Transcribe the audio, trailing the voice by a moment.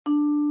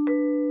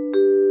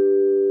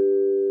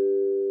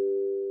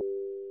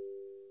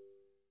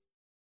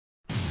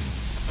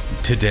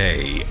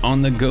Today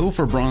on the Go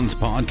for Bronze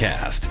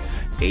podcast,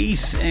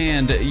 Ace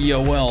and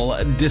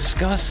Yoel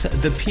discuss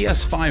the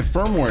PS5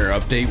 firmware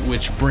update,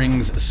 which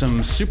brings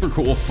some super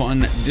cool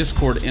fun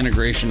Discord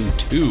integration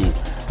to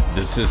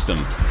the system.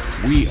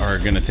 We are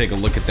going to take a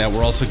look at that.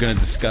 We're also going to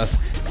discuss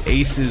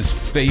Ace's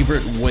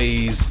favorite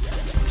ways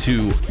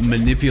to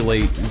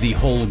manipulate the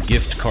whole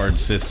gift card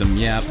system.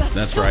 Yeah,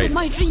 that's right.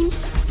 My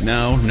dreams.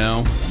 No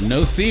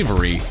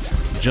thievery.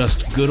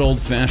 Just good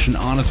old-fashioned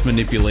honest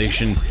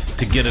manipulation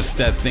to get us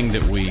that thing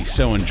that we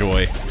so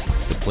enjoy,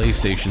 the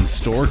PlayStation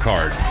Store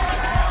card.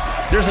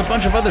 There's a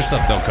bunch of other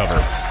stuff they'll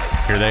cover.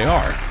 Here they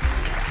are.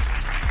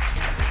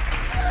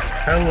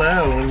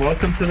 Hello, and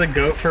welcome to the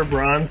Go for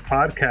Bronze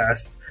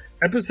podcast,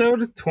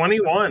 episode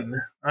 21.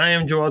 I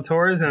am Joel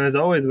Torres, and as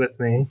always with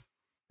me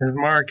is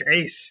Mark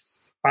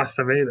Ace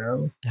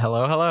Acevedo.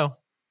 Hello.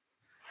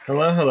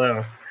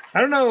 Hello. I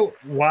don't know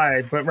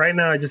why, but right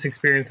now I just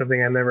experienced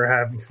something I never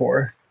had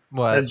before.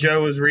 What? As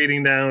Joe was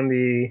reading down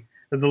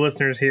as the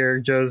listeners hear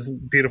Joe's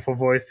beautiful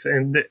voice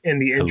in the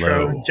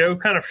intro. Hello. Joe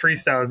kind of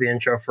freestyles the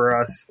intro for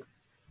us,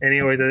 and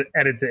he always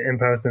edits it in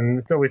post, and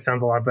it always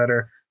sounds a lot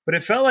better. But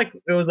it felt like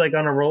it was like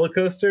on a roller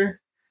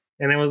coaster,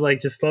 and it was like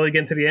just slowly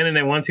getting to the end. And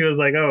then once he was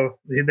like, "Oh,"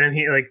 then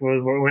he like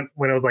was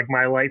when it was like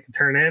my light to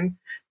turn in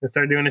and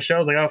start doing the show. I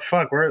was like, "Oh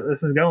fuck,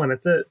 this is going.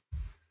 That's it."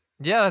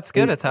 Yeah, that's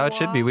good. That's how it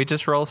should be. We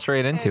just roll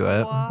straight into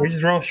it. We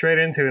just roll straight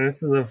into it. And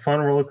this is a fun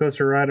roller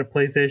coaster ride of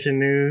PlayStation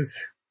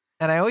news.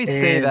 And I always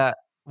say that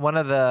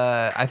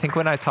I think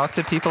when I talk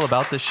to people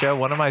about the show,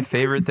 one of my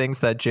favorite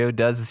things that Joe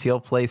does is he'll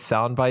play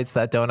sound bites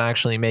that don't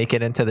actually make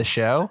it into the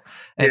show.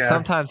 And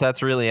sometimes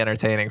that's really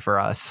entertaining for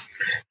us.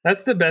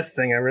 That's the best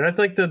thing ever. That's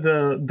like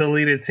the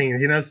deleted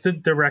scenes. It's the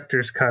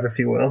director's cut, if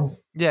you will.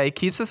 Yeah, it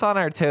keeps us on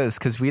our toes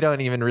because we don't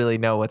even really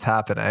know what's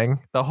happening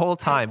the whole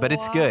time. But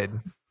it's good.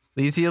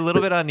 Leaves you a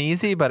little bit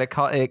uneasy, but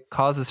it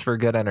causes for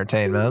good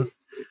entertainment.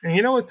 And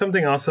you know what's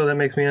something also that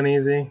makes me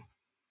uneasy?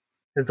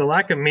 Is the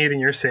lack of meat in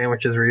your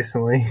sandwiches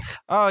recently.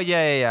 Oh,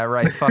 yeah,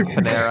 right. Fuck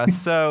Panera.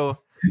 So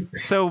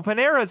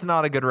Panera is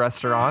not a good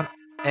restaurant,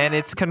 and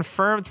it's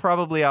confirmed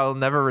probably I'll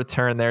never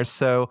return there.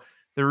 So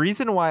the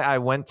reason why I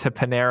went to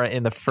Panera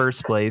in the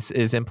first place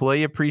is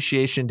Employee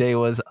Appreciation Day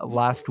was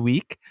last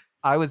week.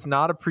 I was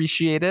not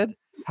appreciated.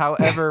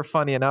 However,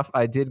 funny enough,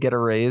 I did get a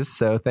raise,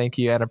 so thank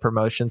you, and a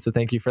promotion, so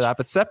thank you for that.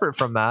 But separate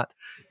from that,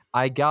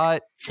 I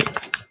got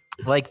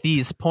like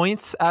these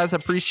points as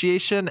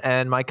appreciation,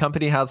 and my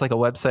company has like a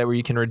website where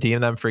you can redeem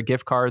them for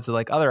gift cards or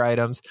like other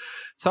items.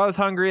 So I was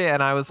hungry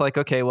and I was like,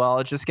 okay, well,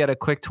 I'll just get a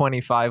quick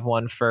 25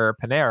 one for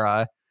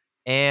Panera.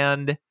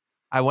 And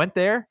I went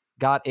there,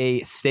 got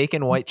a steak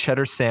and white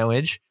cheddar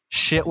sandwich.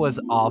 Shit was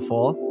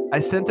awful. I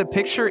sent a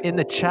picture in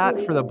the chat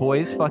for the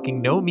boys,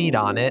 fucking no meat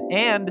on it.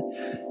 And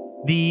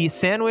the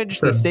sandwich,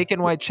 the steak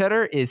and white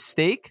cheddar, is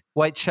steak,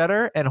 white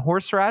cheddar, and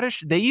horseradish.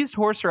 They used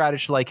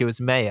horseradish like it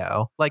was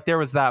mayo. Like there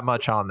was that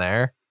much on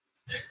there.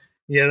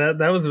 Yeah,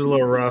 that was a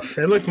little rough.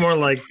 It looked more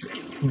like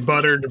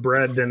buttered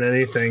bread than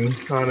anything,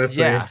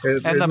 honestly. Yeah,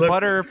 and the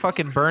butter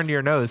fucking burned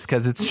your nose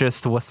because it's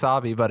just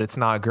wasabi, but it's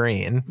not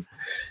green.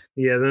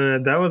 Yeah,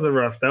 that was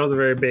a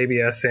very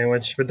baby-ass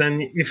sandwich. But then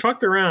you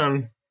fucked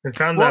around and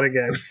found that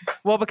again.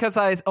 Well, because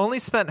I only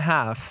spent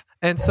half.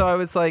 And so I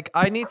was like,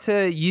 I need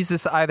to use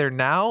this either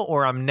now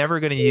or I'm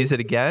never going to use it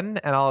again.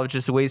 And I'll have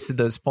just wasted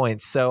those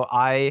points. So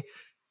I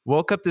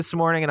woke up this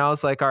morning and I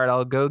was like, all right,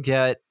 I'll go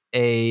get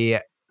a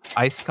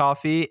iced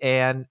coffee.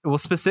 And well,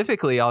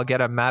 specifically, I'll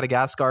get a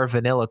Madagascar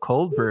vanilla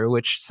cold brew,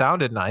 which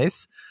sounded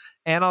nice.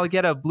 And I'll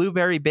get a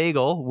blueberry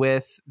bagel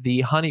with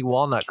the honey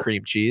walnut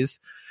cream cheese.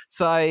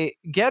 So I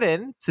get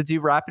in to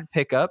do rapid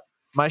pickup.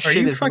 My shit Are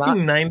you is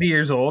fucking 90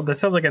 years old? That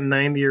sounds like a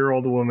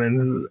 90-year-old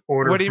woman's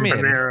order. What do you mean?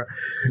 Panera.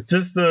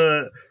 Just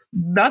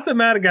not the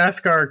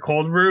Madagascar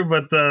cold brew,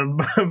 but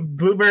the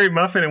blueberry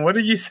muffin. And what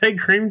did you say?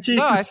 Cream cheese?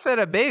 No, I said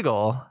a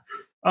bagel.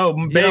 Oh,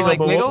 bagel. You don't like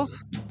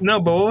bagels? No,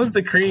 but what was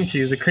the cream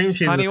cheese? The cream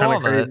cheese honey is kind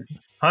of walnut. crazy.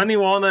 Honey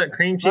walnut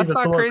cream cheese.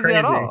 That's not crazy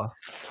at all.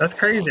 That's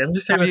crazy. I'm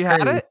just saying. Have you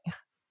had it?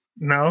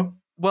 No.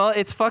 Well,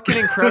 it's fucking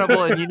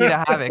incredible, and you need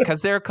to have it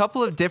because there are a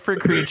couple of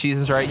different cream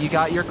cheeses, right? You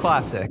got your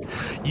classic,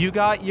 you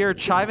got your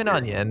chive and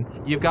onion,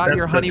 you've got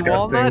your honey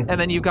walnut,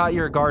 and then you got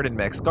your garden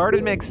mix.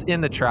 Garden mix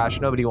in the trash,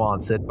 nobody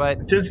wants it,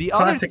 but just the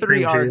other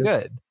three are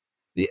cheese.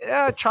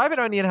 good. Chive and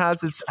onion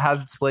has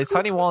its place.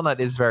 Honey walnut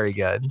is very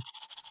good.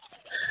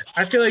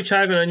 I feel like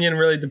chive and onion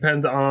really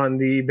depends on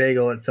the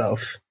bagel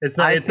itself. It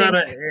has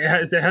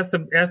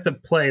to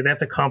play. They have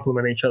to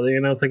complement each other.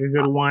 It's like a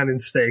good wine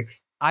and steak.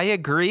 I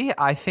agree.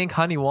 I think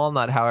honey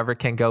walnut, however,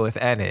 can go with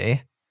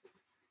any.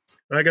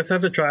 I guess I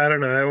have to try. I don't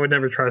know. I would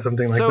never try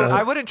something like that. So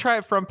I wouldn't try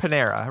it from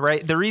Panera,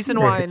 right? The reason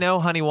why I know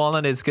honey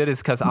walnut is good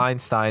is because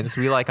Einstein's.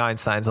 We like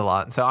Einstein's a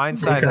lot. So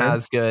Einstein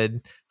has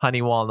good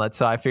honey walnut.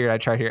 So I figured I'd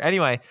try it here.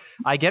 Anyway,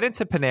 I get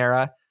into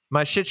Panera.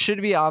 My shit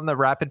should be on the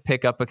rapid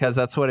pickup because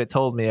that's what it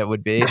told me it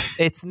would be.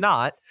 It's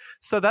not.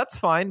 So that's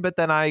fine. But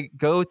then I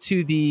go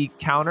to the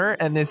counter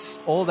and this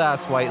old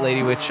ass white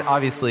lady, which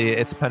obviously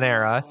it's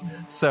Panera.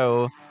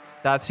 So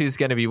that's who's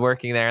going to be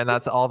working there, and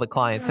that's all the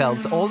clientele.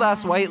 This old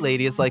ass white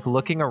lady is like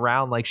looking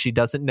around like she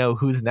doesn't know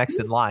who's next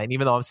in line,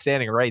 even though I'm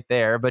standing right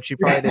there, but she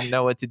probably didn't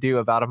know what to do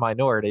about a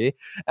minority.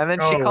 And then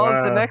she calls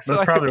the next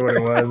That's probably what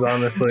it was,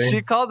 honestly.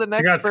 She called the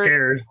next She got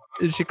scared.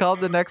 She called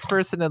the next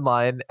person in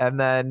line and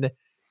then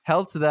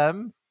helped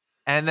them.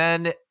 And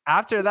then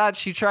after that,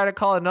 she tried to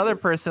call another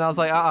person. I was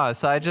like,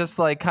 So I just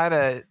like kind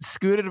of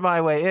scooted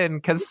my way in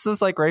because this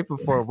was like right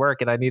before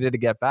work and I needed to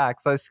get back.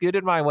 So I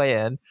scooted my way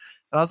in and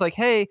I was like,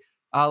 hey,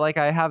 like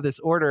I have this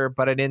order,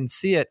 but I didn't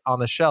see it on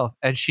the shelf.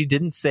 And she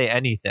didn't say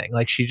anything.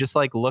 Like she just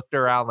like looked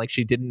around like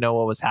she didn't know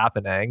what was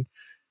happening.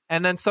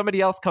 And then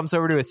somebody else comes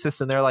over to assist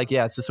and they're like,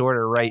 yeah, it's this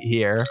order right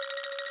here.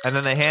 And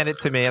then they hand it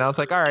to me and I was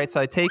like, all right, so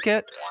I take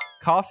it.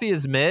 Coffee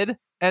is mid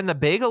and the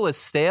bagel is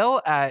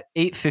stale at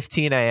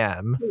 8:15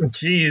 a.m.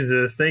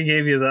 Jesus, they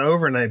gave you the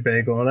overnight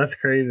bagel. That's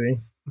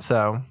crazy.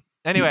 So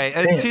anyway,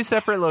 in 2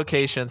 separate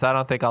locations. I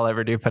don't think I'll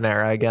ever do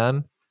Panera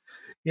again.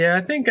 Yeah,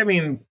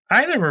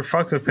 I never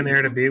fucked with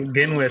Panera to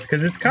begin with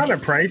because it's kind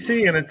of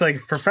pricey and it's like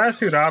for fast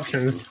food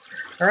options,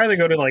 I'd rather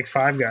go to like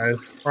Five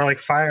Guys or like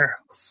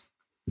Firehouse.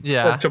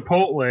 Yeah. Or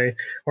Chipotle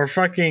or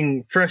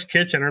fucking Fresh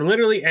Kitchen or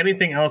literally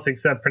anything else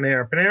except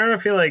Panera. Panera, I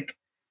feel like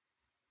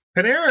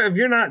if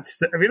you're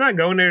not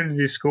going there to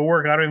do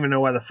schoolwork, I don't even know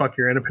why the fuck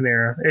you're in a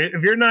Panera.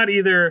 If you're not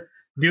either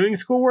doing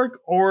schoolwork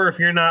or if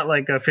you're not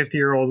like a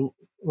 50-year-old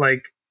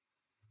like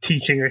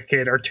teaching a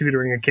kid or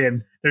tutoring a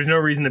kid, there's no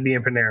reason to be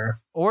in Panera.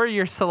 Or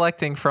you're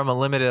selecting from a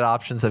limited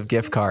options of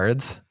gift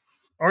cards.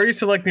 Or you're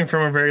selecting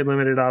from a very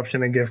limited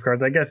option of gift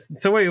cards, I guess.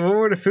 So wait, what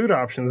were the food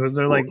options? Was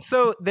there like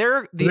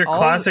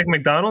classic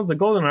McDonald's? The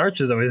Golden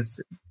Arches always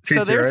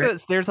treats you,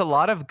 right? There's a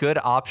lot of good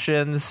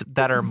options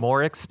that are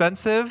more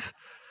expensive,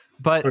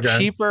 but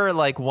cheaper,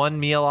 like one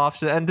meal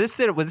option. And this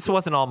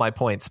wasn't all my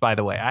points, by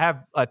the way. I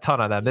have a ton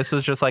of them. This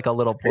was just like a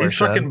little portion. He's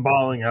fucking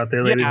balling out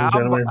there, ladies and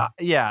gentlemen.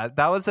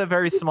 That was a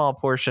very small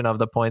portion of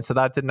the points, so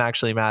that didn't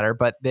actually matter.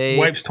 But they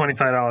wipes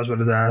 $25 with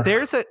his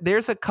ass.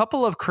 There's a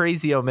couple of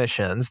crazy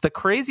omissions. The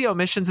crazy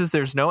omissions is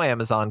there's no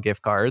Amazon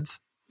gift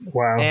cards.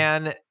 Wow.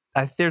 And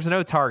there's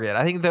no Target.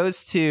 I think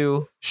those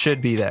two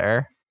should be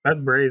there.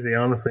 That's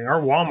brazy, honestly. Or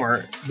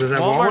Walmart. Does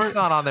that Walmart's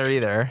not on there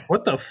either.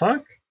 What the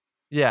fuck?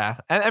 Yeah.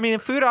 And I mean,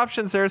 food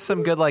options, there's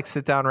some good like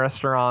sit down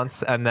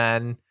restaurants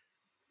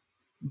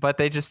but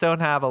they just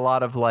don't have a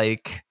lot of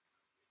like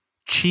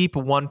cheap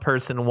one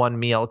person, one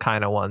meal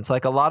kind of ones.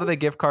 Like a lot of the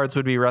gift cards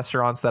would be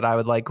restaurants that I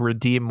would like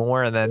redeem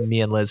more and then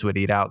me and Liz would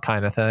eat out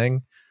kind of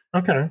thing.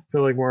 Okay.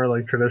 So like more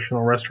like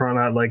traditional restaurant,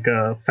 not like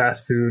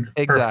fast food.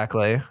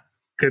 Exactly.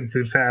 Good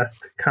food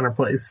fast kind of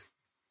place.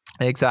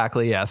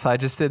 Exactly. Yes. I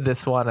just did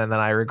this one and then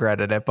I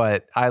regretted it,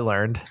 but I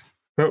learned.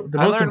 But the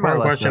most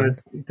important question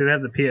is, do they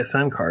have the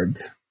PSN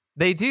cards?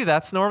 They do.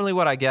 That's normally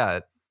what I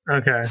get.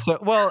 Okay. So,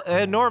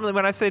 normally,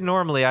 when I say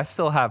normally, I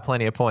still have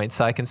plenty of points,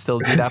 so I can still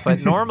do that.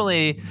 But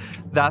normally,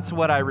 that's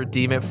what I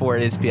redeem it for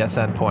is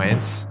PSN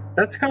points.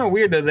 That's kind of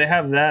weird that they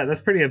have that.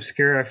 That's pretty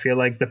obscure, I feel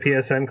like, the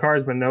PSN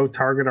cards, but no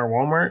Target or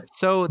Walmart.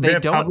 So they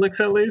don't have Publix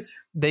at least?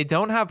 They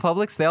don't have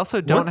Publix. They also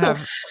don't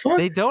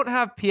they don't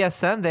have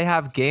PSN. They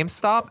have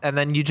GameStop, and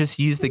then you just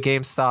use the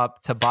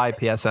GameStop to buy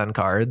PSN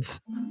cards.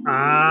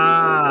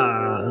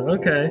 Ah,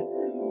 okay.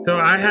 So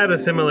I had a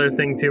similar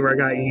thing too, where I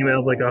got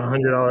emailed like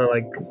 $100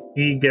 like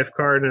e-gift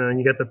card, and then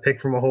you get to pick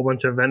from a whole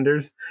bunch of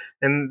vendors,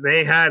 and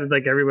they had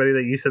like everybody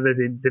that you said that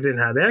they didn't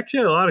have. They actually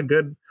had a lot of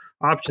good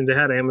options. They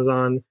had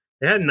Amazon,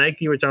 they had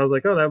Nike, which I was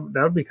like, oh,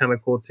 that would be kind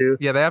of cool too.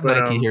 Yeah, they have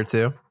Nike here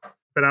too.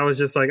 But I was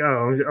just like,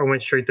 oh, I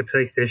went straight to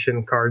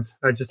PlayStation cards.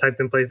 I just typed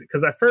in PlayStation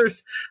because at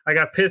first I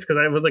got pissed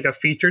because it was like a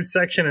featured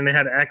section and they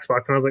had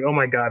Xbox, and I was like, oh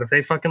my god, if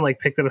they fucking like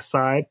picked it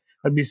aside,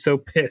 I'd be so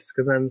pissed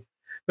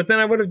But then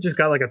I would have just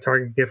got like a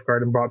Target gift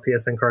card and bought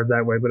PSN cards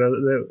that way. But it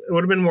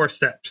would have been more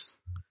steps.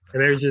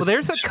 And there's just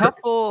there's a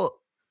couple.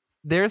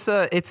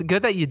 It's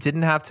good that you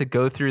didn't have to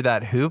go through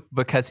that hoop,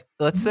 because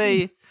let's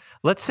say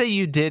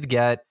you did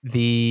get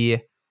the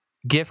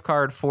gift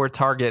card for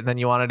Target and then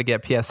you wanted to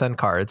get PSN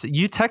cards.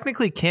 You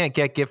technically can't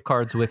get gift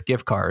cards with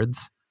gift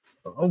cards.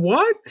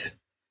 What?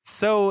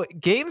 So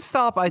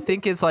GameStop, I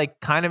think, is like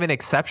kind of an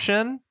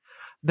exception.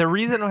 The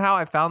reason how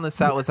I found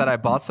this out was that I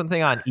bought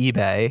something on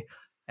eBay.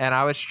 And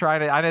I was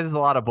trying to, I know there's a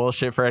lot of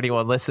bullshit for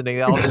anyone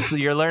listening.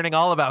 Obviously, you're learning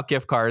all about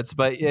gift cards,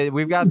 but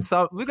we've got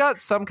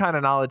some kind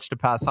of knowledge to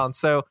pass on.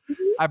 So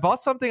I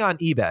bought something on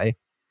eBay,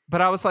 but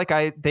I was like,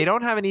 they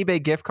don't have an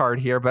eBay gift card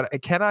here, but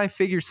can I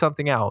figure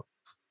something out?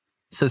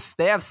 So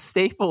they have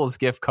Staples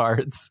gift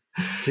cards.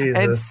 Jesus.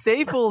 And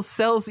Staples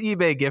sells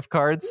eBay gift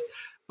cards,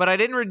 but I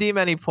didn't redeem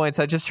any points.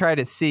 I just tried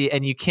to see,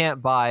 and you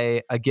can't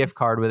buy a gift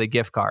card with a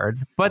gift card.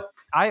 But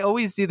I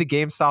always do the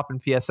GameStop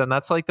and PSN.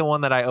 That's like the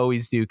one that I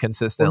always do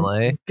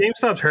consistently.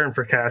 GameStop's hurting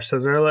for cash, so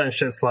they're letting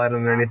shit slide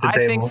underneath the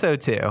table. I think so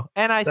too.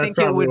 And I think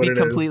it would be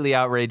completely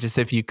outrageous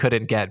if you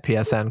couldn't get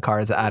PSN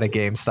cards at a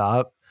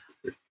GameStop.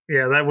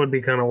 Yeah, that would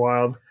be kind of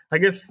wild. I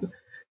guess,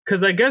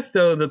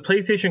 though, the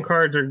PlayStation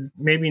cards are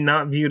maybe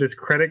not viewed as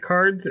credit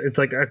cards. It's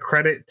like a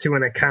credit to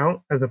an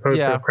account as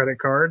opposed to a credit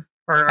card,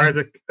 or as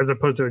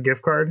opposed to a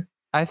gift card.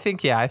 I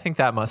think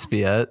that must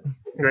be it.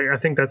 I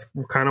think that's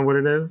kind of what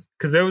it is.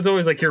 Because there was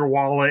always like your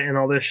wallet and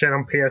all this shit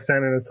on PSN,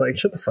 and it's like,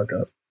 shut the fuck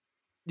up.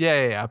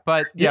 Yeah.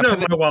 But yeah,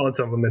 my wallet's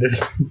unlimited.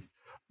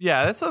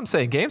 Yeah, that's what I'm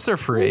saying. Games are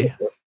free.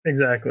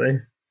 Exactly.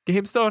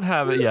 Games don't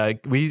have it. Yeah,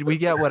 we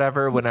get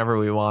whatever whenever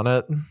we want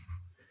it.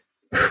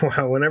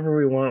 Wow, whenever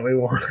we want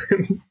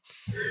it.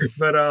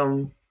 But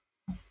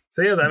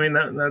so yeah, I mean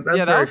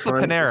that's that was fun.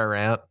 the Panera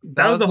rant.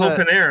 That was the whole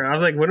Panera. I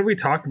was like, what did we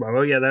talk about?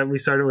 Oh yeah, that we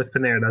started with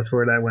Panera. That's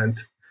where that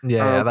went.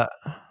 Yeah, that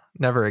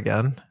never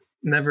again.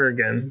 Never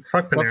again.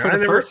 Fuck Panera. But for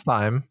the first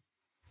time.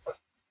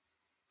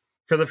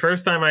 For the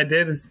first time, I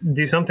did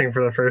do something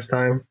for the first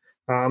time.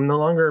 I'm no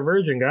longer a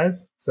virgin,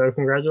 guys. So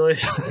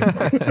congratulations.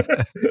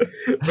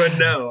 But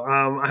no,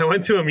 I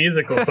went to a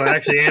musical, so I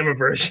actually am a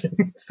virgin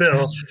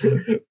still.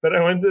 But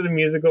I went to the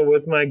musical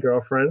with my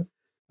girlfriend.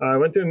 I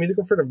went to a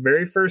musical for the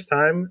very first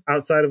time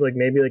outside of like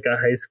maybe like a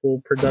high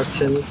school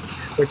production,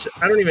 which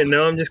I don't even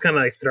know. I'm just kind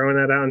of like throwing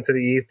that out into the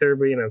ether.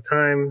 But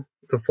time,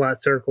 it's a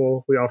flat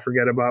circle. We all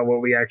forget about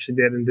what we actually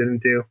did and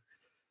didn't do.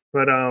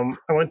 But I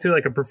went to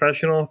like a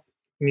professional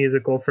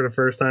musical for the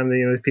first time.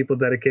 These people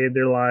dedicated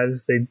their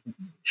lives. They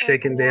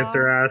shake and dance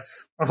their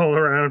ass all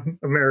around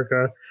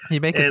America. You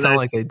make it sound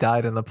like they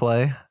died in the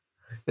play.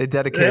 They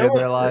dedicated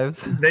their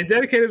lives. They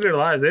dedicated their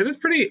lives. It was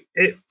pretty.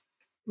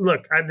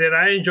 Look,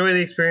 I enjoy the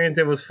experience.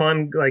 It was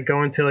fun, like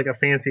going to like a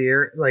fancy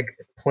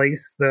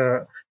place.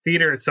 The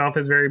theater itself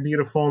is very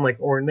beautiful and like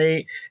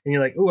ornate, and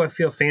you're like, "Ooh, I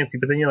feel fancy."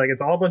 But then you're like,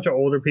 it's all a bunch of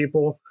older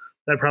people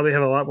that probably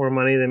have a lot more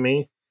money than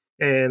me,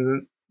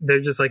 and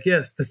they're just like,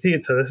 "Yes, the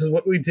theater. This is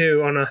what we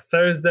do on a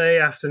Thursday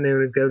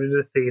afternoon: is go to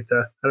the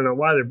theater." I don't know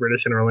why they're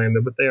British in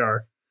Orlando, but they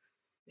are.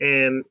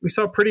 And we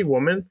saw Pretty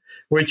Woman,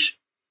 which.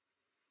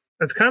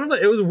 It's kind of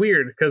like, it was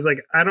weird because like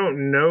I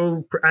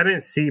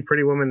didn't see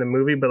Pretty Woman the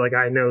movie, but like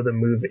I know the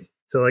movie,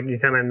 so like you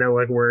kind of know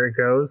like where it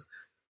goes.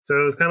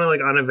 So it was kind of like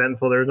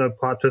uneventful. There was no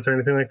plot twist or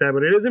anything like that,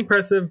 but it is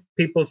impressive.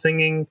 People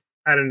singing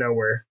out of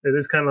nowhere. It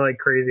is kind of like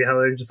crazy how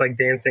they're just like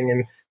dancing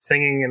and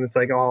singing, and it's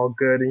like all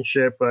good and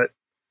shit. But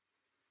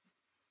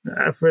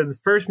for the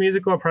first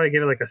musical, I'll probably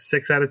give it like a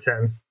 6 out of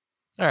 10.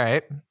 All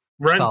right,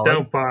 Rent, solid.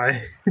 Don't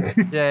buy.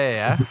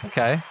 Yeah.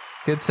 Okay,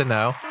 good to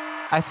know.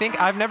 I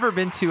think I've never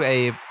been to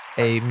a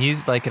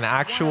music, like an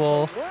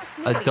actual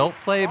adult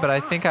play, but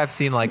I think I've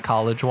seen like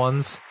college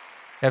ones.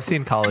 I've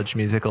seen college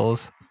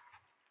musicals.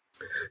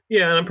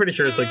 Yeah, and I'm pretty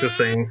sure it's like the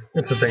same.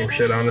 It's the same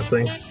shit,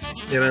 honestly.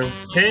 Pam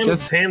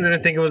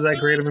didn't think it was that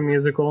great of a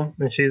musical,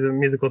 and she's a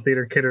musical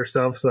theater kid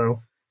herself,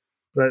 so.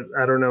 But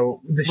I don't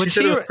know. She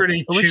said it was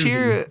pretty cheesy.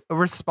 Would she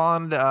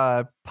respond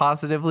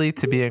positively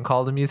to being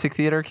called a music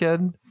theater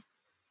kid?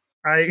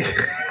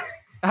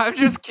 I'm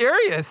just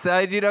curious,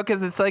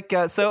 because it's like,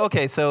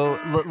 so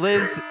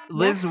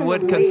Liz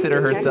would consider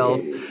herself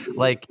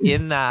like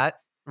in that,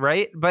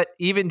 right? But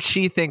even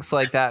she thinks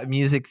like that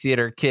music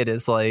theater kid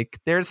is like,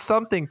 there's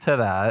something to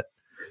that.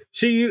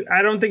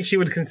 I don't think she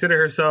would consider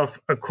herself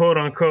a quote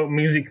unquote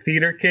music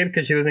theater kid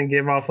because she doesn't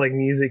give off like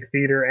music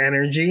theater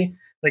energy.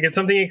 Like it's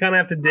something you kind of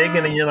have to dig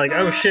in and you're like,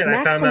 oh shit,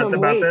 I found out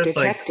about this.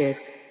 Detected.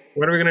 Like,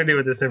 what are we going to do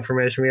with this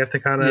information? We have to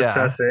kind of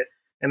assess it.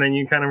 And then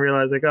you kind of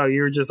realize like, oh,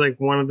 you're just like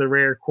one of the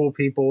rare cool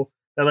people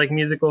that like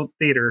musical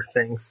theater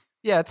things.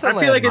 Yeah, I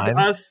feel like it's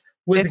us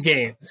with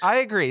games. I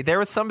agree. There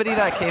was somebody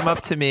that came up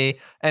to me,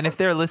 and if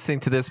they're listening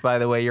to this, by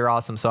the way, you're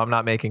awesome, so I'm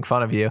not making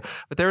fun of you.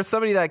 But there was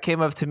somebody that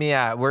came up to me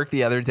at work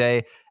the other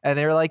day, and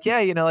they were like, yeah,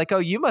 like, oh,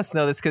 you must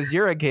know this because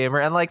you're a gamer.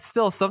 And like,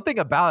 still something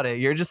about it.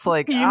 You're just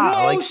like,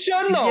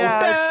 emotional.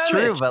 It's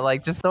true, but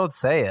like, just don't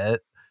say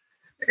it.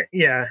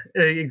 Yeah,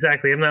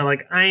 exactly. I'm not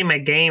like, I'm a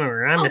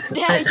gamer. I'm a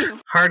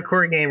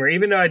hardcore gamer.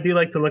 Even though I do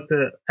like to look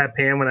at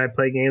Pam when I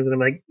play games and I'm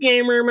like,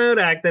 gamer mode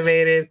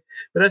activated.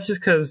 But that's just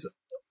because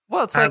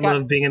I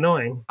love being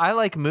annoying. I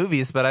like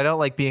movies, but I don't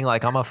like being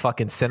like, I'm a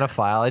fucking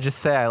cinephile. I just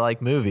say I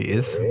like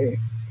movies.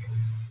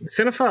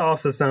 Cinephile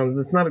also sounds,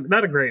 it's not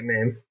a great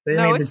name. They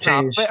no, need it's to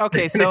change. Not. But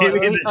okay, so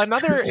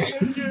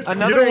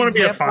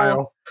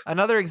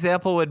another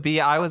example would be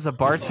I was a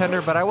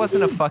bartender, but I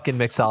wasn't a fucking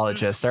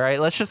mixologist. All right,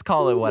 let's just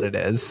call it what it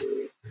is.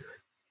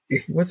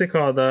 What's it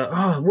called?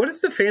 What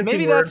is the fancy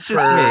Maybe word that's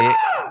just me.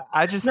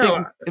 I just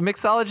think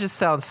mixologist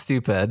sounds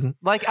stupid.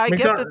 Like I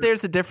get that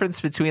there's a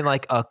difference between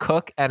like a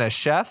cook and a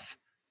chef,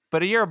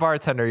 but you're a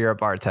bartender. You're a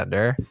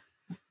bartender.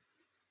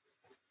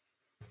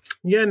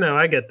 Yeah, no,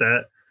 I get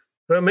that.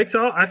 But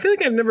I feel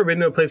like I've never been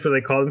to a place where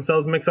they call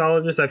themselves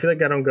mixologists. I feel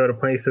like I don't go to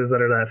places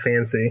that are that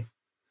fancy.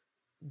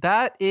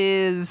 That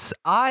is,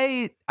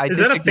 I is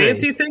disagree. That a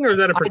fancy thing or is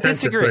that a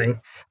pretentious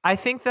thing? I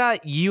think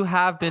that you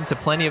have been to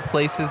plenty of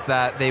places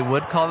that they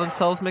would call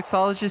themselves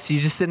mixologists. You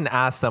just didn't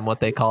ask them what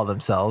they call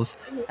themselves.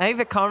 I think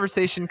the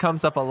conversation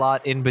comes up a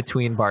lot in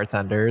between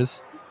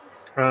bartenders.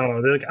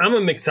 Oh, they're like, I'm a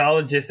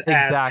mixologist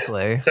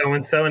exactly.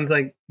 So-and-so, and it's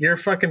like, you're a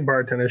fucking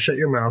bartender, shut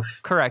your mouth.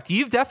 Correct.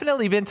 You've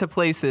definitely been to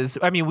places,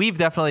 I mean, we've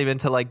definitely been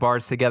to like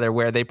bars together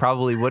where they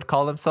probably would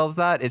call themselves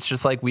that. It's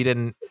just like we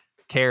didn't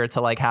care to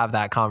like have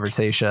that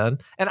conversation.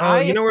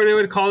 And you know where they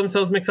would call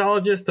themselves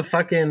mixologists? The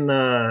fucking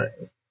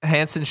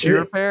Hanson Shoe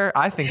Repair?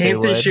 I think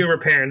Hanson they would. Shoe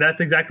Repair. And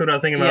that's exactly what I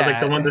was thinking about. I was like,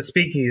 the one, the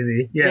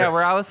speakeasy. Yes. Yeah,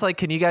 where I was like,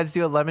 can you guys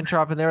do a lemon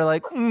drop? And they were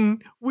like,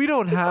 we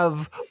don't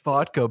have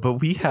vodka, but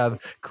we have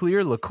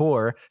clear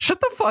liqueur. Shut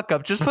the fuck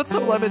up. Just put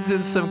some lemons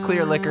in some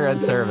clear liquor and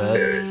serve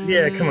it.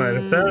 Yeah, come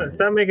on.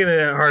 Stop making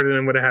it harder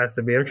than what it has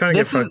to be. I'm trying to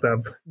get fucked up.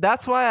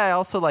 That's why I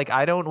also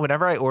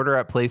whenever I order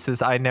at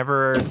places, I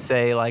never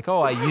say like,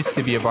 oh, I used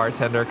to be a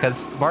bartender,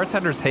 because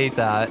bartenders hate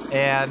that.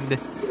 And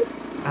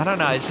I don't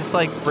know. It just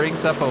like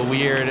brings up a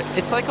weird.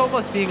 It's like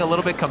almost being a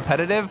little bit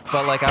competitive,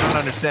 but like I don't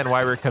understand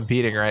why we're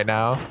competing right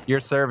now. You're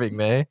serving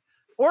me,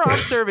 or I'm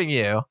serving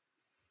you,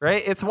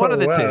 right? It's one of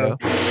the two.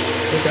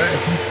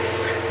 Okay.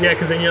 Yeah,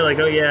 because then you're like,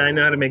 oh yeah, I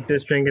know how to make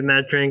this drink and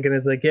that drink, and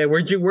it's like, yeah,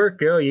 where'd you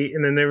work? Oh,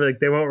 and then they're like,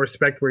 they won't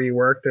respect where you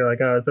work. They're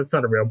like, oh, that's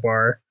not a real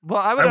bar.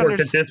 Well, I worked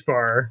at this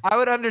bar. I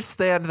would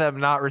understand them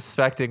not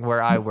respecting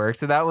where I worked,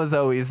 so that was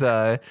always,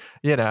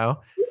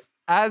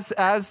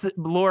 As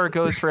lore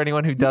goes, for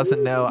anyone who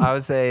doesn't know, I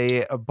was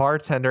a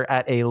bartender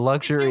at a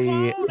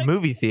luxury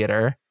movie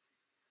theater.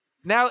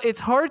 Now, it's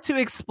hard to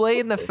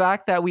explain the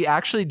fact that we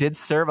actually did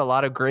serve a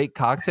lot of great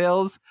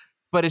cocktails,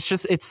 but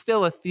it's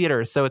still a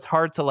theater, so it's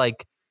hard to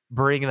like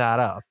bring that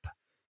up.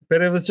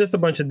 But it was just a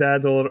bunch of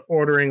dads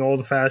ordering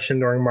old-fashioned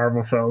during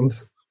Marvel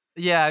films.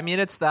 Yeah, I mean,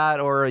 it's that,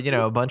 or,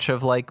 a bunch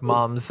of like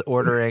moms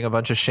ordering a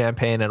bunch of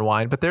champagne and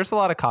wine, but there's a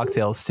lot of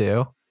cocktails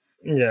too.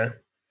 Yeah.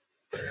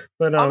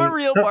 But I'm a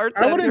real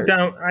bartender.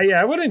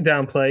 I wouldn't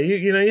downplay you.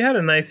 You had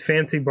a nice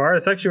fancy bar.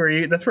 That's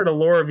actually that's where the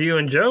lore of you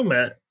and Joe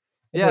met.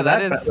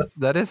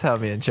 That is how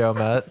me and Joe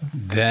met.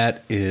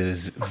 That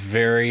is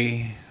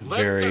very,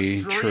 very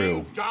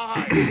true.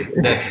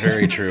 That's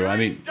very true. I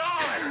mean,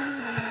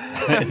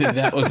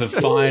 that was a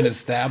fine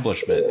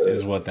establishment,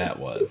 is what that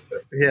was.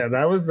 Yeah,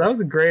 that was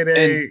a great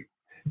A.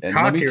 And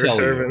let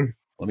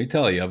me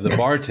tell you, of the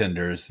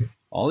bartenders,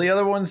 all the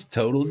other ones,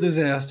 total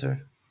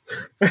disaster.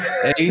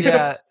 Ace,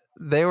 yeah,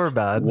 they were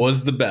bad.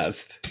 Was the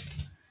best.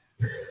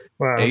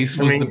 Wow. Ace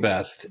was the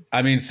best.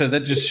 I mean, so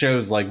that just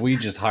shows like we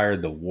just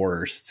hired the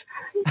worst.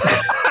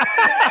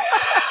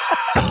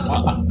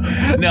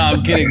 No,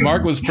 I'm kidding.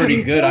 Mark was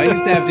pretty good. I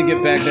used to have to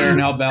get back there and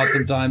help out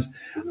sometimes.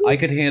 I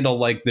could handle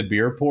like the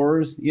beer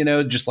pours,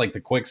 just like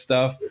the quick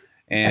stuff.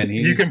 And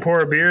you can pour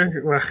a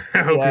beer. Well, I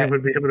hope you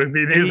would be able to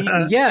do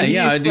that.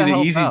 Yeah. I do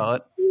the easy.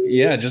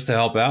 Yeah, just to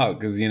help out,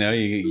 because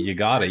you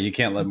got it. You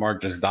can't let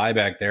Mark just die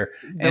back there.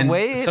 And the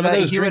way some of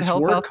those drinks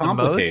were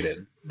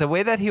complicated. The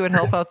way that he would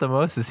help out the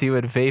most is he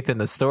would vape in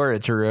the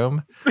storage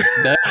room.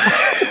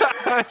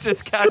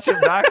 Just catch him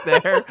back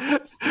there,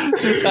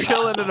 just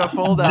chilling in a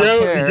fold-out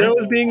chair. Joe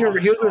was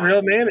he was a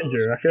real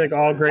manager. I feel like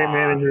all great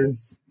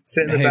managers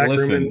sit in the back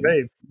room and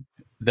vape.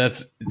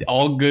 That's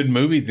all good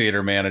movie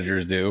theater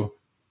managers do.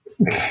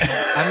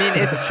 I mean,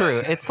 it's true.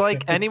 It's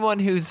like anyone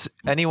who's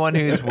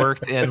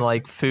worked in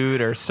like food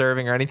or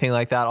serving or anything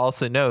like that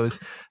also knows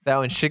that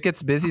when shit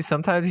gets busy,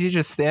 sometimes you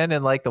just stand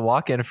in like the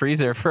walk-in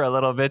freezer for a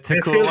little bit to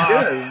cool off.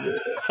 Good.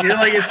 You're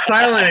like, it's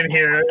silent in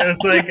here.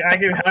 It's like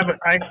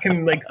I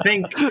can like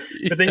think,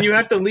 but then you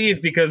have to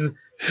leave because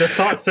the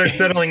thoughts start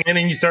settling in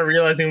and you start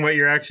realizing what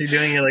you're actually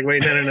doing. You're like,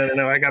 wait,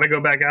 no. I got to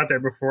go back out there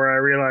before I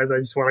realize I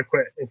just want to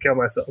quit and kill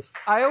myself.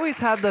 I always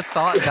had the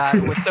thought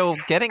that, so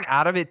getting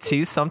out of it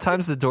too,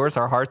 sometimes the doors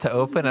are hard to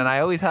open. And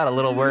I always had a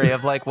little worry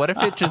of like, what if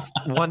it just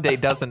one day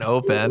doesn't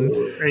open?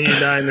 And you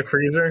die in the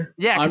freezer?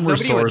 Yeah, because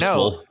nobody would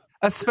know.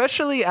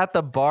 Especially at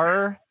the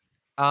bar.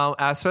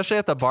 Especially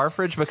at the bar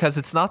fridge, because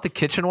it's not the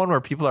kitchen one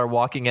where people are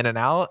walking in and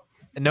out.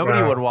 And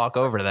nobody would walk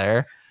over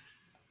there.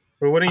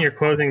 But wouldn't your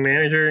closing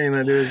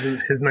manager, do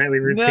his nightly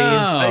routine?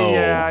 No.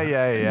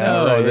 Yeah.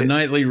 No, right. The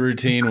nightly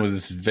routine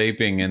was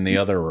vaping in the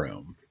other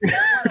room.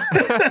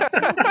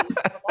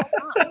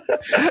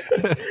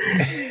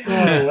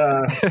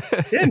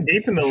 Getting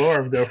deep in the lore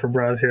of Go for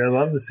Bronze here. I'd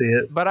love to see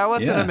it. But I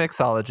wasn't a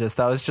mixologist.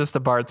 I was just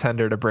a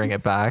bartender to bring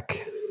it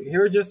back. You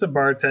were just a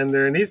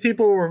bartender, and these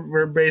people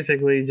were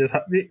basically just.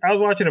 I was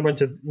watching a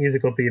bunch of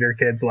musical theater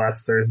kids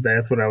last Thursday.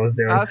 That's what I was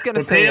doing. I was going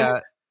to say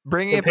that.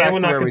 Bringing it back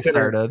to where we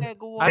started.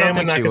 I don't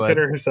think she would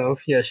consider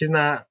herself. Yeah, she's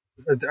not.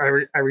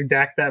 I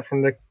redact that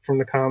from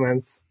the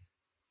comments.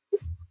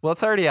 Well,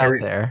 it's already out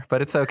there,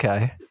 but it's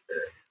okay.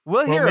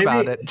 We'll hear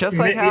about it. Just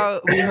like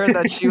how we heard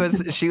that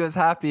she was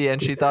happy and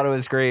she thought it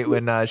was great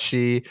when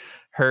she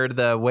heard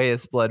the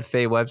Weiss Blood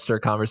Faye Webster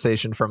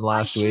conversation from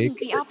last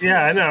week.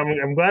 Yeah, I know.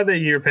 I'm glad that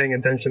you're paying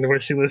attention to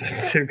what she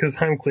listens to,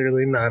 because I'm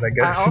clearly not, I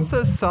guess. I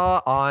also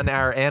saw on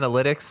our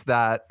analytics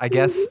that I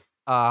guess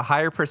a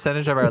higher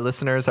percentage of our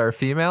listeners are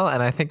female,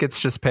 and I think it's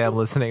just Pam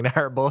listening to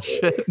our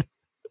bullshit.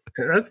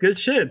 That's good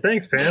shit.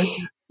 Thanks, Pam.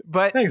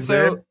 But thanks,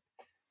 so babe.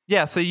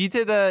 Yeah, so you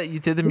did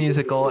the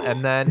musical,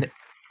 and then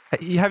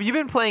have you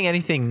been playing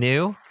anything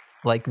new?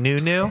 Like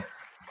new?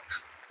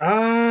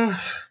 I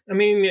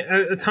mean,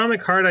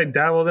 Atomic Heart I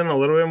dabbled in a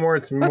little bit more.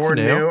 It's more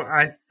new.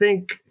 I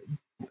think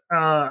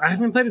I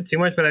haven't played it too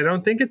much, but I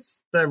don't think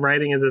the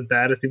writing is as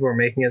bad as people are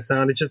making it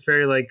sound. It's just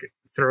very like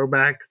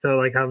throwback to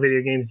like how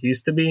video games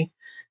used to be.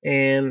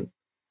 And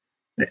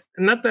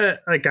not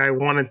that like I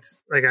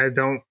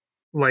don't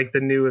like the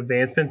new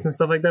advancements and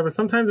stuff like that. But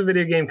sometimes a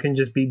video game can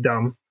just be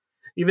dumb.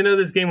 Even though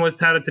this game was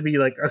touted to be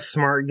like a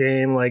smart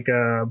game, like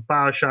a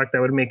BioShock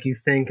that would make you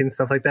think and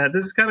stuff like that,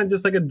 this is kind of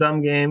just like a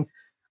dumb game.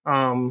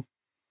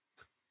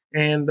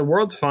 And the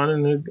world's fun,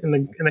 and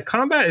the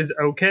combat is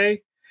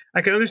okay.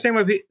 I can understand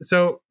why.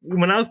 So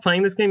when I was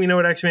playing this game, you know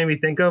what actually made me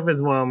think of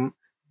is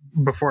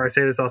before I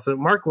say this, also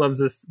Mark loves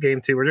this game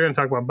too. We're going to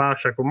talk about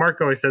BioShock, but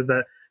Mark always says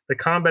that the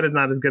combat is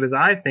not as good as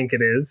I think it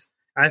is.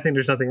 I think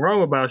there's nothing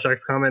wrong with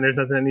BioShock's combat. There's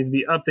nothing that needs to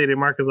be updated.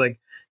 Mark is like,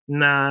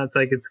 nah,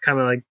 it's kind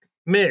of like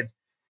mid.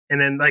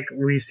 And then like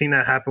we've seen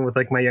that happen with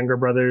like my younger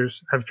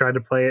brothers have tried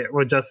to play it.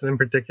 Well, Justin in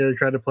particular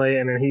tried to play it,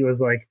 and then he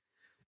was like,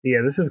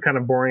 yeah, this is kind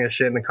of boring as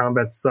shit, and the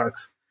combat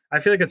sucks. I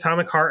feel like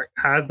Atomic Heart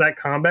has that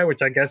combat,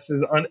 which I guess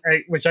is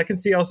which I can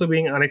see also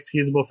being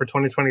unexcusable for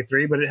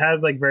 2023, but it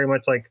has like very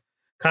much like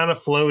kind of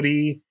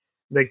floaty.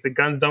 Like the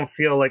guns don't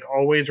feel like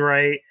always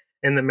right,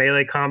 and the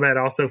melee combat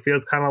also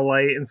feels kind of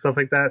light and stuff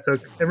like that. So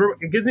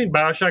it gives me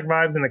BioShock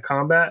vibes in the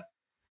combat,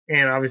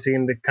 and obviously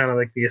in the kind of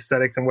like the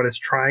aesthetics and what it's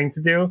trying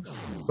to do,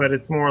 but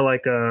it's more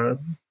like a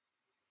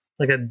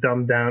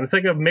dumbed down. It's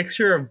like a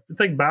mixture of, it's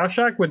like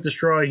BioShock with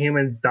Destroy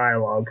Humans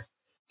dialogue.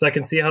 So I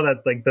can see how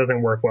that like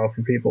doesn't work well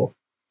for people.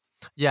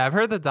 Yeah, I've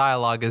heard the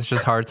dialogue is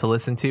just hard to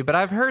listen to, but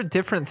I've heard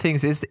different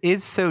things.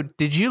 So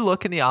did you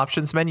look in the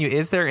options menu?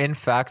 Is there in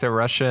fact a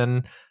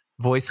Russian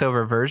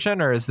voiceover version,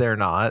 or is there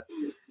not?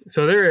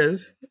 So there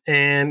is.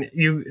 And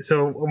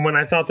so when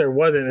I thought there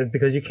wasn't, is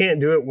because you can't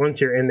do it once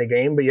you're in the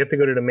game, but you have to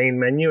go to the main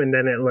menu and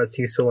then it lets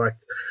you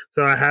select.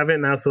 So I have it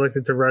now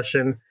selected to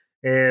Russian,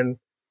 and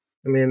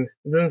I mean,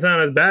 it doesn't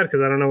sound as bad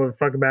because I don't know what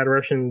fuck bad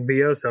Russian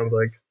VO sounds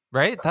like.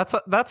 Right? That's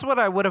what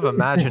I would have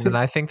imagined, and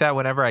I think that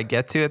whenever I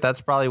get to it,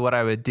 that's probably what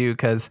I would do,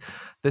 because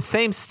the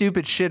same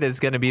stupid shit is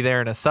going to be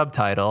there in a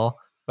subtitle,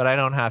 but I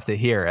don't have to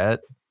hear it.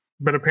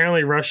 But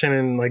apparently Russian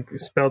and like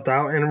spelt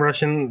out in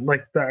Russian,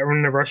 like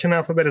in the Russian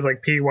alphabet is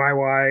like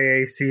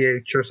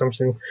PYYACH or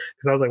something.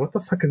 Because I was like, what the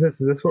fuck is this?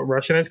 Is this what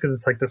Russian is? Because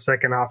it's like the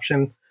second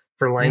option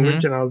for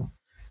language. And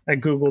I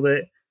Googled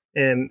it,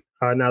 and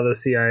now the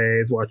CIA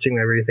is watching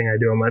everything I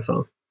do on my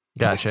phone.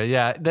 Gotcha.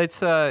 Yeah,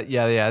 that's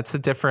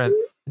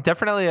it's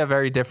definitely a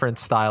very different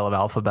style of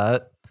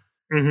alphabet.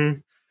 Mm-hmm.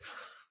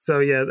 So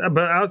yeah,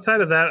 but outside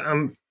of that,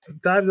 I'm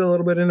dived a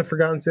little bit into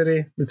Forgotten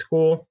City. It's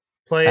cool.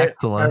 Play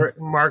Excellent. it.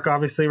 Mark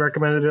obviously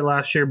recommended it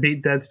last year.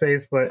 Beat Dead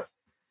Space, but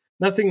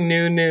nothing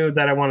new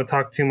that I want to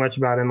talk too much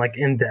about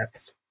in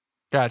depth.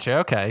 Gotcha.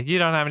 Okay, you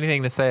don't have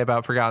anything to say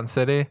about Forgotten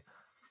City?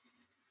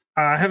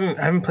 I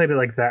haven't played it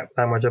like that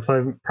much. I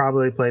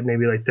probably played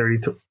maybe like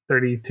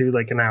 32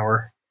 like an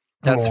hour.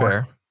 That's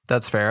more.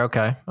 That's fair.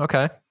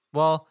 Okay.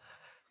 Well,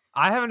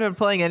 I haven't been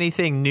playing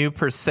anything new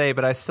per se,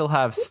 but I still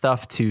have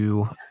stuff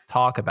to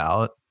talk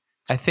about.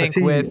 I think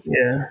with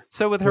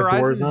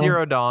Horizon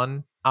Zero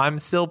Dawn, I'm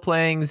still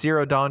playing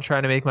Zero Dawn,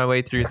 trying to make my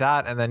way through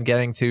that, and then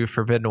getting to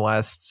Forbidden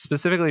West,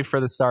 specifically for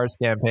the Stars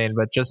campaign.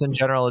 But just in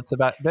general, it's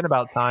been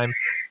about time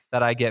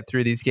that I get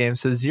through these games.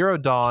 So Zero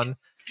Dawn,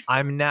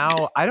 I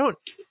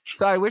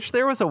wish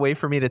there was a way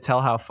for me to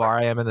tell how far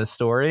I am in the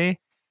story.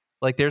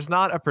 Like, there's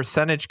not a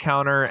percentage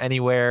counter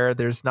anywhere.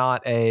 There's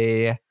not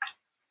a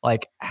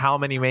like how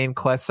many main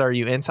quests are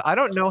you in. So I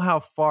don't know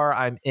how far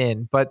I'm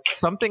in, but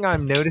something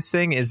I'm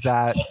noticing is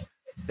that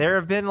there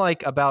have been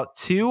like about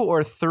 2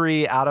 or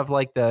 3 out of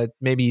like the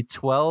maybe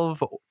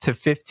 12 to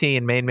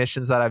 15 main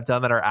missions that I've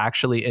done that are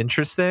actually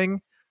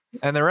interesting.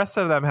 And the rest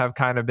of them have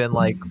kind of been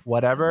like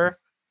whatever,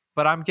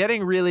 but I'm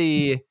getting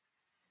the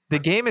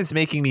game is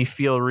making me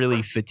feel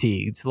really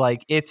fatigued.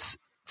 Like, it's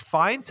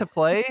fine to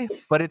play,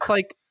 but it's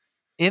like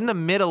in the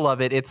middle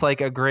of it, it's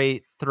like a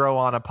great throw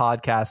on a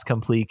podcast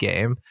complete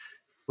game.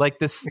 Like,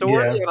 the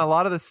story and a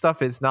lot of the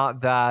stuff is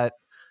not that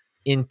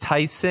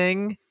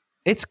enticing.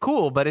 It's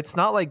cool, but it's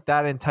not like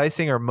that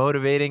enticing or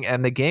motivating.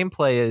 And the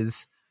gameplay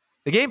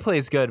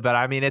is good, but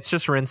I mean, it's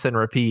just rinse and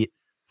repeat.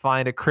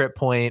 Find a crit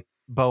point,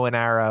 bow and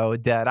arrow,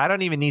 dead. I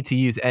don't even need to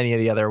use any of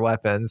the other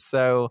weapons.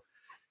 So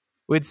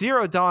with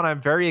Zero Dawn,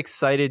 I'm very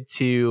excited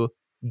to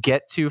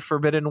get to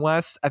Forbidden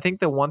West. I think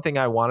the one thing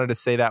I wanted to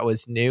say that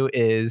was new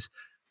is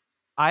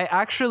I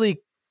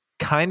actually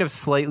kind of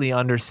slightly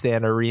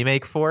understand a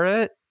remake for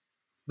it.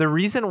 The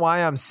reason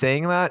why I'm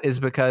saying that is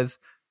because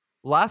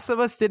Last of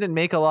Us didn't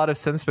make a lot of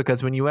sense,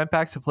 because when you went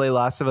back to play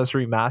Last of Us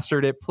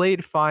Remastered, it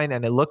played fine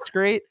and it looked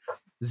great.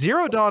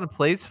 Zero Dawn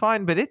plays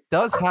fine, but it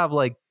does have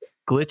like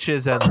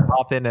glitches and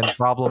pop-in and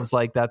problems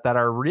like that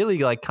are really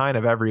like kind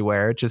of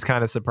everywhere, which is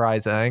kind of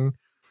surprising.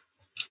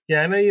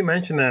 Yeah, I know you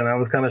mentioned that, and I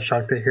was kind of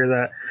shocked to hear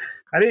that.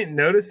 I didn't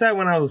notice that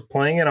when I was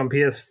playing it on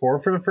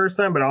PS4 for the first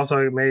time, but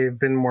also it may have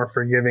been more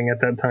forgiving at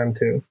that time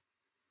too.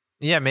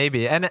 Yeah,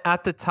 maybe. And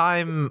at the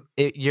time,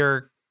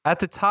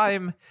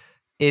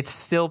 it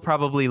still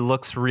probably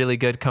looks really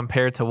good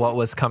compared to what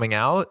was coming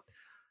out.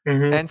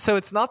 Mm-hmm. And so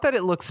it's not that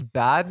it looks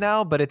bad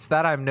now, but it's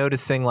that I'm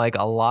noticing like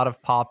a lot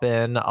of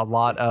pop-in, a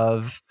lot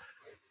of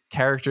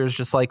characters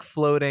just like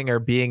floating or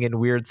being in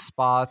weird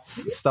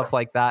spots, stuff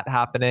like that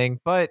happening.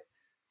 But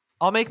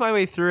I'll make my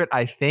way through it,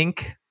 I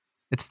think.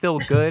 It's still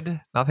good,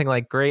 nothing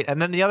like great.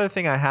 And then the other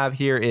thing I have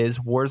here is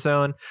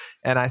Warzone,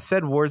 and I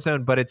said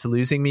Warzone, but it's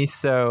losing me.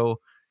 So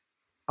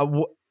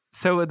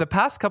the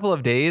past couple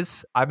of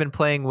days, I've been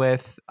playing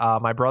with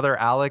my brother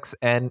Alex,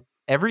 and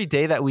every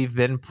day that we've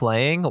been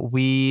playing,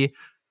 we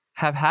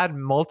have had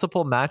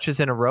multiple matches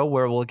in a row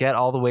where we'll get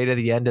all the way to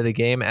the end of the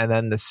game and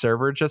then the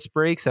server just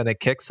breaks and it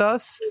kicks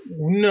us.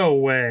 No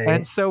way.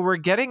 And so we're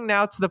getting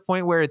now to the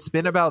point where it's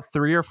been about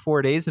 3 or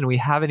 4 days and we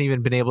haven't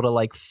even been able to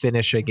like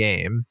finish a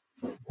game.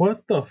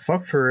 What the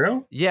fuck, for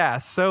real? Yeah,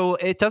 so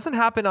it doesn't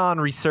happen on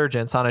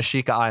Resurgence on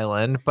Ashika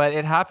Island, but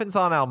it happens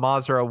on Al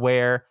Mazrah,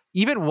 where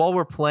even while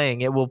we're playing,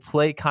 it will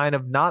play kind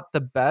of not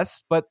the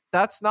best, but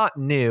that's not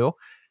new.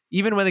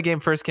 Even when the game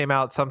first came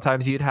out,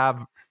 sometimes you'd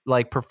have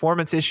like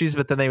performance issues,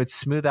 but then they would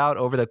smooth out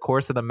over the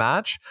course of the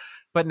match.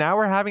 But now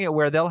we're having it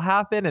where they'll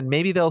happen and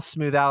maybe they'll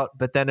smooth out,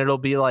 but then it'll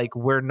be like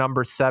we're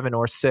number 7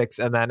 or 6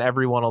 and then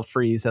everyone will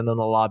freeze and then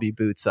the lobby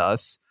boots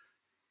us.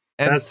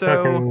 And that's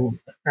fucking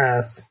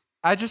ass.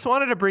 I just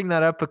wanted to bring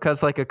that up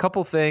because like a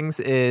couple things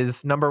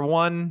is, number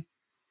one,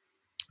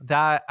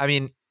 that, I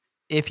mean,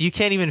 if you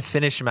can't even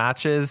finish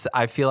matches,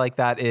 I feel like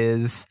that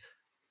is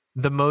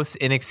the most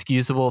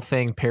inexcusable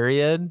thing,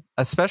 period,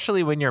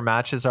 especially when your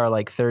matches are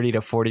like 30 to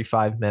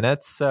 45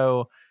 minutes.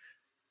 So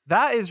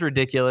that is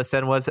ridiculous.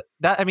 And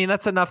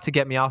that's enough to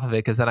get me off of it,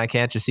 because then I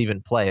can't just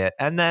even play it.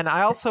 And then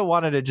I also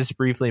wanted to just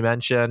briefly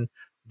mention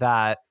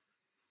that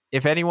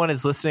if anyone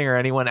is listening or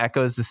anyone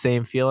echoes the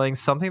same feelings,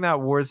 something that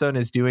Warzone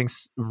is doing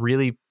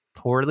really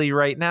poorly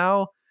right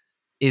now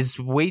is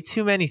way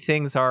too many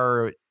things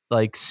are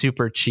like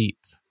super cheap.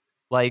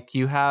 Like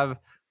you have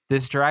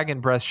this Dragon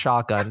Breath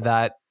shotgun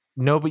that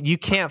but you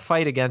can't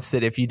fight against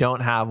it if you don't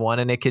have one,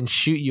 and it can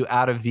shoot you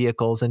out of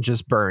vehicles and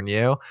just burn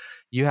you.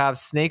 You have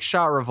snake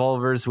shot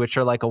revolvers, which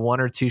are like a 1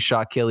 or 2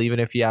 shot kill, even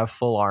if you have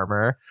full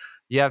armor.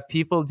 You have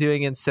people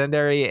doing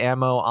incendiary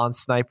ammo on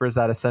snipers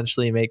that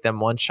essentially make them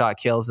 1-shot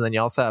kills, and then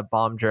you also have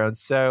bomb drones.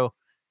 So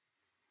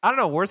I don't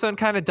know, Warzone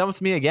kind of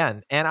dumps me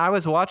again. And I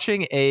was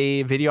watching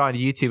a video on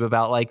YouTube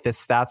about like the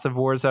stats of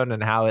Warzone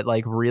and how it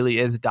like really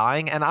is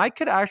dying, and I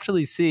could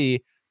actually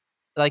see,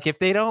 like, if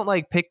they don't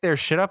like pick their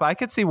shit up, I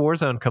could see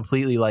Warzone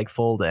completely like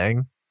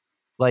folding.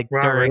 Like, wow,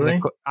 during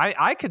really?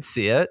 I could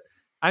see it.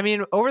 I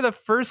mean, over the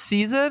first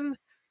season,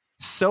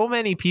 so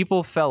many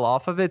people fell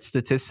off of it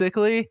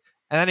statistically.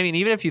 And then, I mean,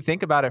 even if you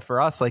think about it,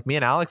 for us, like me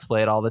and Alex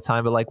play it all the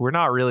time, but like we're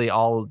not really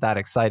all that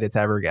excited to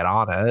ever get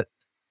on it.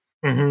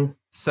 Mm-hmm.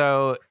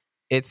 So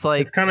it's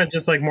like, it's kind of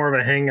just like more of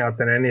a hangout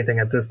than anything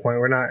at this point.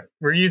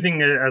 We're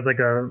using it as like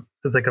a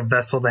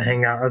vessel to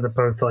hang out as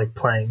opposed to like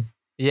playing.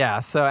 Yeah.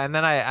 So, and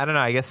then I don't know,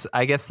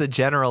 I guess the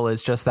general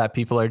is just that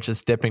people are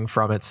just dipping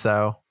from it.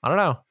 So I don't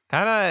know,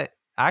 kind of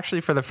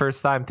actually for the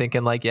first time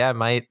thinking like, yeah, it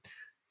might,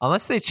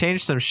 unless they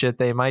change some shit,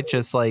 they might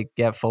just like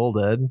get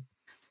folded.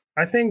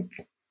 I feel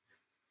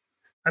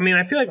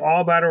like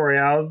all battle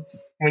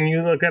royales, when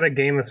you look at a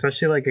game,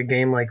 especially like a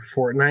game like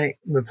Fortnite,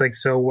 that's like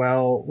so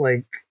well,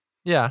 like,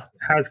 yeah,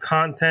 has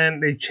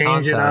content, they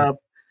change it up,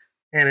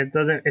 and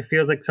it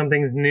feels like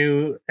something's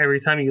new every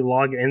time you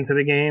log into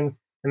the game.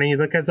 And then you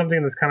look at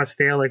something that's kind of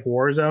stale, like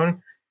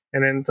Warzone,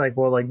 and then it's like,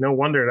 well, like no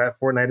wonder that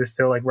Fortnite is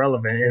still like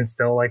relevant and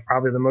still like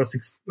probably the most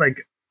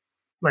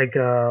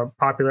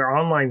popular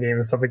online game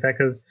and stuff like that,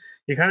 because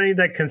you kind of need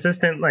that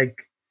consistent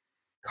like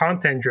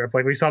content drip.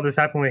 Like we saw this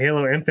happen with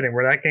Halo Infinite,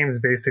 where that game is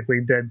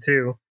basically dead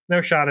too. No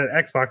shot at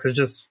Xbox. It's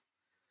just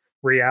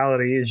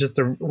reality. It's just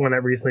the one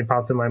that recently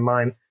popped in my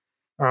mind.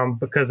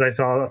 Because I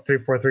saw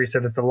 343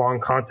 said that the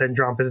long content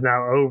drop is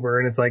now over,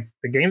 and it's like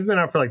the game's been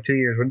out for like 2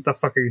 years. What the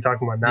fuck are you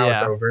talking about? Now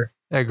it's over.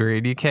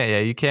 Agreed. You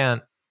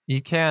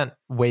can't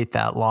wait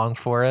that long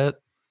for it.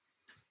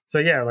 So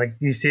yeah, like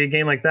you see a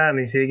game like that, and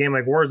you see a game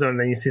like Warzone, and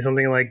then you see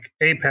something like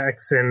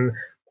Apex and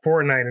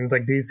Fortnite, and it's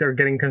like these are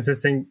getting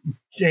consistent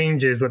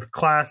changes with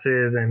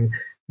classes and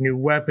new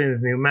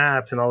weapons, new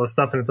maps, and all this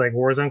stuff. And it's like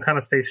Warzone kind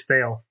of stays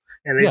stale,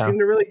 and they seem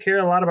to really care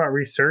a lot about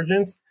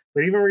Resurgence.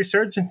 But even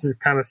Resurgence is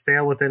kind of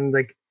stale within,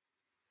 like,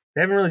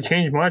 they haven't really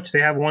changed much. They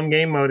have one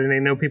game mode and they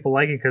know people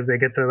like it because they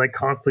get to like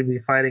constantly be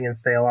fighting and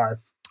stay alive.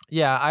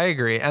 Yeah, I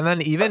agree. And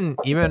then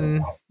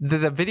even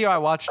the video I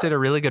watched did a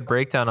really good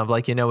breakdown of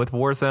like, you know, with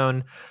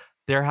Warzone,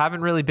 there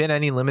haven't really been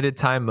any limited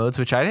time modes,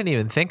 which I didn't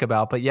even think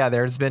about. But yeah,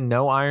 there's been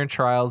no iron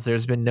trials.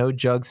 There's been no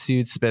jug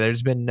suits, but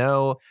there's been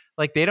no,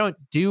 like,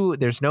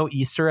 there's no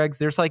Easter eggs.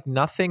 There's like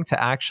nothing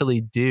to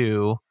actually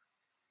do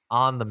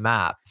on the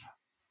map.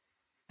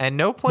 And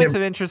no points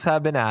of interest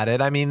have been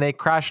added. I mean, they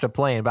crashed a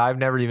plane, but I've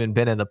never even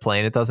been in the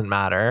plane. It doesn't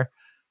matter.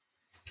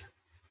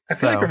 I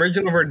feel like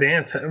Original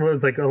Verdansk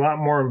was like a lot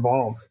more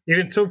involved.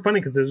 Even so funny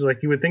because it's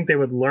like you would think they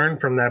would learn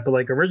from that, but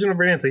like Original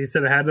Verdansk, like you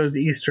said, it had those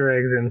Easter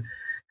eggs and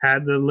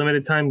had the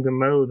limited time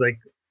modes. Like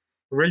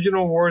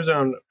original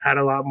Warzone had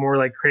a lot more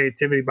like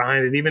creativity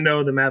behind it, even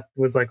though the map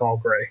was like all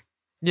gray.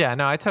 Yeah,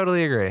 no, I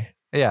totally agree.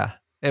 Yeah,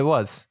 it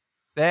was.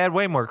 They had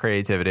way more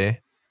creativity.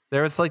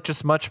 There was like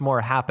just much more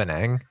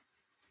happening.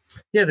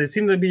 Yeah, there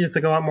seemed to be just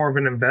like a lot more of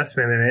an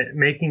investment in it,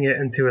 making it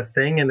into a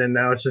thing. And then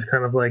now it's just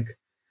kind of like,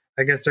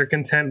 I guess they're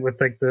content with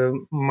like the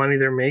money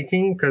they're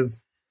making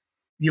because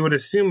you would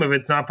assume if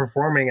it's not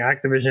performing,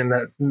 Activision,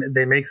 that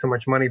they make so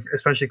much money,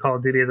 especially Call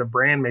of Duty as a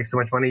brand makes so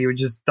much money, you would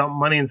just dump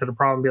money into the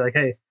problem and be like,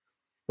 hey,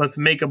 let's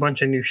make a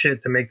bunch of new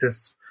shit to make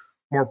this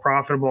more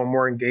profitable and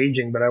more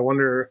engaging. But I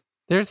wonder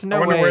there's no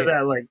way where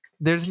that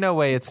there's no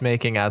way it's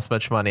making as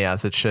much money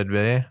as it should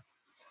be.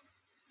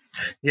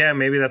 Yeah,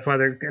 maybe that's why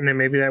and then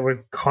maybe that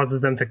would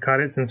causes them to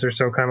cut it, since they're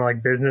so kind of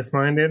like business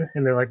minded,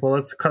 and they're like, well,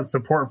 let's cut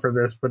support for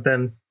this, but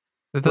then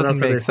it doesn't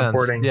make sense.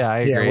 Supporting? Yeah, I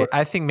agree.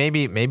 I think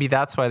maybe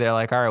that's why they're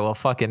like, all right, well,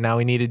 fuck it, now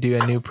we need to do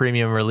a new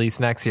premium release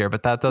next year,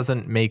 but that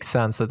doesn't make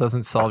sense. That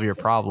doesn't solve your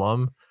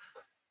problem.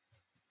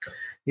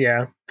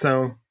 Yeah,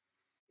 so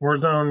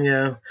Warzone,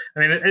 yeah.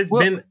 I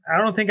mean, I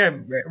don't think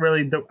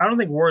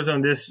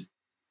Warzone, this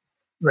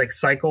like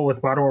cycle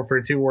with Modern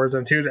Warfare 2,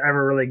 Warzone 2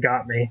 ever really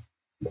got me.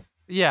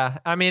 Yeah,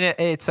 I mean,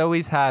 it's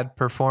always had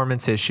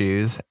performance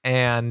issues,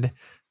 and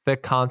the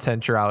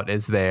content drought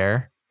is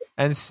there.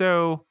 And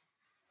so,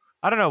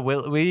 I don't know,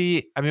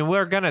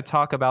 we're going to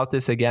talk about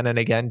this again and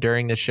again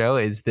during the show.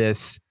 Is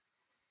this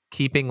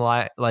keeping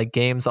like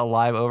games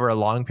alive over a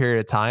long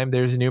period of time?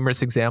 There's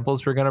numerous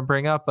examples we're going to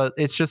bring up, but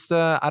it's just,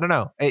 I don't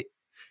know.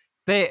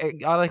 They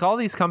like all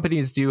these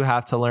companies do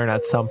have to learn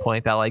at some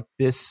point that like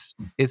this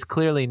is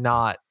clearly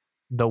not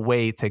the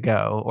way to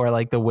go, or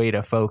like the way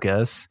to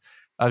focus.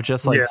 Of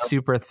just like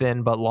super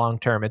thin but long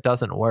term, it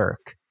doesn't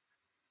work.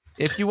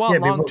 If you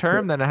want long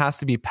term, then it has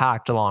to be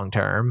packed long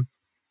term.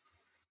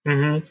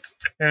 Mm-hmm.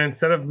 And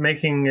instead of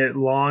making it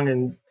long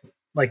and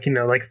like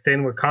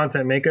thin with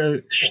content, make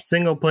a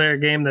single player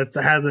game that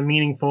has a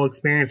meaningful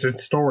experience or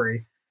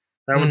story.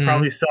 That would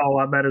probably sell a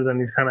lot better than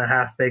these kind of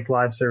half baked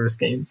live service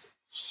games.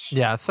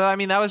 Yeah, so I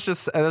mean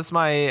that's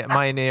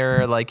my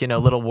near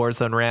little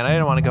Warzone rant. I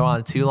didn't want to go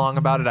on too long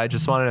about it. I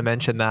just wanted to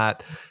mention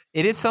that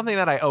it is something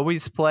that I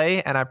always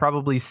play, and I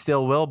probably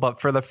still will,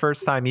 but for the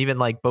first time, even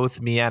like both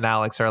me and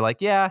Alex are like,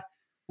 yeah,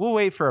 we'll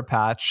wait for a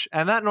patch.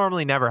 And that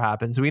normally never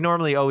happens. We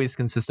normally always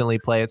consistently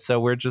play it. So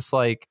we're just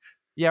like,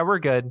 yeah, we're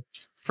good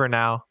for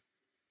now.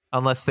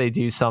 Unless they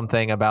do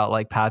something about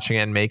like patching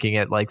it and making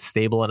it like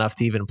stable enough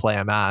to even play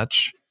a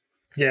match.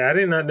 Yeah, I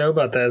did not know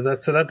about that.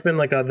 So that's been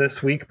like a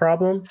this week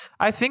problem?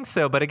 I think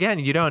so, but again,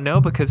 you don't know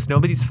because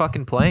nobody's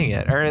fucking playing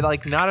it, or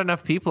like not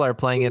enough people are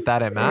playing it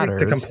that it matters.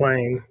 To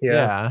complain,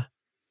 yeah.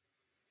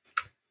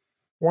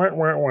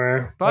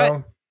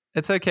 But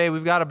it's okay.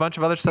 We've got a bunch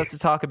of other stuff to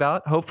talk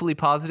about. Hopefully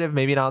positive,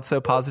 maybe not so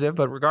positive,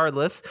 but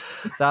regardless,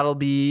 that'll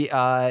be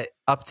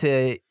up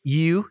to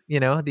you,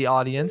 the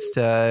audience,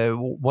 to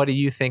what do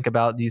you think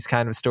about these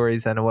kind of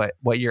stories and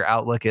what your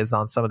outlook is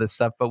on some of this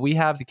stuff. But we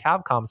have the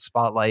Capcom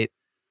Spotlight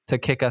to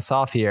kick us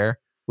off here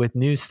with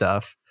new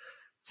stuff.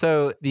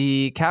 So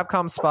the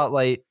Capcom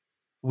Spotlight,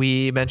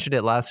 we mentioned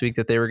it last week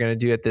that they were going to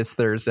do it this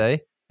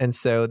Thursday. And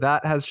so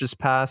that has just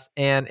passed,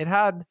 and it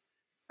had,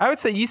 I would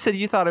say, you said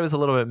you thought it was a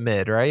little bit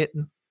mid, right?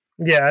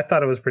 Yeah, I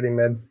thought it was pretty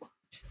mid.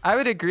 I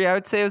would agree. I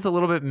would say it was a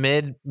little bit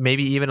mid,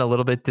 maybe even a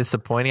little bit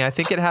disappointing. I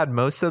think it had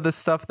most of the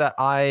stuff that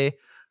I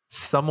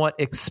somewhat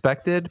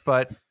expected,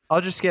 but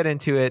I'll just get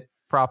into it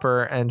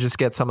proper and just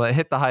get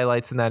hit the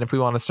highlights, and then if we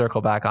want to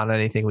circle back on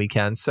anything, we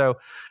can. So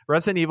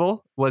Resident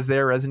Evil was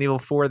there. Resident Evil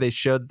 4, they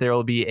showed there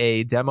will be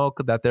a demo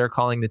that they're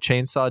calling the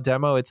Chainsaw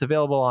Demo. It's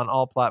available on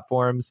all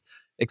platforms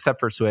except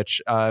for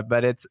Switch,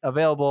 but it's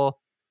available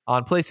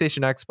on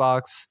PlayStation,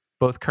 Xbox,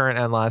 both current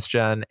and last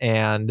gen,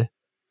 and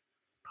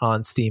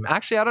on Steam.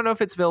 Actually, I don't know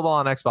if it's available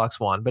on Xbox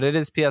One, but it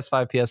is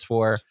PS5,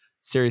 PS4,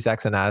 Series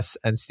X and S,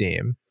 and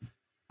Steam.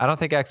 I don't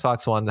think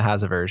Xbox One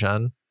has a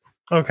version.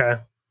 Okay.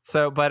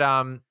 So, but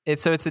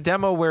it's a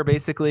demo where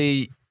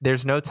basically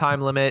there's no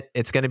time limit.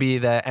 It's going to be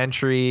the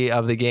entry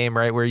of the game,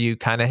 right, where you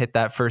kind of hit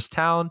that first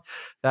town,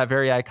 that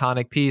very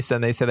iconic piece,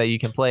 and they say that you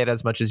can play it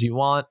as much as you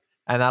want,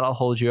 and that'll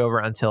hold you over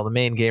until the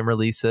main game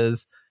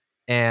releases.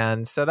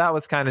 And so that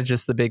was kind of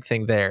just the big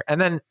thing there.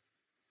 And then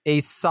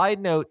a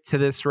side note to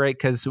this, right,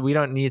 because we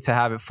don't need to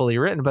have it fully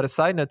written, but a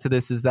side note to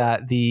this is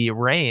that the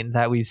rain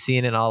that we've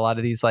seen in a lot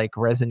of these like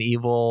Resident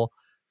Evil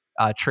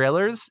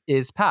trailers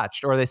is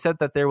patched, or they said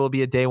that there will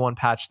be a day one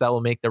patch that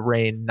will make the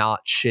rain not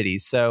shitty.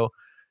 So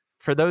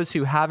for those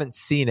who haven't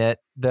seen it,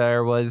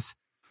 there was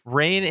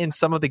rain in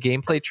some of the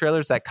gameplay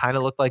trailers that kind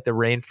of looked like the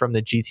rain from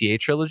the GTA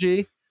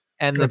trilogy.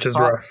 And which is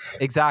rough.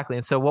 Exactly.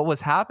 And so what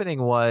was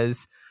happening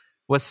was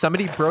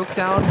somebody broke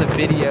down the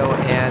video,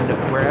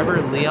 and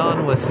wherever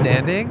Leon was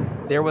standing,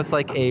 there was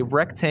like a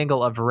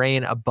rectangle of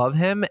rain above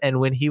him. And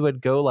when he would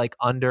go like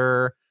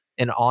under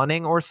an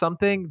awning or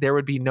something, there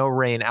would be no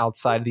rain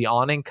outside the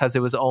awning because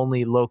it was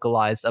only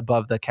localized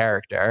above the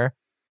character.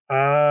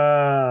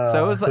 So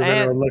it was, so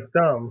it would look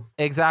dumb.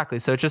 Exactly.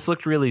 So it just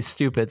looked really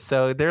stupid.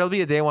 So there'll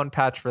be a day one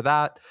patch for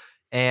that.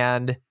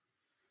 And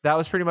that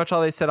was pretty much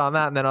all they said on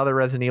that. And then other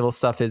Resident Evil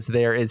stuff is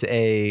there is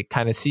a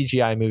kind of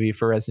CGI movie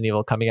for Resident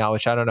Evil coming out,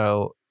 which I don't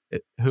know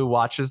who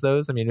watches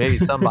those. I mean, maybe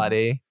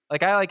somebody.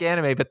 Like, I like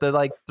anime, but the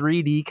like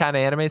 3D kind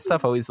of anime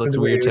stuff always looks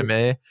weird to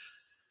me.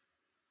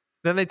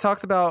 Then they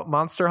talked about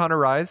Monster Hunter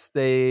Rise.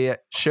 They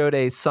showed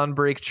a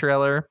Sunbreak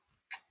trailer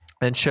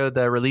and showed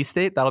the release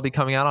date. That'll be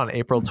coming out on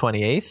April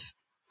 28th.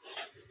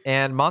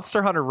 And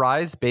Monster Hunter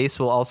Rise base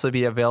will also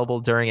be available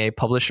during a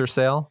publisher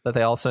sale that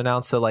they also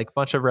announced. So like a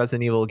bunch of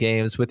Resident Evil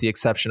games, with the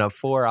exception of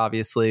 4,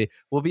 obviously,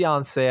 will be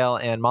on sale,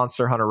 and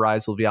Monster Hunter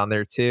Rise will be on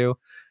there too.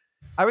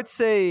 I would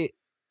say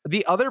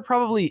the other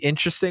probably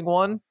interesting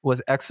one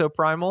was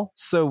Exoprimal.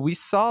 So we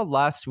saw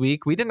last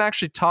week, we didn't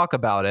actually talk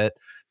about it,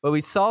 but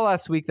we saw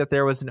last week that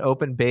there was an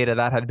open beta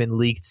that had been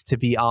leaked to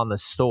be on the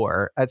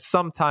store at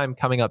some time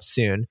coming up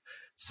soon.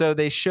 So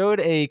they showed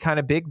a kind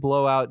of big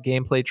blowout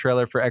gameplay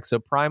trailer for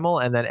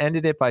Exoprimal, and then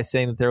ended it by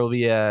saying that there will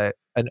be an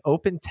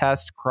open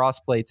test,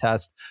 crossplay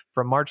test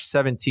from March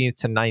 17th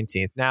to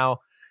 19th. Now,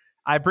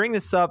 I bring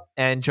this up,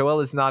 and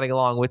Joel is nodding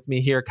along with me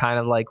here, kind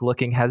of like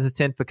looking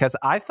hesitant, because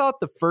I thought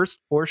the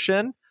first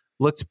portion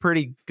looked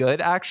pretty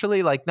good,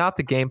 actually. Like, not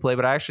the gameplay,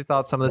 but I actually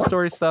thought some of the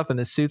story stuff and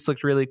the suits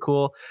looked really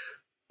cool.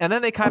 And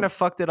then they kind of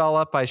fucked it all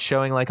up by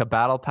showing like a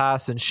battle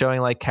pass and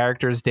showing like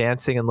characters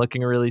dancing and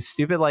looking really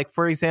stupid. Like,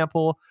 for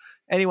example,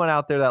 anyone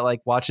out there that like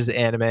watches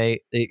anime,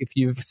 if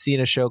you've seen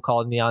a show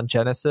called Neon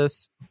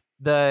Genesis,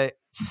 the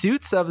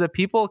suits of the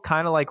people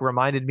kind of like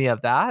reminded me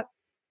of that.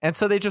 And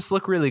so they just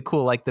look really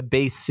cool, like the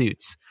base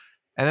suits.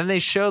 And then they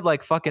showed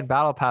like fucking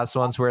battle pass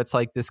ones where it's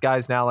like this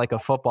guy's now like a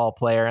football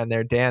player and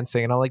they're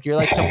dancing. And I'm like, you're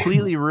like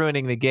completely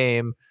ruining the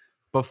game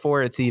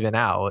before it's even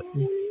out.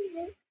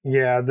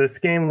 Yeah, this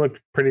game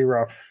looked pretty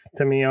rough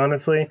to me,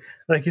 honestly.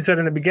 Like you said,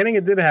 in the beginning,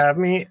 it did have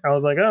me. I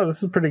was like, oh,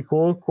 this is pretty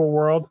cool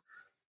world.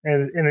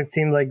 And it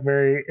seemed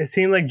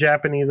like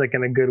Japanese, like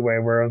in a good way,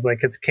 where I was like,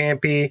 it's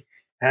campy,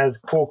 has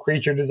cool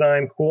creature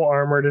design, cool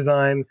armor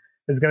design.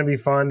 It's going to be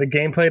fun. The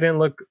gameplay didn't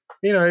look,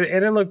 it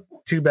didn't look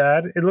too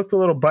bad. It looked a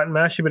little button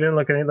mashy, but it didn't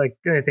look like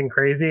anything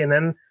crazy. And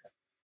then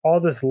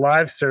all this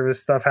live service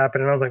stuff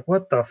happened, and I was like,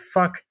 what the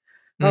fuck?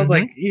 I was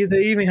like,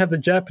 they even have the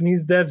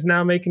Japanese devs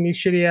now making these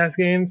shitty ass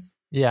games.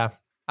 Yeah,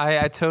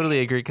 I totally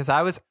agree, because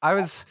I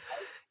was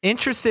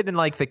interested in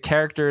like the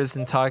characters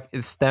and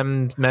it's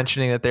them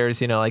mentioning that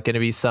there's like going to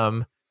be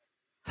some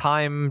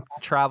time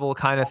travel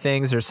kind of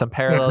things or some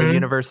parallel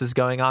universes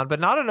going on, but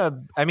not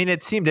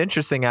it seemed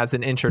interesting as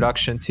an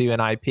introduction to an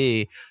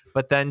IP,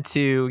 but then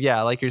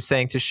like you're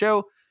saying, to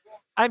show,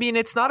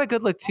 it's not a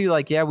good look too.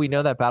 Like, yeah, we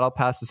know that battle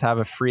passes have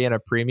a free and a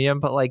premium,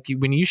 but like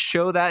when you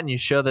show that and you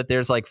show that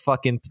there's like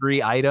fucking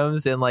 3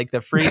 items in like the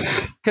free,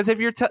 because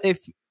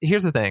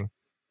here's the thing,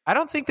 I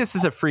don't think this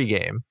is a free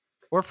game,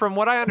 or from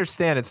what I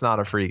understand, it's not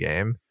a free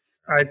game.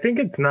 I think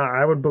it's not.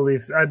 I would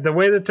believe the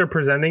way that they're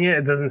presenting it,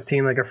 it doesn't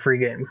seem like a free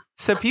game.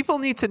 So people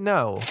need to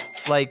know,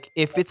 like,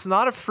 if it's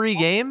not a free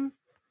game,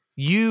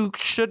 you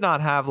should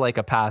not have like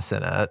a pass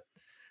in it.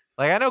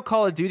 Like, I know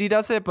Call of Duty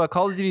does it, but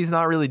Call of Duty is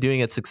not really doing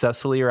it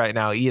successfully right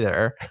now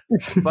either.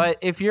 But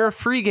if you're a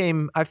free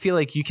game, I feel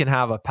like you can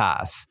have a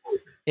pass.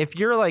 If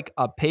you're like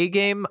a pay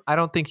game, I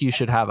don't think you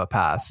should have a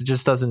pass. It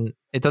just doesn't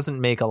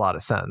make a lot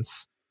of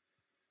sense.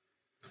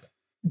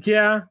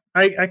 Yeah,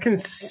 I can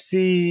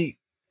see.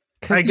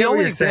 Because the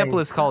only example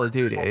is Call of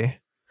Duty.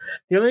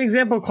 The only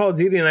example of Call of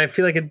Duty, and I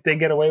feel like they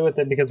get away with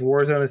it because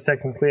Warzone is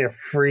technically a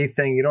free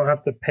thing. You don't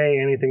have to pay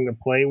anything to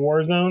play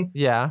Warzone.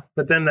 Yeah.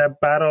 But then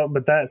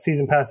that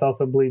season pass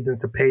also bleeds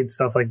into paid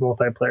stuff like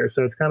multiplayer.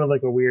 So it's kind of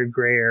like a weird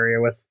gray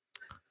area with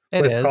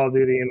Call of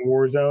Duty and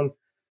Warzone,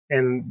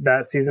 and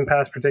that season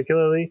pass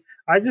particularly.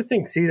 I just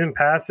think season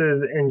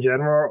passes in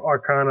general are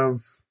kind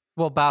of...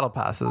 Well, battle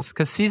passes,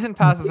 because season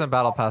passes and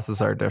battle passes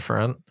are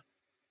different.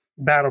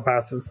 Battle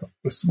passes.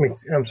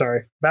 I'm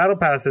sorry. Battle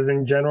passes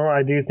in general,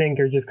 I do think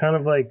are just kind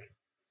of like,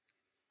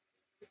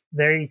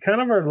 they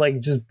kind of are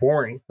like just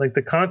boring. Like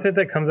the content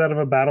that comes out of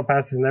a battle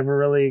pass is never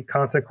really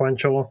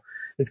consequential.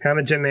 It's kind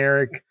of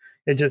generic.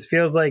 It just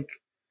feels like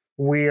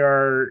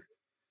we're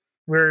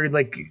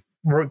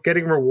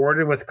getting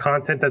rewarded with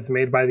content that's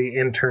made by the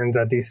interns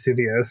at these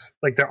studios.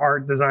 Like the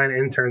art design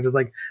interns is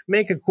like,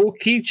 make a cool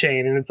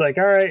keychain, and it's like,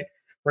 all right,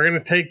 we're going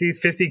to take these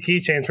 50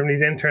 keychains from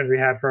these interns we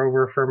had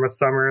from a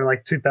summer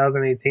like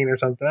 2018 or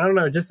something. I don't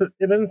know. It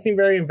doesn't seem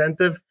very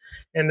inventive.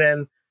 And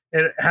then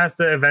it has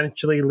to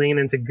eventually lean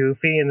into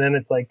goofy. And then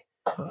it's like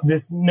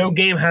no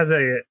game has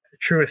a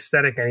true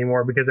aesthetic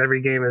anymore, because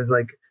every game is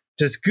like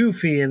just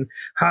goofy and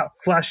hot,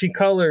 flashy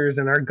colors,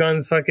 and our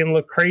guns fucking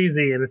look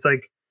crazy. And it's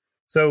like,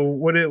 so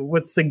what are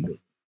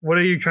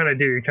you trying to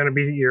do? You're trying to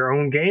be your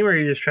own game, or are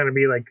you just trying to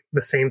be like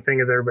the same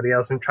thing as everybody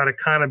else and try to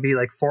kind of be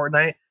like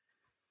Fortnite?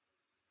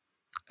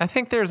 I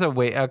think there's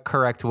a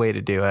correct way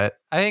to do it.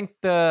 I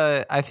think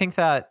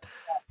that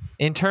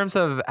in terms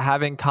of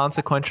having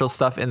consequential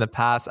stuff in the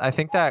past, I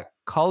think that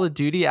Call of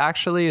Duty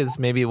actually is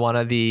maybe one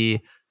of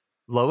the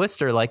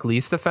lowest or like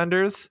least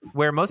offenders,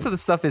 where most of the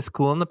stuff is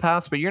cool in the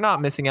past, but you're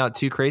not missing out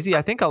too crazy.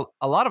 I think a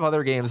lot of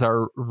other games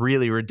are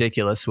really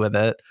ridiculous with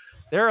it.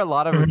 There are a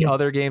lot of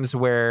other games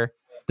where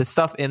the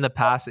stuff in the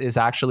past is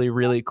actually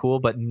really cool,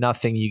 but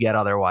nothing you get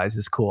otherwise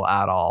is cool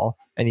at all.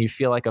 And you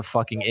feel like a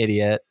fucking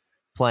idiot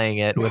playing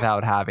it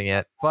without having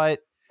it. But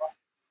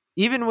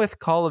even with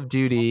Call of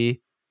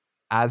Duty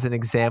as an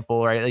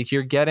example, right? Like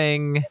you're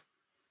getting,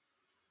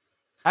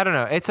 I don't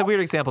know, it's a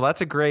weird example.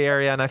 That's a gray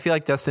area. And I feel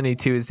like Destiny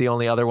 2 is the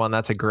only other one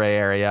that's a gray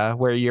area,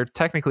 where you're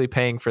technically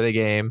paying for the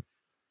game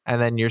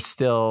and then you're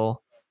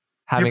still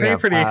having you're paying a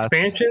for the pass.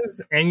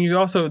 expansions, and you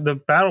also the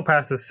battle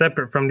pass is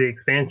separate from the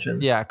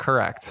expansion. Yeah,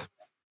 correct.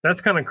 That's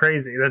kind of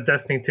crazy. That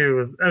Destiny 2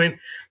 was. I mean,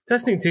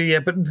 Destiny 2, yeah.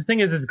 But the thing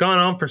is, it's gone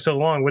on for so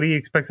long. What do you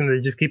expect them to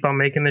just keep on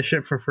making this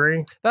shit for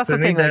free? That's So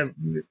the they thing.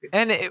 need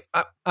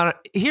Like, and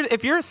here,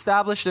 if you're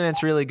established and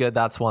it's really good,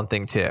 that's one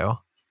thing too.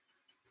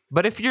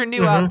 But if you're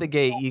new out the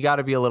gate, you got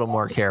to be a little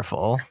more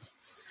careful.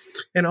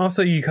 And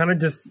also, you kind of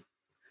just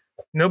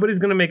nobody's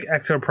gonna make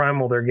Exo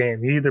Primal their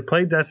game. You either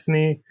play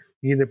Destiny,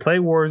 you either play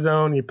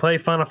Warzone, you play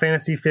Final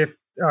Fantasy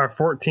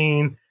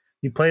 14.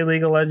 You play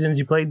League of Legends,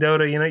 you play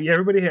Dota, you know,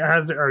 everybody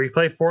has, or you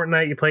play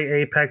Fortnite, you play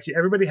Apex,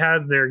 everybody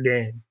has their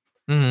game.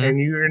 Mm-hmm. And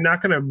you're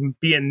not going to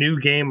be a new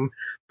game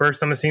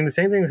burst on the scene. The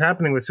same thing is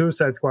happening with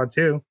Suicide Squad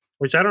 2,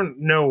 which I don't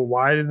know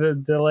why the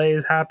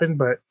delays happened,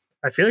 but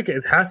I feel like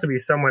it has to be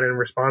somewhat in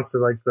response to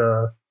like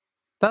the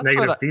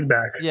negative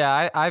feedback.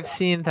 Yeah, I've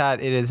seen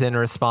that it is in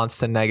response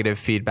to negative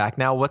feedback.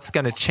 Now, what's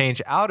going to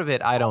change out of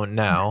it, I don't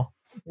know.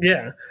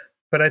 Yeah,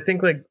 but I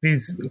think like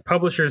these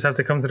publishers have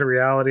to come to the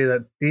reality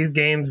that these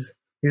games,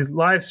 these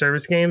live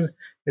service games,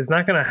 is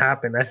not going to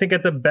happen. I think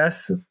at the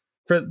best,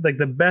 for like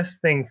the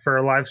best thing for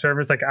a live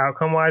service, like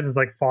outcome wise, is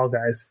like Fall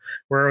Guys,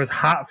 where it was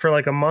hot for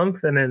like a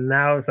month and then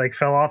now it's like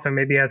fell off and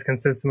maybe has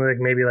consistently like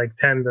maybe like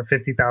 10 to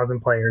 50,000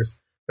 players.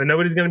 But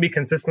nobody's going to be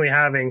consistently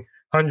having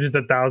hundreds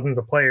of thousands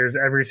of players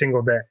every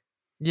single day.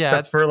 Yeah,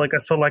 that's for like a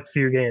select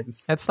few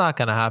games. It's not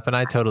going to happen.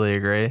 I totally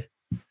agree.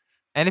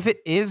 And if it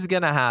is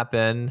going to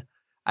happen,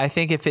 I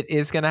think if it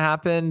is going to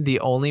happen, the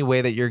only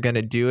way that you're going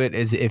to do it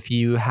is if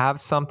you have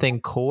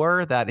something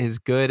core that is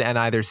good and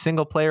either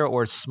single player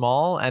or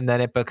small, and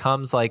then it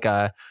becomes like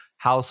a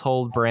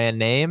household brand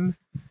name.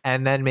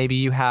 And then maybe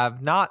you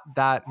have not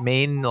that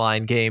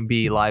mainline game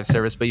be live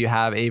service, but you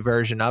have a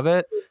version of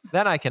it.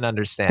 Then I can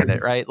understand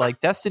it, right? Like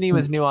Destiny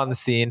was new on the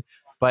scene,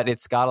 but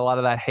it's got a lot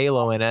of that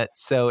Halo in it.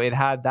 So it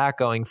had that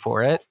going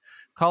for it.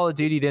 Call of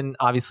Duty didn't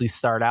obviously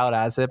start out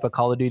as it, but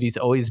Call of Duty's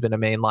always been a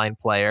mainline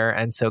player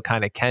and so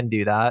kind of can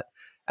do that.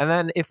 And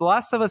then if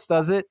Last of Us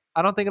does it,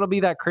 I don't think it'll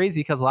be that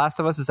crazy because Last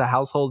of Us is a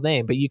household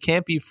name, but you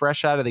can't be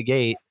fresh out of the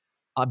gate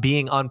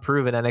being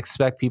unproven and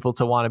expect people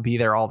to want to be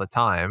there all the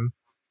time.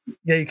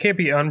 Yeah, you can't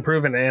be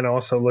unproven and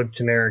also look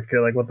generic.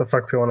 You're like, what the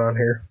fuck's going on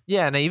here?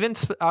 Yeah, and even,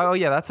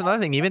 that's another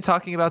thing. Even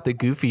talking about the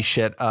goofy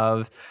shit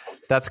of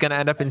that's going to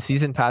end up in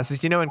season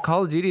passes. You know, in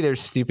Call of Duty,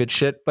 there's stupid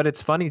shit, but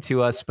it's funny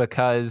to us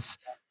because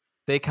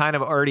they kind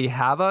of already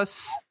have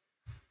us,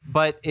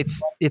 but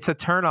it's a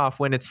turnoff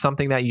when it's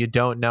something that you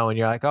don't know and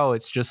you're like, oh,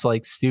 it's just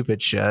like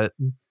stupid shit.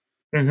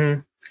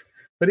 Mm-hmm.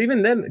 But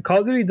even then, Call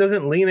of Duty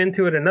doesn't lean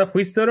into it enough.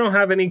 We still don't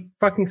have any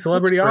fucking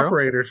celebrity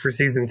operators for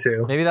season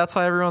 2. Maybe that's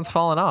why everyone's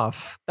fallen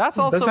off. That's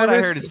also what I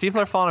heard is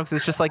people are falling off because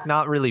it's just like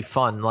not really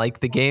fun.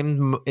 Like the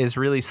game is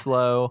really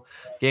slow.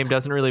 Game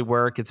doesn't really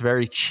work. It's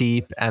very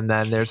cheap. And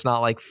then there's not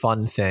like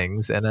fun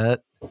things in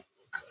it.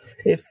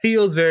 It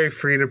feels very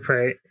free to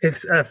play.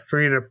 It's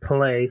free to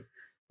play,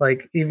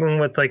 like even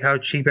with like how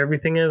cheap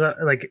everything is,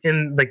 like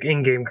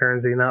in-game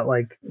currency, not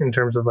like in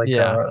terms of like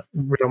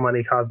real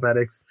money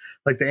cosmetics.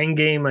 Like the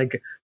in-game,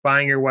 like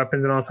buying your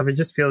weapons and all stuff. It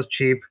just feels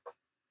cheap.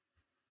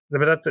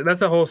 But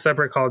that's a whole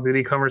separate Call of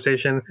Duty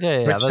conversation,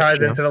 which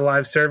ties into the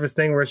live service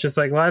thing, where it's just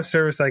like live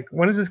service. Like,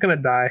 when is this going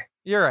to die?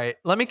 You're right.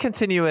 Let me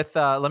continue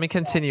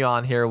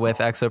on here with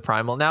Exo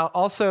Primal now.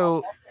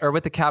 Also, or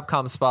with the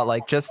Capcom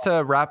spotlight, just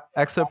to wrap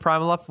Exo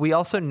Primal up, we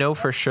also know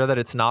for sure that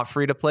it's not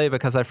free to play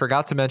because I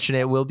forgot to mention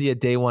it will be a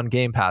day one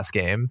Game Pass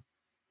game.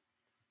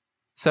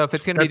 So if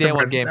it's going to be day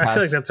one Game Pass, I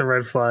feel like that's a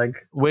red flag.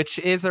 Which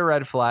is a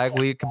red flag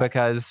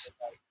because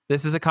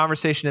this is a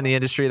conversation in the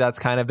industry that's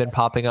kind of been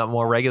popping up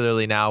more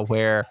regularly now,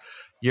 where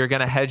you're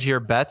going to hedge your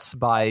bets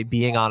by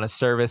being on a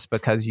service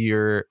because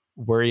you're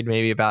worried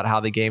maybe about how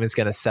the game is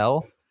going to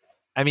sell.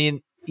 I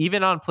mean,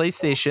 even on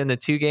PlayStation, the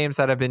 2 games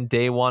that have been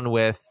day one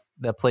with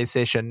the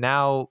PlayStation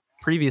Now,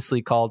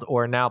 previously called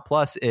or Now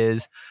Plus,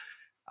 is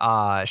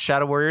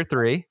Shadow Warrior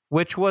 3,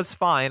 which was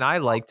fine. I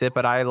liked it,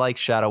 but I like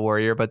Shadow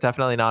Warrior, but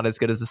definitely not as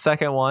good as the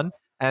second one.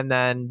 And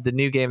then the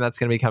new game that's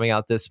going to be coming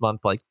out this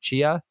month, like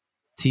Chia,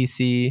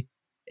 TCHIA.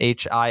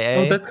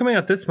 Oh, that's coming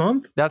out this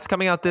month? That's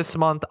coming out this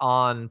month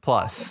on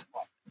Plus.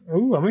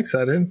 Ooh, I'm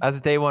excited. As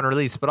a day one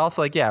release, but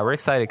also like, yeah, we're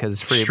excited because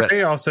it's free.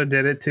 Stray also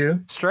did it too.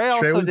 Stray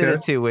also did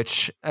it too,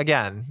 which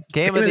again,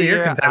 game of the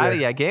year.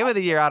 Game of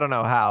the year. I don't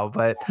know how,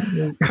 but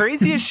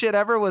craziest shit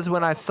ever was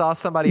when I saw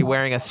somebody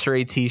wearing a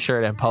Stray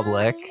t-shirt in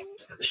public.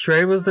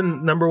 Stray was the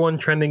 #1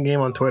 trending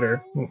game on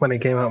Twitter when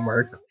it came out,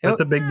 Mark.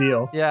 That's a big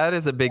deal. Yeah, it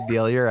is a big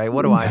deal. You're right.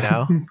 What do I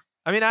know?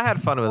 I mean, I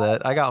had fun with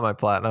it. I got my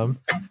platinum.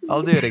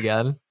 I'll do it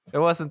again. It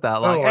wasn't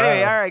that long. Oh, wow.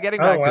 Anyway, all right, getting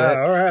back to it.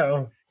 All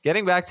right.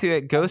 Getting back to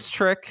it, Ghost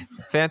Trick,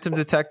 Phantom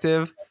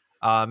Detective,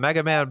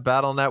 Mega Man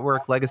Battle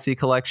Network Legacy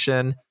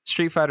Collection,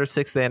 Street Fighter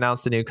 6, they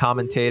announced a new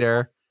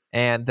commentator,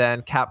 and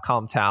then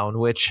Capcom Town,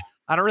 which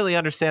I don't really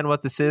understand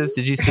what this is.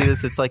 Did you see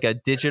this? It's like a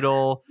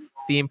digital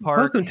theme park.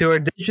 Welcome to our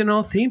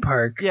digital theme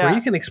park, where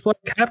you can explore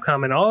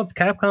Capcom and all of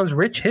Capcom's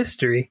rich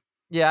history.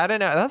 Yeah, I don't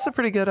know. That's a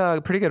pretty good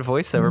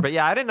voiceover. But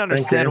yeah, I didn't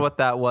understand what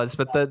that was.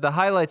 But the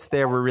highlights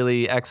there were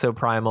really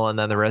Exoprimal and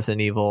then the Resident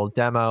Evil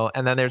demo.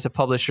 And then there's a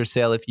publisher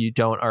sale if you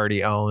don't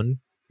already own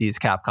these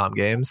Capcom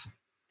games.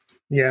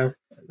 Yeah,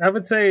 I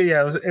would say,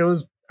 it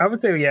was I would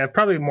say,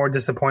 probably more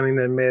disappointing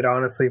than mid,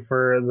 honestly,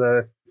 for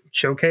the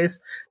showcase.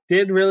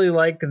 Did really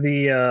like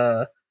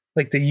the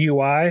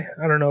UI.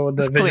 I don't know,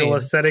 the visual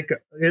aesthetic.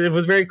 It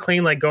was very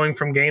clean, like going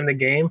from game to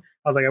game.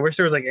 I was like, I wish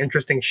there was like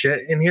interesting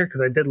shit in here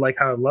because I did like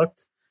how it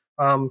looked.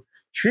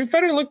 Street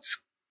Fighter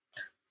looks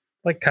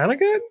like kind of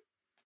good.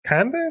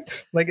 Kind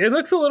of like it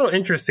looks a little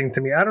interesting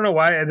to me. I don't know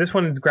why this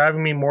one is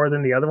grabbing me more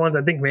than the other ones.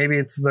 I think maybe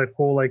it's the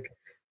cool, like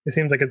it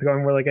seems like it's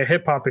going more like a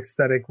hip hop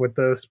aesthetic with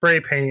the spray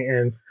paint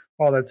and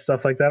all that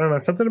stuff like that. I don't know,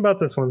 something about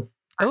this one.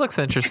 It looks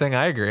interesting.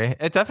 I agree.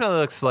 It definitely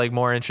looks like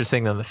more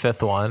interesting than the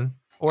fifth one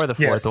or the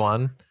fourth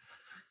one.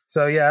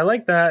 So yeah, I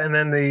like that. And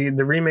then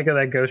the remake of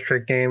that Ghost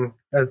Trick game.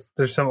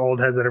 There's some old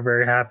heads that are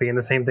very happy, and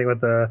the same thing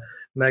with the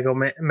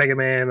Mega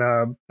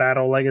Man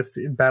Battle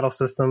Legacy Battle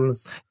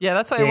Systems. Yeah,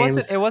 that's why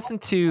it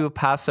wasn't to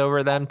pass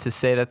over them to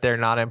say that they're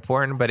not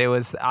important, but it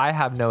was I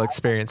have no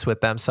experience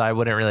with them, so I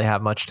wouldn't really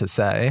have much to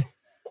say.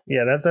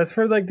 Yeah, that's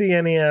for like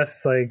the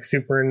NES, like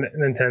Super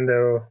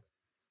Nintendo,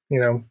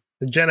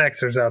 the Gen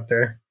Xers out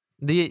there.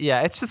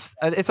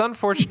 It's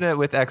unfortunate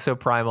with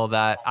Exoprimal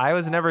that I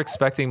was never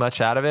expecting much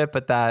out of it,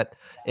 but that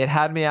it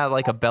had me at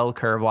like a bell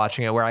curve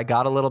watching it where I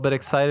got a little bit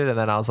excited and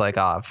then I was like,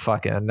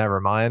 fucking never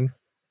mind.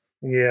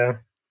 Yeah.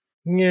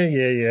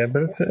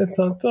 But it's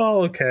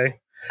all okay.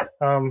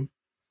 I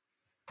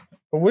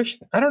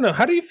don't know.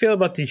 How do you feel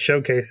about these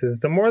showcases?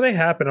 The more they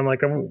happen, I'm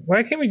like,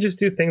 why can't we just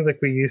do things like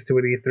we used to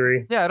at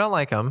E3? Yeah, I don't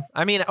like them.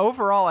 I mean,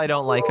 overall, I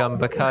don't like them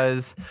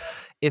because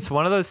it's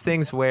one of those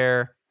things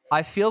where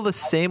I feel the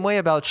same way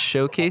about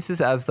showcases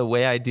as the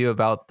way I do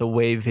about the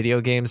way video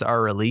games are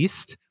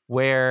released,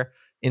 where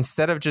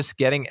instead of just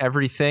getting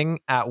everything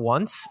at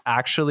once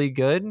actually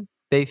good,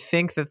 they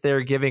think that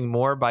they're giving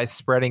more by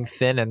spreading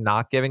thin and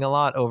not giving a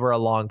lot over a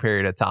long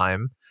period of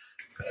time.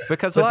 But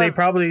they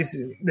probably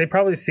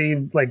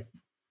see like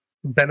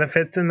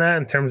benefits in that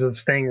in terms of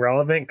staying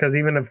relevant, because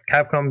even if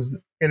Capcom's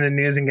in the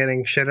news and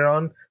getting shitted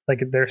on,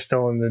 like they're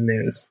still in the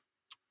news.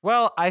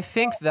 Well, I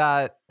think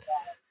that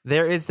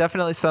there is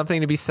definitely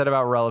something to be said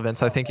about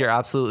relevance. I think you're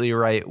absolutely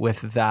right with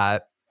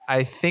that.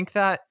 I think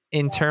that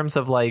in terms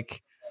of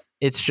like,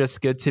 it's just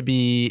good to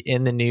be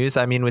in the news.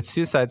 I mean, with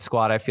Suicide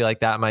Squad, I feel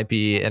like that might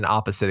be an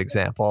opposite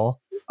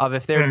example of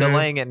if they're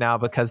delaying it now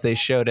because they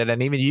showed it,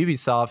 and even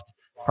Ubisoft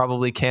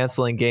probably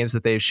canceling games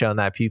that they've shown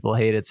that people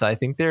hated. So I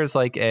think there's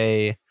like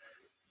a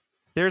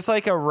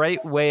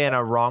right way and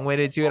a wrong way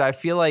to do it. I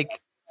feel like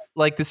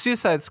the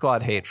Suicide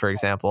Squad hate, for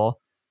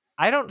example,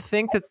 I don't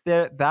think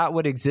that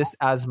would exist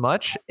as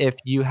much if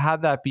you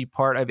had that be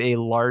part of a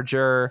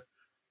larger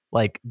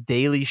like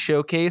daily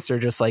showcase or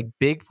just like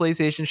big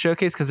PlayStation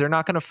showcase, because they're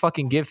not going to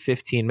fucking give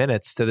 15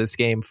 minutes to this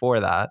game for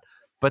that.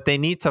 But they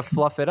need to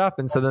fluff it up,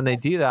 and so then they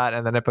do that,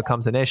 and then it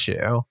becomes an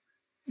issue.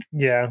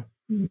 Yeah,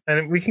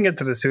 and we can get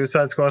to the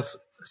Suicide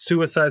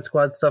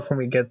Squad stuff when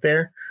we get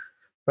there.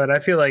 But I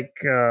feel like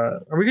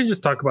we can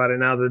just talk about it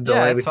now. The delay.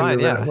 Yeah, it's fine.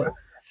 Yeah.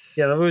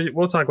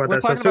 We'll talk about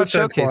that. We're talking about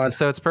showcases,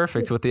 so it's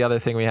perfect with the other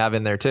thing we have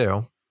in there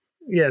too.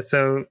 Yeah,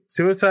 so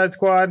Suicide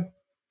Squad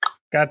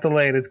got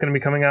delayed. It's going to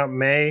be coming out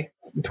May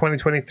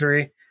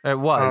 2023. It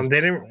was.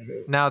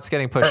 Now it's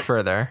getting pushed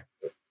further.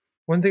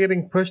 When's it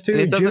getting pushed to?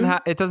 It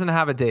doesn't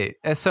have a date.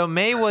 So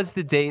May was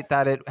the date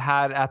that it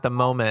had at the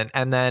moment,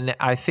 and then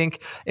I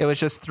think it was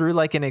just through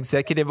like an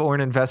executive or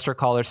an investor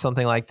call or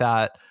something like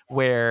that,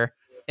 where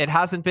it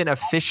hasn't been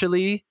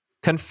officially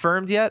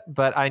confirmed yet.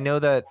 But I know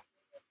that.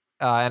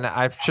 And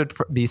I should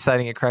be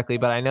citing it correctly,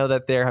 but I know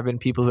that there have been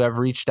people who have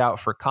reached out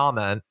for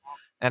comment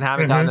and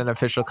haven't gotten an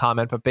official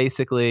comment. But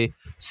basically,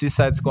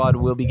 Suicide Squad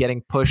will be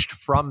getting pushed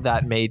from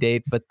that May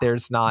date, but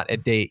there's not a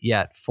date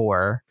yet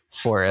for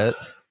it.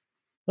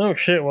 Oh,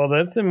 shit. Well,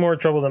 that's in more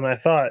trouble than I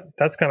thought.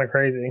 That's kind of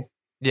crazy.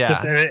 Yeah.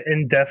 Just an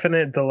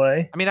indefinite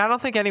delay. I mean, I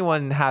don't think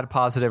anyone had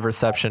positive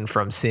reception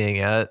from seeing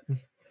it.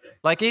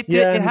 Like, it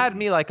had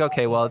me like,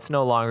 okay, well, it's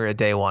no longer a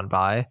day one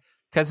buy.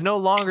 Because no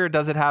longer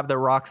does it have the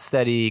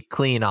Rocksteady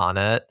clean on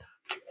it.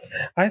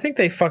 I think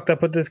they fucked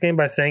up with this game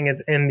by saying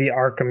it's in the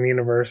Arkham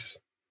universe.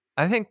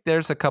 I think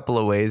there's a couple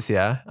of ways,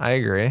 yeah. I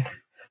agree.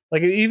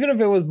 Like, even if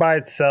it was by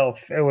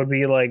itself, it would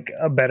be, like,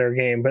 a better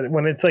game. But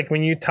when it's, like,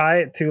 when you tie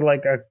it to,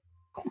 like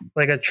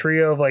a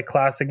trio of, like,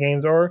 classic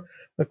games or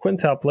a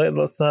quintuplet,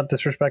 let's not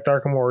disrespect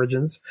Arkham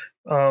Origins,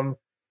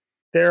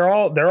 they're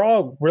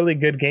all really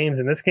good games.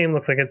 And this game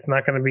looks like it's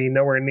not going to be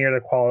nowhere near the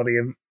quality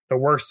of the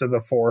worst of the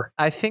four.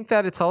 I think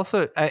that it's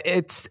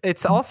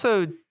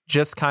also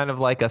just kind of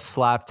like a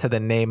slap to the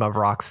name of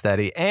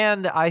Rocksteady,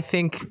 and I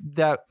think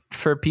that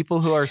for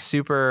people who are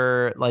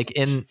super like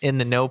in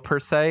the know per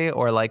se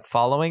or like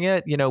following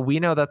it, we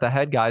know that the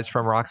head guys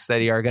from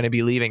Rocksteady are going to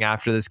be leaving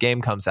after this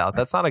game comes out.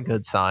 That's not a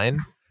good sign.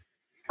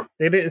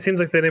 It seems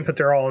like they didn't put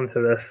their all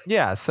into this.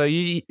 Yeah, so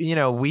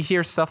we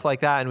hear stuff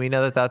like that, and we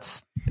know that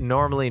that's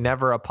normally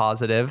never a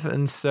positive,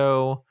 and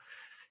so.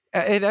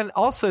 and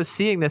also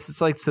seeing this,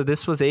 it's like, so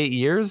this was 8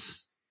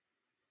 years.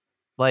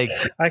 Like,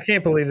 I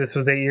can't believe this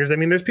was 8 years. I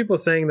mean, there's people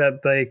saying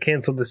that they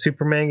canceled the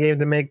Superman game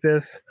to make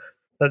this.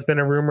 That's been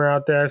a rumor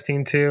out there I've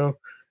seen too.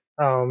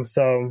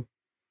 So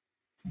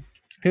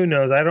who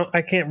knows?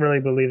 I can't really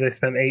believe they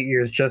spent 8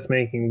 years just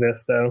making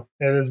this though.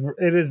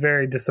 It is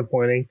very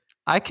disappointing.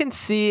 I can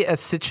see a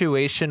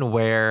situation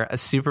where a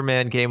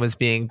Superman game was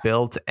being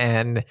built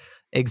and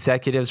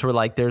executives were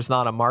like, there's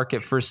not a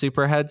market for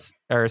Superheads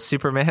or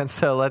Superman,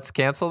 so let's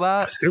cancel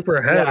that.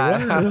 Superhead.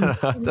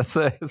 Yeah, that's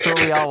what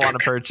we all want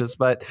to purchase.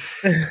 But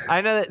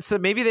I know that, so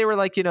maybe they were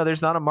like,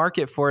 there's not a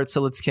market for it,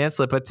 so let's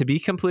cancel it. But to be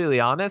completely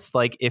honest,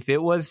 like if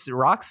it was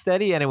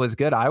Rocksteady and it was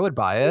good, I would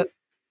buy it.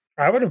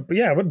 I would have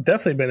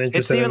definitely been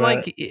interested. It's even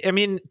like, I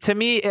mean, to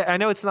me, I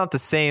know it's not the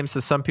same, so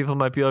some people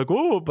might be like,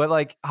 oh, but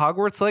like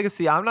Hogwarts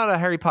Legacy, I'm not a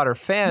Harry Potter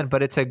fan,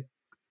 but it's a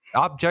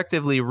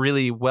objectively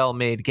really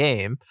well-made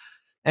game.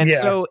 And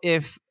so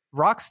if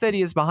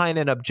Rocksteady is behind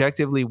an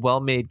objectively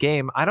well-made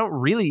game, I don't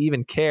really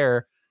even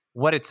care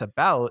what it's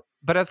about,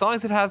 but as long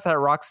as it has that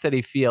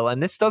Rocksteady feel,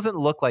 and this doesn't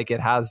look like it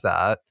has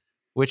that,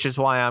 which is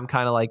why I'm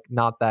kind of like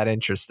not that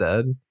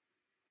interested.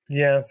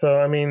 Yeah, so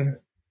I mean,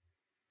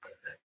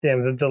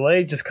 damn, the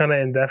delay just kind of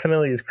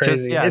indefinitely is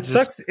crazy. It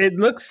sucks. It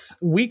looks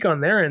weak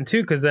on their end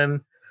too, because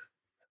then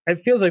it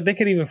feels like they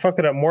could even fuck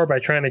it up more by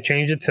trying to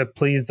change it to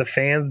please the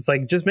fans. It's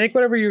like, just make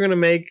whatever you're gonna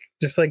make.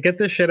 Just like get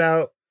this shit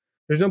out.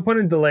 There's no point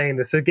in delaying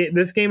this.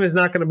 This game is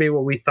not going to be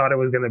what we thought it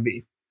was going to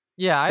be.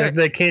 Yeah,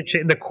 they can't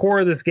change. The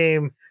core of this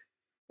game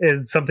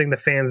is something the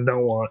fans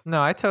don't want.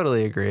 No, I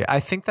totally agree. I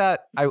think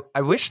that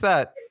I wish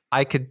that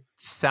I could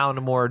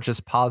sound more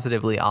just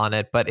positively on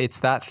it, but it's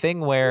that thing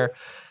where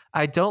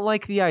I don't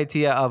like the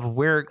idea of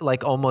we're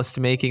like almost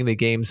making the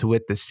games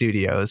with the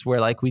studios, where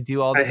like we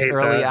do all this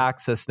early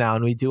access now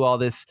and we do all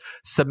this,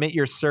 submit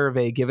your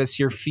survey, give us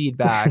your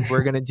feedback.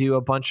 We're going to do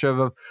a bunch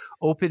of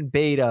open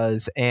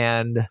betas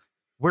and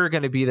we're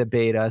going to be the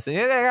betas.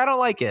 And I don't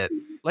like it.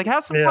 Like,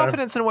 have some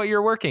confidence in what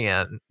you're working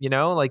in,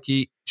 like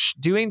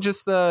doing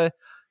just the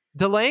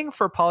delaying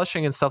for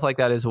polishing and stuff like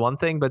that is one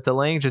thing, but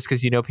delaying just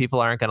because people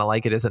aren't going to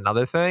like it is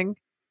another thing.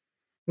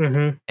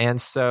 Mm-hmm. And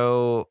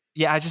so,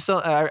 I just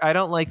don't, I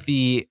don't like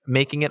the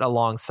making it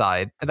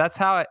alongside. And that's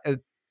how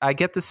I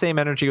get the same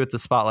energy with the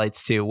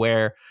spotlights too,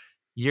 where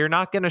you're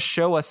not going to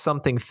show us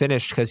something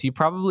finished because you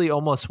probably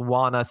almost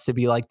want us to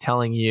be like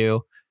telling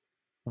you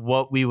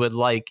what we would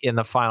like in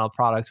the final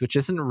products, which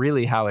isn't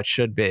really how it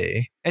should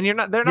be. And they're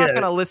not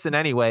going to listen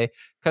anyway,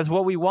 because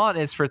what we want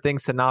is for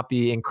things to not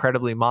be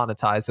incredibly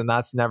monetized, and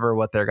that's never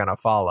what they're going to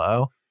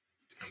follow.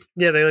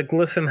 Yeah, they like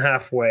listen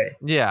halfway.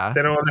 Yeah.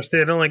 They don't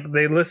understand.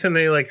 They listen,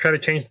 they like try to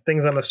change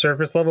things on a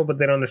surface level, but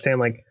they don't understand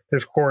like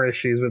there's core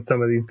issues with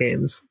some of these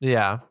games.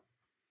 Yeah.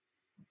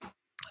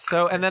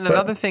 So, and then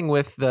another thing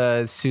with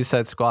the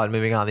Suicide Squad,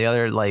 moving on, the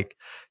other like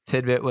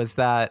tidbit was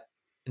that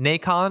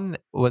Nacon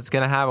was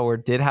going to have or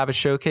did have a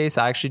showcase.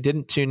 I actually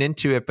didn't tune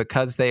into it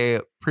because they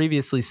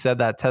previously said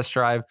that Test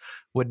Drive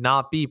would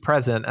not be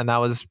present, and that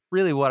was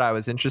really what I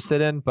was interested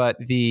in. But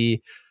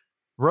the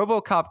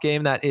RoboCop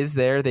game that is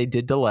there, they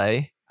did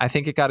delay. I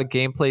think it got a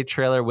gameplay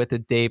trailer with a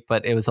date,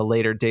 but it was a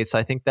later date. So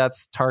I think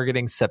that's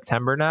targeting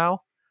September now.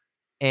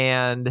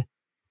 And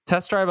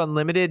Test Drive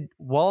Unlimited,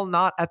 while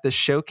not at the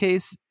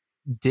showcase,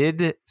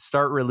 did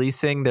start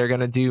releasing. They're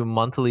going to do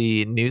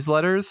monthly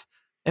newsletters.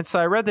 And so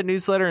I read the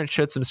newsletter and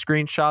showed some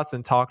screenshots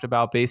and talked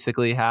about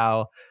basically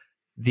how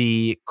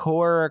the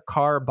core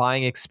car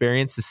buying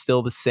experience is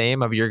still the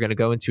same. You're going to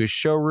go into a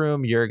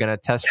showroom, you're going to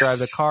test drive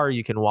the car,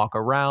 you can walk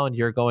around,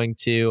 you're going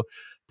to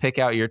pick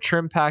out your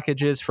trim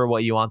packages for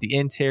what you want the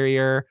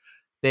interior.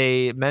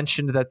 They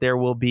mentioned that there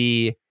will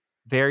be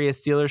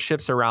various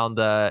dealerships around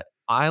the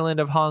island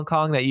of Hong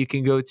Kong that you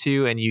can go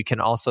to, and you can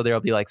also,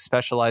 there'll be like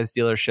specialized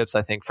dealerships,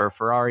 I think, for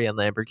Ferrari and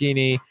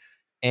Lamborghini.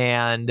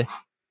 And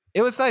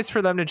it was nice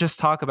for them to just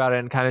talk about it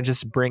and kind of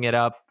just bring it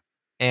up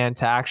and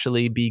to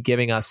actually be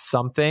giving us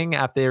something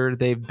after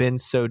they've been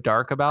so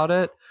dark about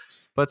it.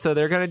 But so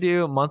they're going to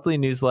do monthly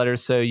newsletters,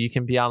 so you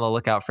can be on the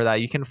lookout for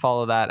that. You can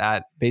follow that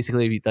at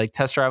basically like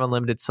Test Drive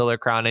Unlimited, Solar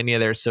Crown. Any of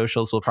their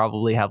socials will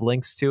probably have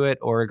links to it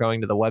or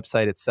going to the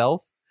website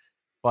itself.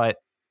 But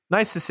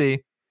nice to see.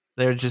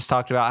 They just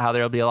talked about how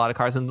there'll be a lot of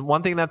cars. And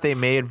one thing that they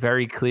made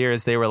very clear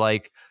is they were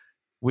like,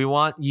 we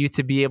want you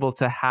to be able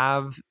to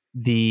have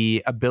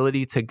the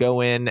ability to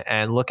go in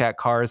and look at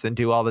cars and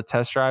do all the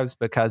test drives,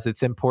 because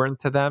it's important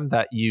to them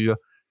that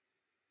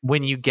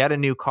when you get a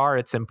new car,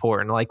 it's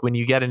important. Like when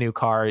you get a new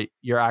car,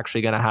 you're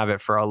actually going to have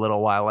it for a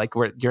little while. Like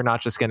you're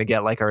not just going to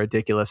get like a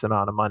ridiculous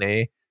amount of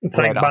money. It's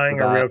right, like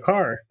buying a real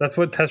car. That's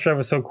what test drive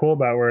was so cool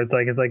about, where it's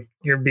like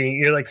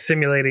you're like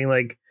simulating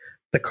like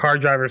the car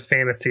driver's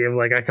fantasy of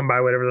like, I can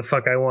buy whatever the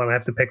fuck I want. I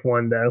have to pick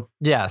one though.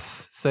 Yes.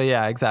 So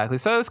yeah, exactly.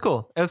 So it was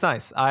cool. It was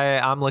nice.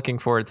 I'm looking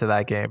forward to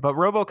that game. But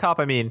RoboCop,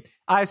 I mean,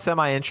 I have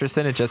semi interest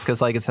in it just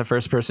because like it's a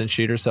first person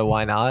shooter, so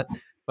why not?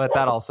 But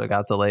that also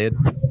got delayed.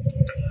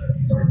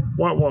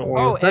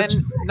 Oh, and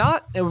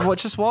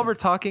just while we're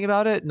talking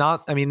about it,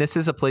 this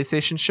is a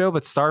PlayStation show,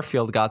 but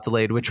Starfield got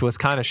delayed, which was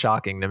kind of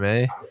shocking to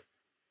me.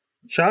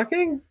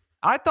 Shocking?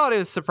 I thought it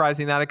was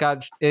surprising that I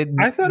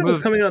thought it was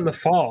coming out in the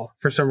fall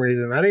for some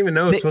reason. I didn't even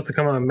know it was supposed to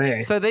come out in May.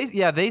 So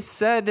they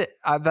said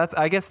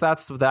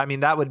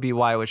that would be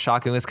why it was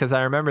shocking, was because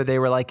I remember they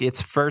were like,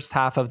 it's first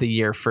half of the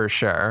year for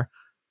sure.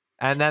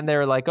 And then they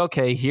were like,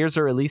 okay, here's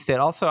a release date.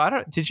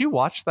 Also, did you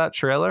watch that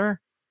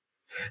trailer?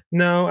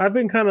 No, I've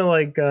been kind of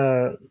like,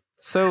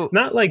 so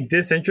not like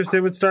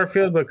disinterested with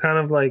Starfield, but kind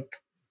of like,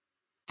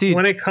 dude,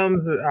 when it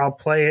comes, I'll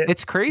play it.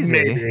 It's crazy.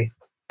 Maybe.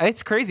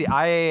 It's crazy.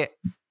 I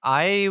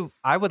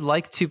would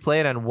like to play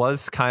it and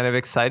was kind of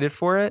excited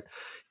for it.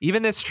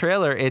 Even this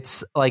trailer,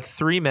 it's like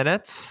 3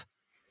 minutes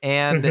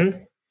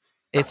and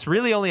it's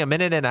really only a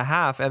minute and a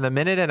half. And the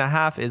minute and a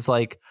half is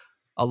like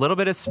a little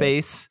bit of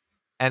space,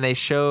 and they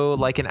show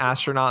like an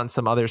astronaut and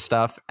some other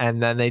stuff.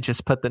 And then they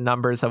just put the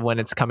numbers of when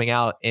it's coming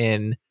out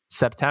in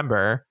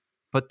September.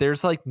 But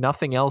there's like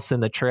nothing else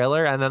in the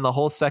trailer. And then the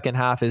whole second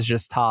half is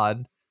just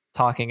Todd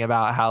talking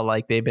about how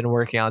like they've been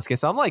working on this game.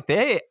 So I'm like,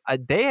 they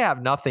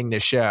have nothing to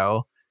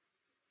show.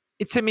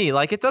 To me,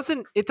 like it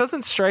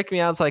doesn't strike me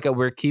as like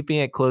we're keeping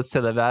it close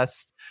to the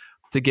vest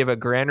to give a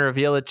grand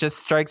reveal. It just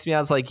strikes me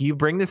as like you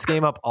bring this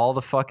game up all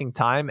the fucking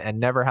time and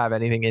never have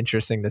anything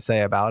interesting to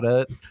say about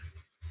it.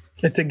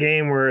 It's a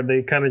game where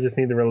they kind of just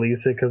need to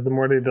release it, because the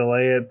more they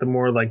delay it, the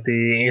more like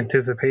the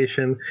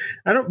anticipation.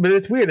 But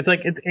it's weird. It's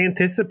like it's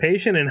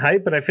anticipation and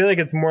hype, but I feel like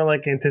it's more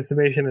like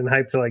anticipation and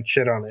hype to like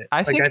shit on it.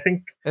 I think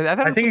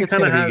it's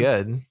going to be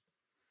good.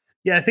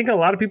 Yeah, I think a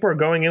lot of people are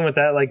going in with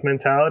that like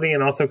mentality,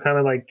 and also kind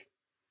of like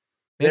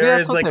maybe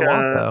that's what they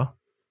want, though.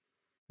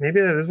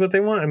 Maybe that is what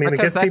they want. I mean,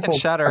 because I guess that can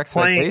shatter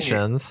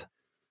expectations.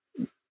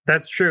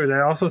 That's true.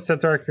 That also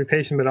sets our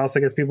expectation, but also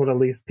gets people to at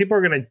least people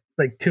are going to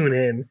like tune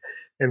in,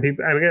 and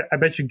people. I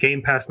bet you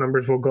Game Pass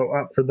numbers will go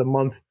up for the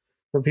month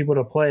for people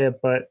to play it.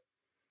 But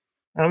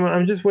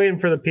I'm just waiting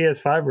for the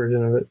PS5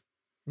 version of it.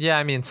 Yeah,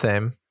 I mean,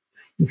 same.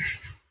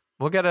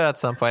 We'll get it at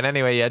some point.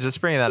 Anyway, yeah,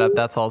 just bringing that up.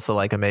 That's also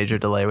like a major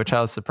delay, which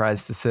I was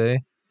surprised to see.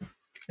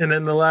 And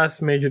then the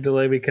last major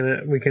delay we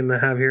can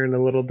have here in the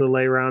little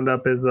delay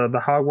roundup is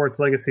the Hogwarts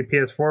Legacy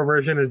PS4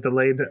 version is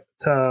delayed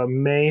to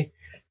May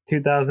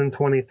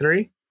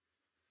 2023.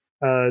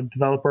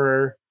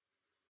 Developer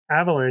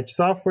Avalanche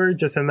Software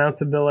just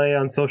announced a delay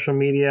on social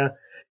media.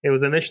 It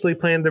was initially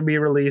planned to be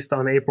released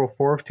on April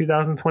 4th,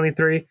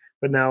 2023,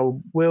 but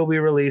now will be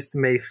released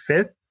May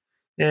 5th.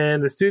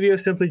 And the studio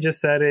simply just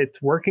said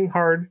it's working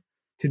hard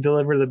to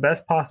deliver the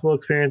best possible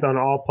experience on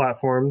all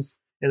platforms,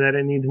 and that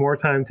it needs more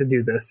time to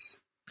do this.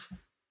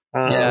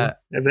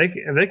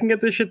 If they can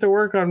get this shit to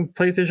work on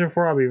PlayStation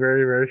 4, I'll be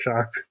very, very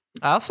shocked.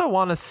 I also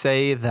want to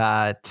say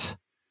that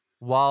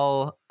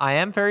while I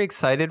am very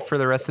excited for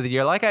the rest of the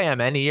year, like I am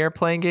any year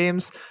playing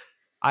games,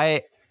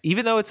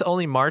 even though it's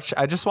only March,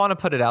 I just want to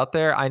put it out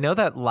there. I know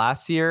that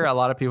last year, a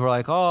lot of people were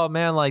like, oh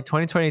man, like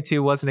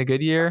 2022 wasn't a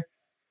good year.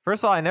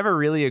 First of all, I never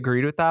really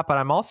agreed with that, but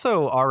I'm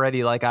also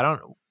already like,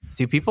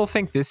 do people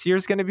think this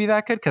year's going to be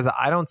that good? Because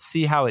I don't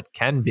see how it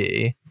can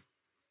be.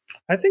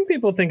 I think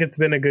people think it's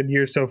been a good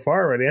year so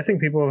far already. I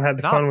think people have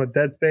had fun with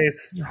Dead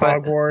Space,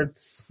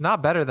 Hogwarts.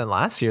 Not better than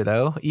last year,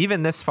 though.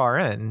 Even this far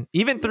in.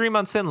 Even 3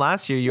 months in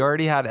last year, you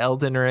already had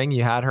Elden Ring,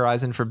 you had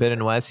Horizon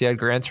Forbidden West, you had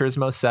Gran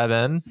Turismo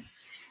 7.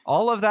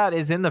 All of that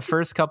is in the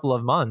first couple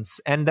of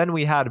months. And then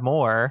we had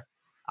more.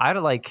 I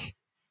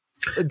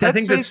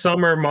think the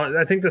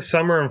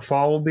summer and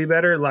fall will be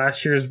better.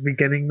 Last year's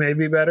beginning may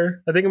be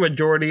better. I think a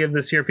majority of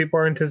this year people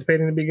are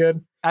anticipating to be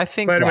good. I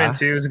think Spider-Man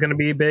 2 is going to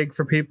be big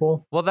for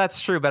people. Well, that's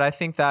true, but I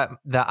think that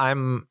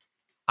I'm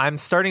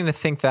starting to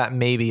think that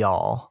maybe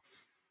all.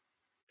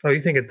 Oh,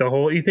 you think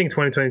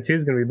 2022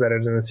 is going to be better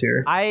than this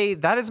year?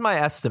 That is my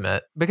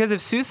estimate, because if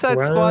Suicide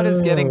Squad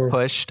is getting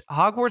pushed,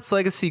 Hogwarts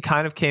Legacy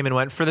kind of came and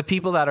went for the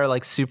people that are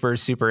like super,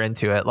 super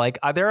into it. Like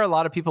there are a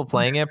lot of people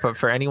playing it, but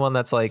for anyone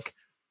that's like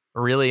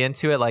really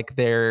into it, like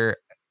they're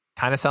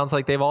kind of sounds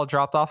like they've all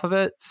dropped off of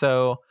it.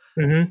 So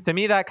to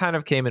me, that kind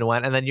of came and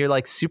went. And then your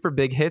like super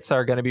big hits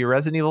are going to be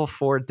Resident Evil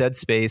 4, Dead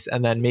Space,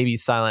 and then maybe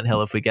Silent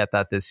Hill if we get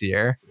that this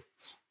year.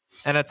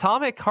 And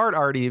Atomic Heart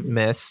already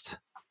missed.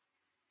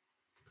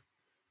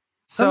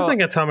 So, I don't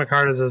think Atomic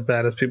Heart is as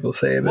bad as people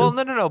say it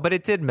is. No, but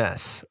it did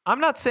miss. I'm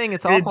not saying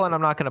it's awful and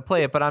I'm not going to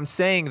play it, but I'm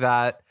saying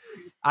that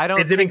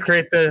it didn't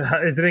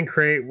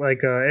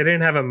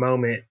have a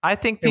moment. I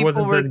think it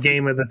wasn't the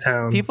game of the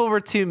town. People were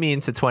too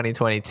mean to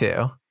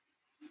 2022.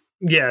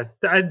 Yeah,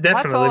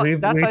 definitely.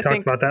 We talked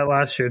about that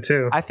last year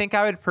too. I think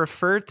I would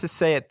prefer to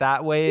say it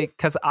that way,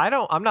 because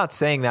I'm not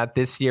saying that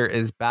this year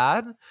is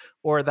bad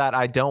or that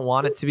I don't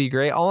want it to be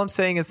great. All I'm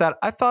saying is that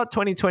I thought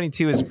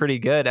 2022 was pretty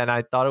good, and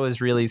I thought it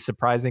was really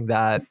surprising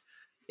that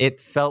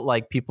it felt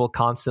like people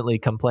constantly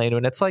complain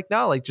when it's like,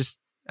 no, like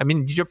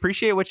you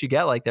appreciate what you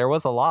get. Like there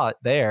was a lot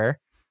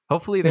there.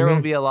 Hopefully there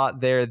will be a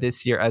lot there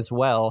this year as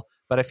well.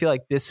 But I feel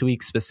like this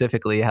week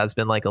specifically has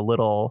been like a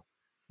little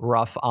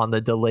rough on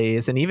the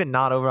delays, and even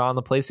not over on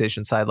the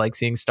PlayStation side, like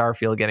seeing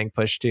Starfield getting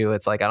pushed too.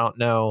 It's like, I don't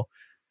know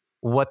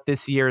what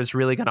this year is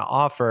really going to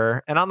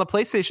offer. And on the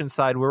PlayStation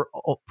side, we're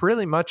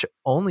pretty much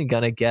only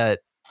going to get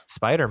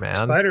Spider-Man.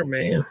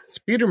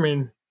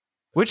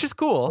 which is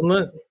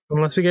cool.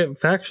 Unless we get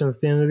factions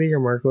at the end of the year,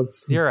 Mark.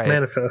 Let's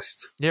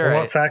manifest. You're I right.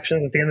 want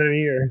factions at the end of the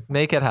year.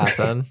 Make it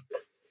happen.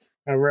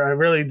 I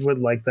really would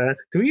like that.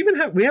 Do we even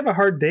have a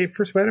hard date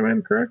for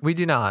Spider-Man, correct? We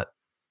do not.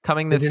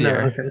 Coming this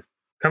year. Okay.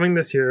 Coming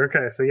this year.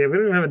 Okay. So yeah, we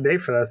don't even have a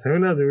date for that. So who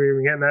knows if we're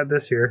even getting that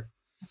this year.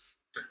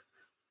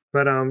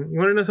 But you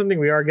want to know something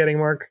we are getting,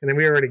 Mark? And then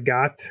we already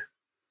got.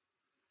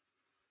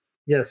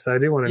 Yes, I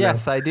do want to know.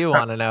 Yes, I do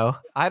want to know.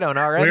 I don't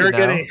already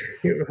know.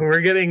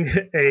 We're getting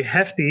a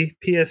hefty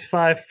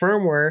PS5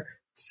 Firmware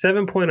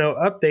 7.0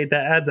 update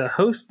that adds a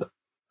host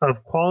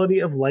of quality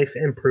of life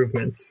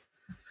improvements.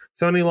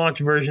 Sony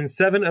launched version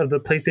 7 of the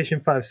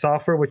PlayStation 5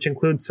 software, which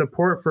includes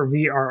support for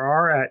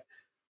VRR at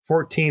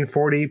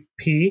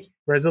 1440p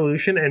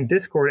resolution and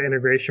Discord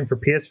integration for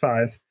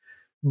PS5.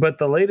 But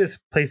the latest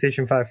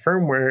PlayStation 5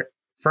 firmware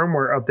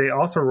update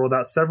also rolled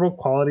out several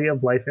quality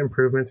of life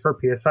improvements for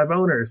PS5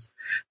 owners.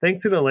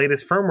 Thanks to the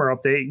latest firmware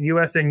update,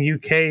 US and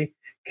UK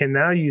can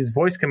now use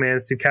voice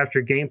commands to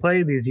capture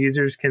gameplay. These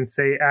users can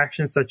say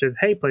actions such as,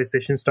 "Hey,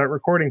 PlayStation, start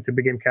recording," to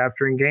begin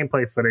capturing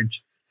gameplay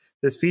footage.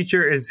 This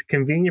feature is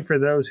convenient for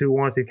those who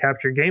want to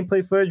capture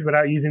gameplay footage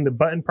without using the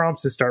button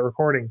prompts to start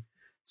recording.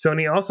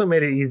 Sony also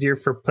made it easier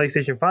for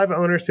PlayStation 5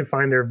 owners to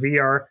find their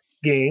VR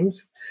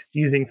games.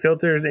 Using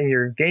filters in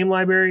your game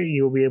library,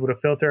 you will be able to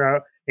filter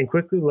out and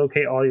quickly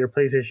locate all your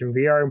PlayStation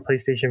VR and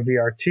PlayStation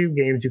VR 2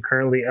 games you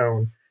currently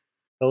own.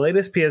 The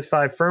latest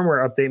PS5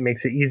 firmware update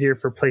makes it easier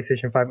for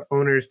PlayStation 5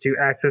 owners to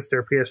access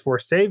their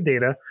PS4 save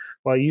data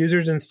while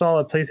users install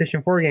a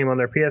PlayStation 4 game on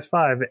their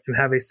PS5 and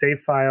have a save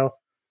file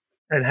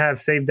and have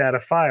save data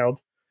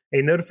filed.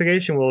 A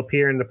notification will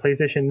appear in the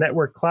PlayStation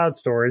Network cloud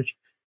storage.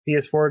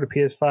 PS4 to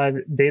PS5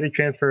 data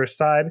transfer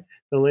aside,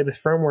 the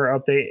latest firmware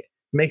update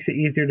makes it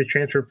easier to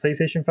transfer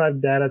PlayStation 5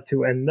 data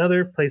to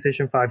another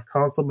PlayStation 5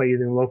 console by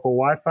using local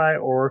Wi-Fi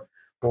or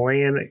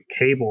LAN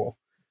cable.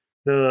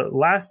 The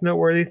last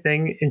noteworthy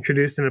thing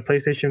introduced in the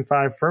PlayStation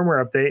 5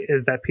 firmware update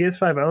is that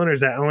PS5 owners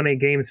that own a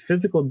game's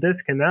physical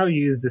disc can now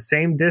use the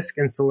same disc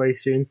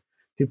installation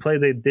to play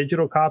the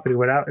digital copy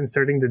without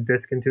inserting the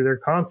disc into their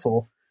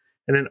console.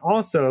 And then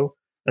also,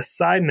 a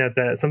side note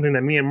that something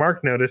that me and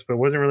Mark noticed but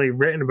wasn't really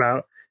written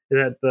about is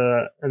that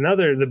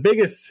the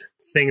biggest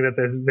thing that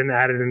has been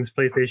added in this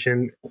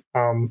PlayStation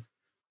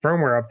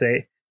firmware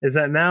update is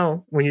that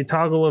now when you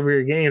toggle over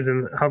your games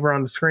and hover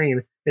on the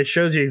screen, it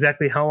shows you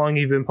exactly how long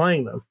you've been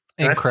playing them.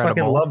 And incredible. I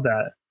fucking love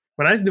that.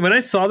 When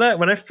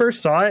I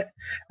first saw it,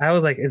 I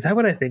was like, is that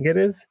what I think it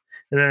is?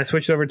 And then I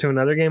switched over to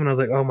another game and I was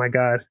like, oh my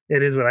God,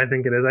 it is what I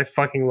think it is. I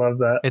fucking love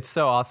that. It's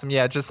so awesome.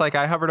 Yeah, just like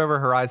I hovered over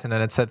Horizon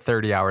and it said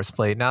 30 hours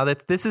played. Now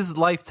that this is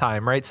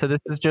lifetime, right? So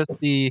this is just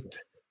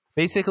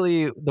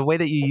basically the way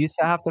that you used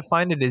to have to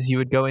find it is you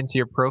would go into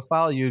your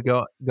profile, you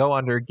would go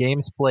under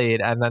games played,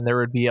 and then there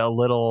would be a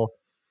little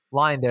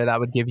line there that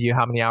would give you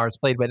how many hours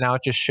played. But now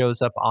it just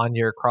shows up on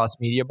your cross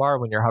media bar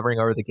when you're hovering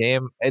over the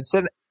game. It's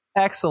an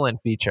excellent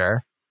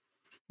feature.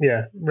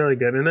 Yeah, really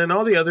good. And then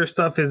all the other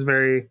stuff is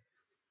very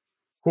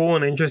cool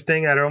and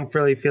interesting. I don't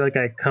really feel like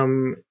I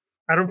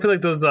don't feel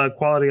like those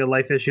quality of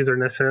life issues are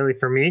necessarily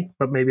for me,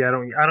 but maybe I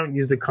don't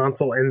use the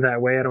console in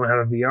that way. I don't have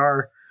a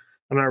VR.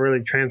 I'm not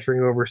really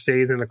transferring over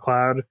saves in the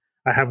cloud.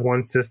 I have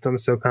one system,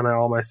 so kind of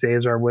all my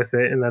saves are with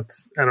it, and I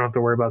don't have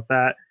to worry about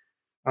that.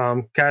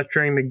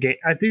 Capturing the game,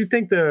 I do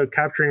think the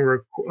capturing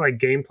like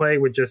gameplay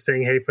with just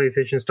saying, "Hey,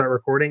 PlayStation, start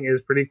recording"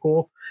 is pretty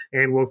cool,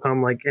 and will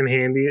come like in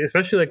handy,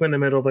 especially like when in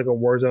the middle of like a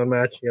Warzone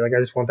match. You're like,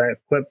 I just want that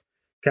clip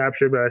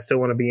captured, but I still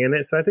want to be in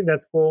it. So I think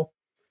that's cool.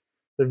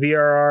 The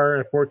VRR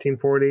at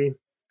 1440,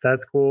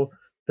 that's cool.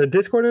 The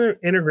Discord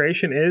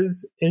integration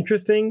is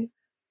interesting.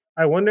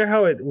 I wonder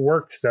how it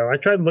works, though. I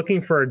tried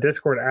looking for a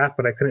Discord app,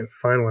 but I couldn't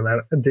find one.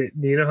 Do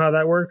you know how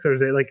that works, or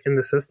is it like in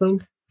the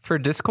system? For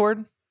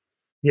Discord?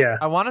 Yeah.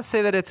 I want to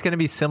say that it's going to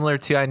be similar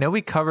to, I know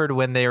we covered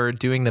when they were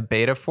doing the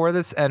beta for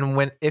this,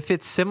 and if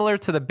it's similar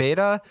to the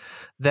beta,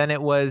 then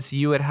it was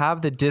you would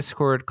have the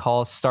Discord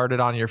call started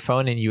on your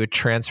phone and you would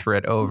transfer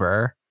it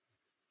over.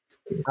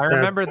 I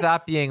remember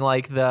that being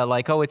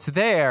oh, it's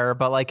there,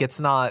 but like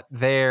it's not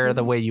there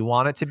the way you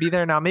want it to be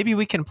there. Now, maybe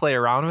we can play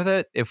around with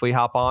it if we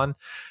hop on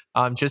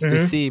just to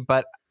see.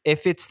 But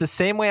if it's the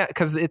same way,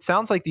 because it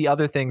sounds like the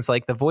other things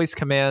like the voice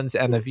commands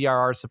and the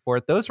VRR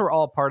support, those were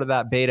all part of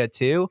that beta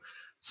too.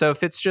 So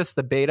if it's just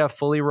the beta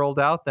fully rolled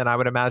out, then I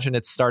would imagine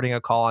it's starting a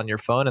call on your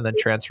phone and then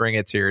transferring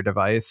it to your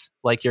device,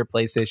 like your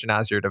PlayStation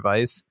as your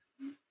device.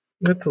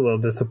 That's a little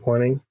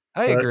disappointing.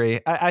 I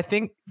agree. I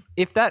think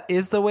if that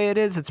is the way it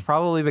is, it's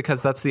probably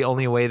because that's the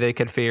only way they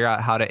could figure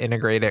out how to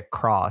integrate it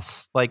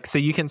cross. Like, so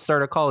you can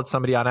start a call with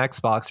somebody on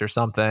Xbox or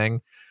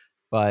something,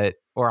 or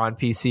on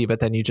PC, but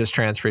then you just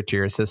transfer it to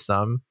your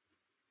system.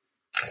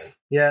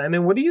 Yeah, and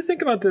then what do you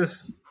think about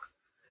this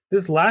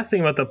last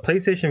thing about the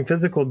PlayStation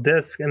physical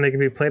disc, and they can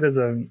be played as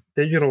a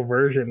digital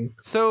version?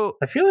 So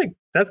I feel like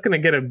that's going to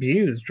get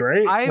abused,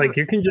 right? Like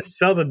you can just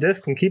sell the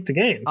disc and keep the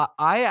game.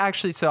 I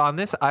actually, so on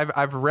this,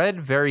 I've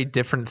read very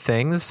different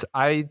things.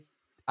 I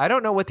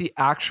don't know what the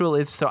actual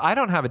is. So I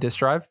don't have a disc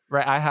drive,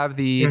 right? I have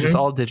the just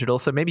all digital.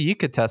 So maybe you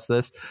could test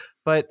this.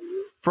 But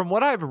From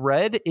what I've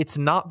read, it's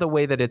not the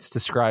way that it's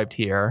described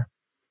here.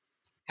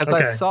 Because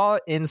I saw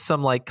in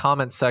some like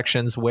comment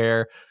sections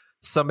where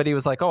somebody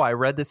was like, oh, I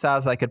read this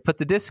as I could put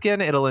the disc in,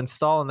 it'll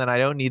install, and then I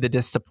don't need the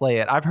disc to play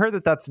it. I've heard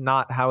that that's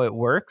not how it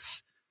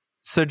works.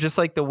 So just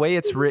like the way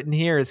it's written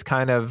here is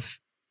kind of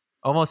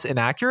almost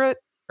inaccurate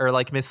or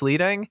like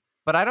misleading,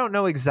 but I don't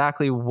know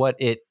exactly what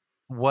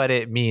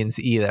it means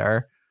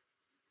either.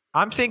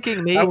 I'm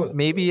thinking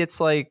maybe it's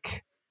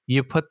like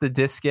you put the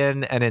disc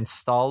in and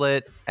install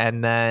it,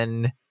 and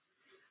then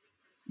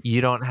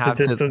you don't have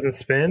to. The disc doesn't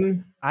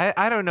spin?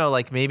 I don't know.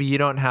 Like maybe you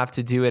don't have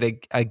to do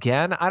it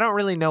again. I don't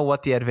really know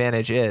what the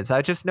advantage is.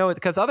 I just know it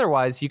because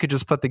otherwise you could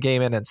just put the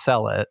game in and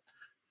sell it.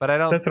 But I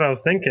don't. That's what I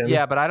was thinking.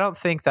 Yeah, but I don't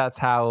think that's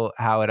how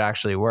it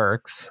actually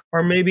works.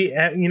 Or maybe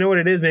you know what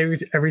it is. Maybe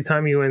every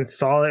time you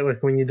install it,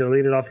 like when you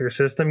delete it off your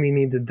system, you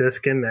need the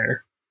disc in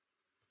there.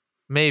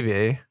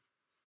 Maybe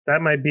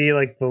that might be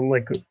like the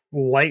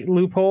light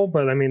loophole.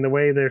 But I mean, the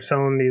way they're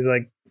selling these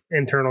like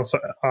internal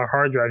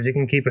hard drives, you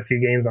can keep a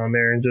few games on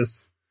there and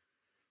just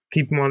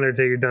keep them on there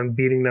until you're done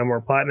beating them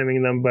or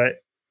platinuming them.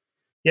 But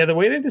yeah, the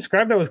way they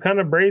described it was kind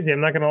of brazy.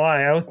 I'm not going to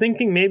lie. I was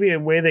thinking maybe a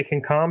way they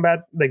can combat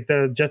like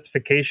the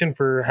justification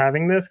for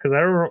having this, because I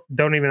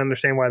don't even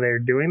understand why they're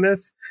doing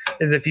this,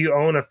 is if you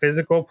own a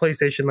physical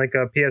PlayStation like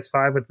a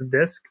PS5 with the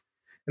disc,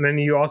 and then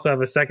you also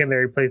have a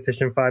secondary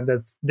PlayStation 5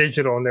 that's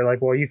digital, and they're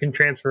like, well, you can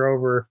transfer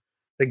over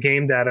the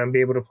game data and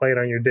be able to play it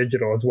on your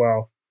digital as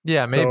well.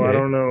 Yeah, maybe. So I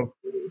don't know.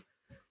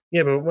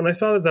 Yeah, but when I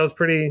saw that was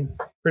pretty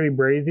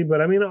brazy. But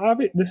I mean,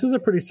 this is a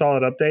pretty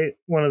solid update.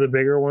 One of the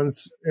bigger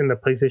ones in the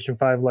PlayStation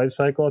 5 life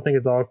cycle. I think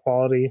it's all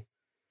quality,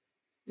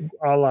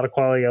 a lot of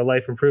quality of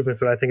life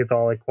improvements, but I think it's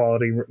all like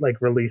quality like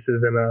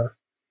releases and a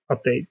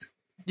update.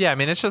 Yeah, I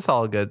mean, it's just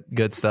all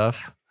good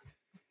stuff.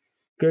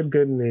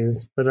 Good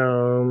news. But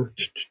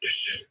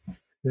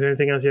is there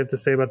anything else you have to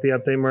say about the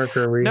update, Mark?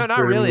 Or no,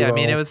 not really. I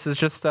mean, it was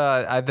just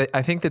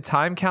I think the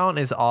time count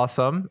is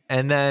awesome,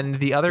 and then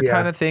the other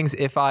kind of things,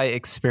 if I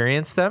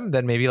experience them,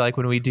 then maybe like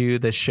when we do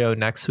the show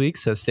next week.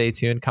 So stay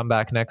tuned, come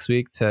back next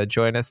week to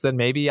join us. Then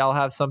maybe I'll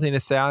have something to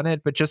say on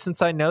it. But just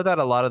since I know that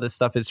a lot of the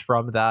stuff is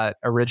from that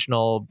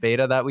original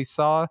beta that we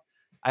saw,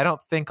 I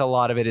don't think a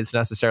lot of it is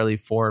necessarily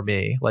for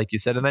me, like you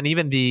said. And then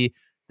even the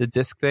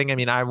disc thing, I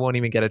mean, I won't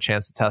even get a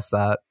chance to test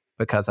that,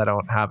 because I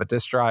don't have a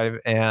disk drive,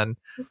 and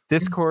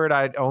Discord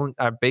I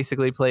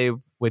basically play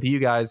with you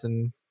guys,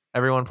 and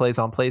everyone plays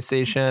on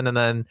PlayStation, and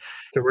then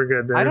so we're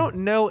good there. I don't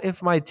know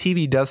if my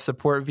TV does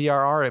support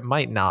VRR. It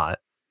might not.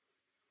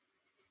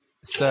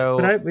 So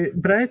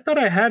but I thought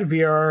I had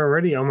VRR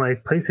already on my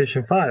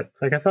PlayStation 5.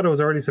 Like I thought it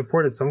was already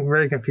supported, so I'm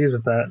very confused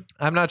with that.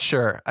 I'm not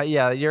sure.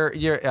 Yeah,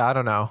 you're I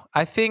don't know.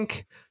 I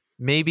think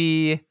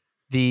maybe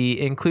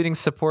including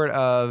support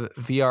of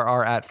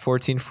VRR at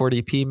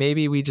 1440p,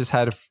 maybe we just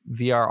had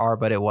VRR,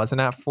 but it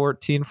wasn't at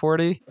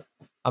 1440.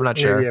 I'm not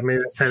sure. Yeah, maybe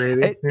it's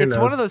 1080. It's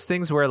one of those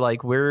things where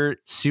like we're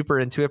super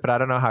into it, but I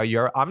don't know how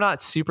I'm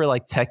not super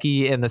like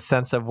techie in the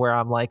sense of where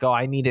I'm like, oh,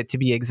 I need it to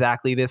be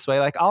exactly this way.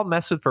 Like I'll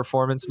mess with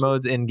performance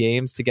modes in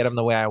games to get them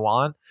the way I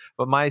want,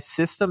 but my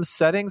system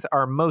settings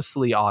are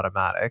mostly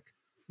automatic.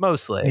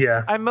 Mostly.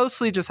 Yeah. I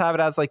mostly just have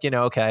it as like,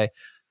 okay,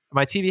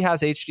 my TV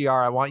has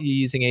HDR. I want you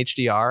using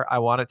HDR. I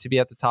want it to be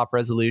at the top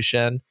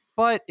resolution.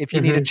 But if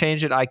you need to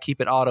change it, I keep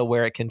it auto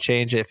where it can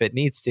change it if it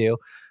needs to.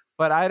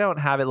 But I don't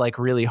have it like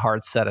really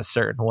hard set a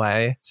certain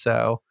way.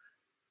 So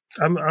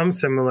I'm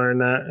similar in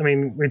that. I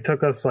mean, it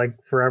took us like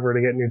forever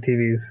to get new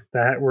TVs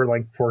that were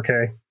like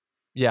 4K.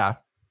 Yeah,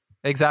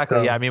 exactly.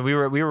 So, yeah, I mean, we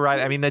were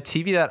right. I mean, the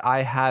TV that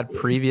I had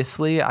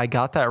previously, I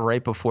got that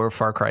right before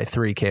Far Cry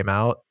 3 came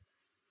out.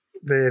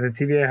 The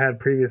TV I had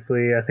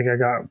previously, I think I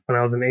got when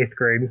I was in 8th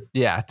grade.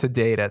 Yeah, to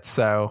date it.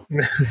 So,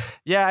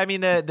 yeah, I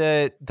mean,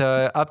 the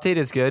update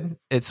is good.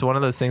 It's one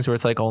of those things where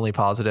it's like only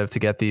positive to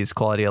get these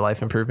quality of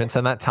life improvements,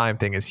 and that time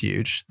thing is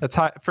huge.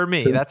 For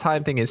me, that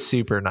time thing is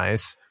super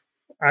nice.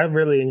 I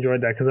really enjoyed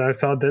that because I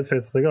saw Dead Space. I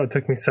was like, oh, it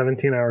took me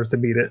 17 hours to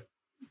beat it.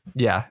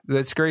 Yeah,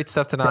 it's great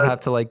stuff to not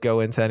have to like go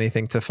into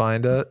anything to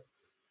find it.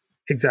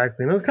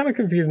 Exactly. And it was kind of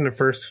confusing the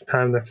first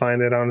time to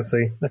find it,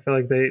 honestly. I feel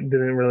like they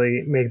didn't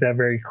really make that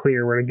very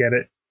clear where to get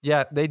it.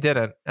 Yeah, they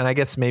didn't. And I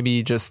guess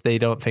maybe just they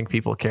don't think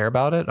people care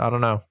about it. I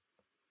don't know.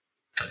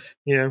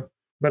 Yeah.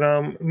 But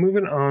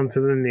moving on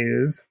to the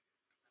news.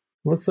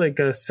 Looks like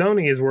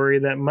Sony is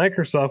worried that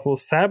Microsoft will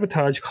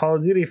sabotage Call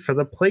of Duty for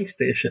the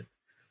PlayStation.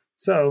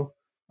 So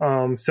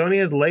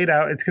Sony has laid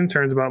out its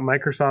concerns about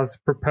Microsoft's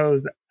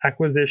proposed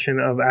acquisition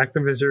of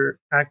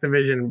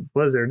Activision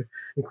Blizzard,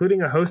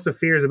 including a host of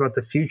fears about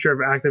the future of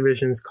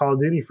Activision's Call of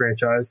Duty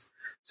franchise.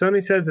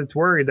 Sony says it's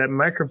worried that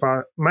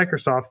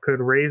Microsoft could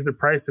raise the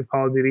price of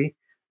Call of Duty,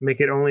 make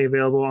it only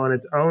available on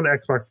its own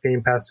Xbox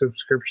Game Pass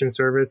subscription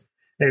service,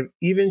 and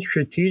even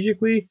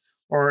strategically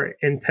or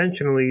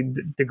intentionally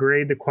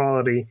degrade the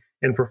quality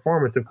and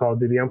performance of Call of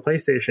Duty on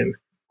PlayStation.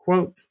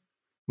 Quote,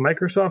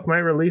 Microsoft might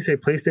release a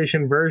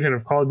PlayStation version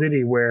of Call of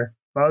Duty where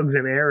bugs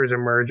and errors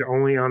emerge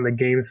only on the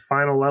game's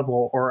final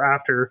level or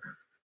after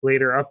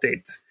later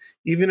updates.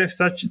 Even if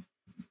such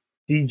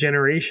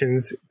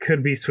degenerations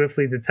could be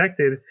swiftly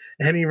detected,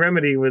 any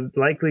remedy would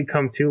likely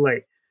come too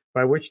late,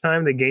 by which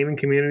time the gaming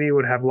community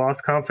would have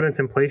lost confidence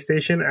in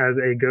PlayStation as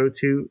a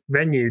go-to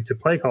venue to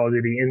play Call of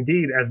Duty.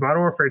 Indeed, as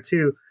Modern Warfare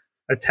 2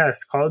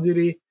 attests, Call of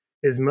Duty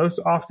is most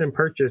often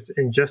purchased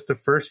in just the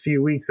first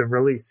few weeks of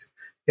release.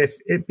 If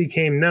it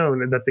became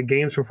known that the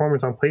game's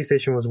performance on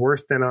PlayStation was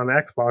worse than on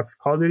Xbox,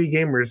 Call of Duty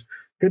gamers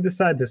could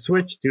decide to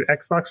switch to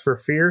Xbox for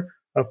fear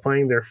of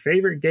playing their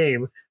favorite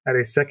game at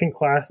a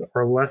second-class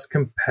or less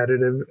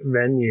competitive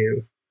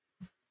venue.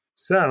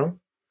 So,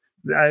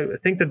 I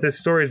think that this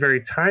story is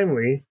very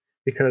timely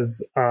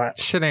because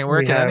shit ain't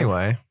working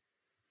anyway.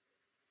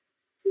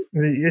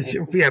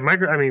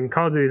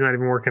 Call of Duty's not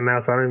even working now,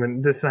 so I don't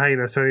even. This is how you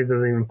know Sony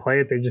doesn't even play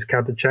it; they just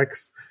count the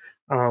checks.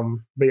 But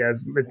yeah,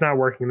 it's not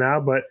working now.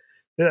 But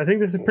I think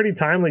this is pretty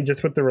timely,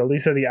 just with the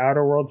release of the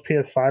Outer Worlds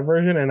PS5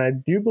 version, and I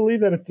do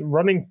believe that it's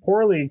running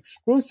poorly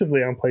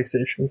exclusively on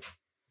PlayStation.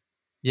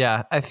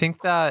 Yeah, I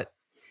think that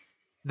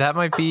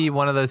might be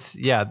one of those.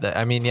 Yeah,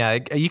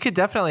 you could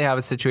definitely have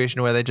a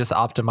situation where they just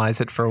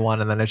optimize it for one,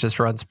 and then it just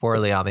runs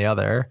poorly on the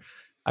other.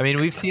 I mean,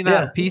 we've seen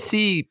that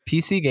PC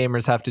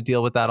gamers have to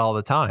deal with that all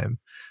the time.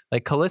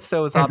 Like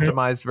Callisto is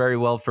optimized very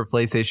well for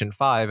PlayStation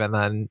 5 and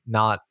then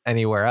not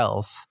anywhere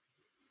else.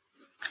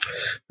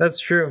 That's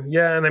true.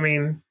 Yeah, and I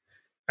mean,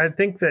 I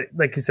think that,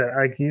 like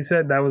you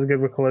said, that was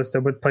good with Callisto,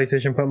 but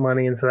PlayStation put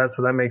money into that,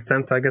 so that makes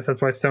sense. I guess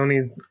that's why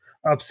Sony's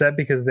upset,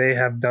 because they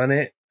have done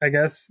it. I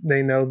guess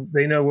they know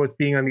what's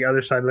being on the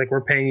other side. Like,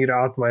 we're paying you to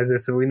optimize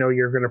this, so we know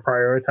you're going to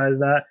prioritize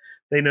that.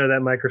 They know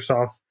that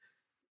Microsoft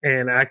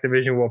and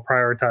Activision will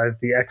prioritize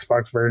the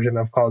Xbox version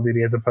of Call of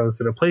Duty as opposed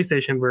to the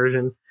PlayStation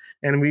version.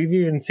 And we've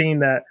even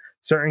seen that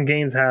certain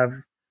games have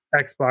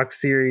Xbox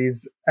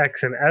Series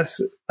X and S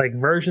like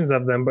versions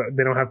of them, but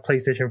they don't have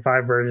PlayStation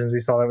 5 versions. We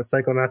saw that with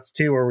Psychonauts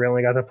 2, where we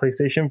only got the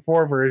PlayStation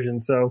 4 version.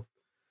 So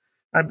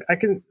I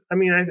understand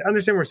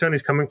where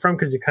Sony's coming from,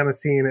 because you're kind of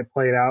seeing it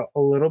played out a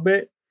little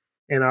bit.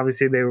 And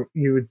obviously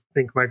you would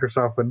think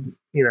Microsoft would,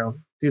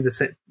 do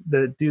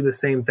the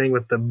same thing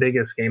with the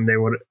biggest game they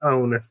would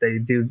own if they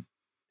do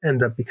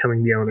end up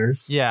becoming the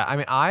owners. Yeah, I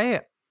mean,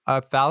 I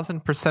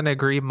 1,000%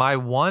 agree. My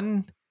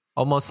one,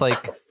 almost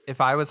like, if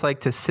I was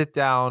like to sit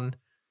down,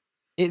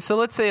 so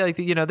let's say, like,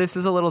 this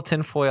is a little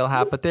tinfoil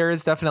hat, but there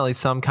is definitely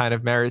some kind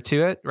of merit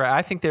to it, right?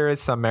 I think there is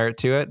some merit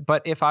to it.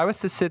 But if I was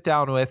to sit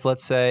down with,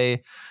 let's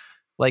say,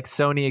 like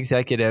Sony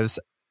executives,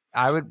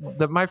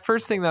 my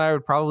first thing that I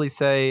would probably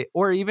say,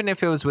 or even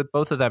if it was with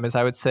both of them, is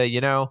I would say,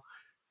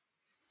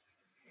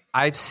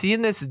 I've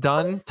seen this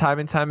done time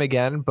and time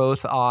again,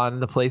 both on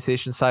the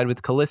PlayStation side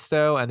with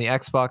Callisto and the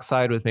Xbox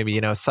side with maybe,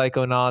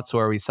 Psychonauts,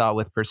 or we saw it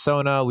with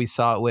Persona, we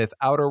saw it with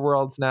Outer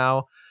Worlds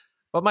now.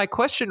 But my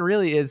question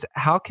really is,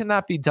 how can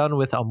that be done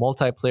with a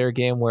multiplayer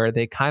game where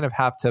you kind of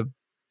have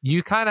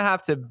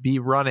to be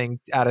running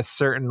at a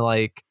certain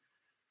like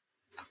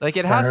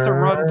it has to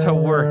run to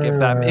work,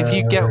 if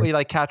you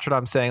get catch what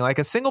I'm saying. Like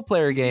a single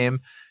player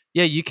game,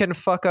 yeah, you can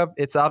fuck up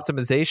its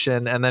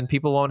optimization and then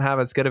people won't have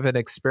as good of an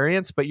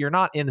experience, but you're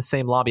not in the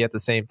same lobby at the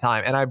same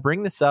time. And I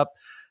bring this up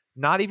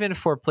not even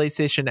for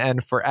PlayStation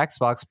and for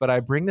Xbox, but I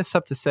bring this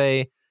up to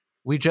say,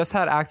 we just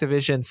had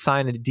Activision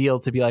sign a deal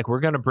to be like, we're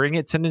going to bring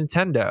it to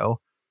Nintendo.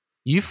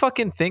 You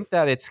fucking think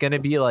that it's going to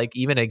be like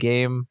even a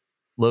game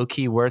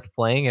low-key worth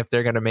playing if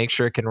they're going to make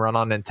sure it can run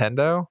on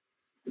Nintendo?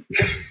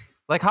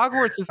 Like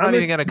Hogwarts is not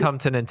even going to come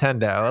to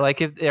Nintendo. Like,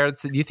 if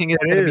you think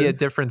it's going to be a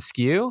different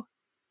SKU?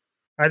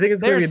 I think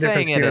it's going to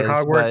be a different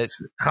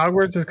SKU.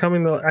 Hogwarts is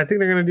coming. I think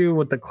they're going to do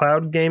with the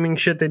cloud gaming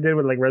shit they did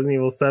with like Resident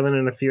Evil 7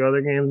 and a few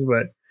other games,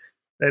 but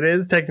it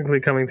is technically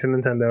coming to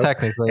Nintendo.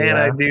 Technically, and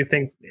yeah. I do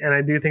think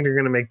they're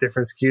going to make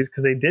different SKUs,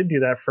 because they did do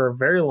that for a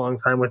very long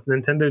time with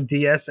Nintendo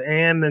DS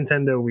and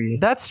Nintendo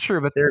Wii. That's true,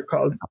 but they're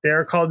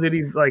Call of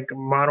Duty like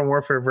Modern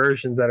Warfare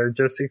versions that are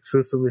just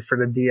exclusively for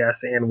the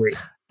DS and Wii.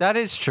 That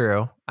is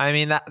true. I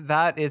mean,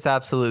 that is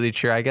absolutely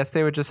true. I guess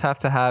they would just have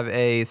to have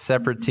a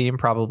separate team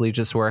probably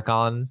just work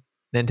on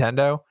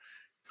Nintendo,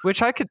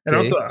 which I could see.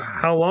 And also,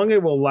 how long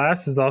it will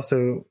last is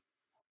also,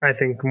 I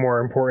think, more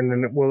important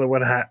than will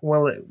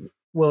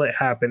it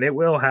happen? It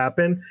will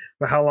happen,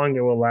 but how long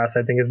it will last,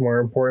 I think, is more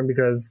important,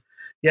 because,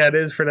 yeah, it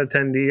is for the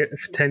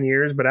 10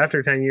 years, but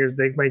after 10 years,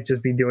 they might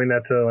just be doing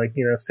that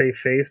to, save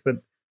face. But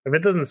if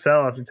it doesn't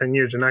sell after 10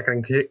 years, they're not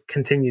going to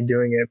continue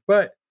doing it.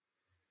 But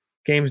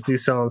games do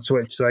sell on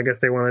Switch, so I guess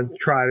they want to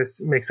try to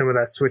make some of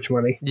that Switch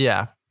money.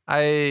 Yeah.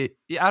 I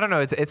don't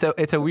know.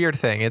 It's a weird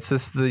thing. It's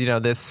this, this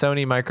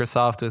Sony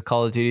Microsoft with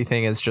Call of Duty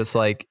thing is just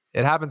like,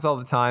 it happens all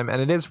the time,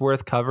 and it is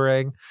worth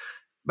covering.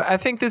 But I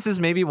think this is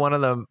maybe one of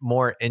the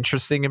more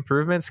interesting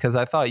improvements, because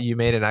I thought you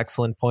made an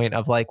excellent point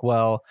of like,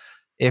 well,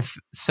 if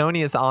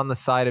Sony is on the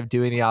side of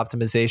doing the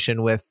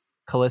optimization with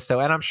Callisto,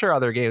 and I'm sure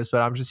other games,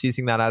 but I'm just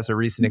using that as a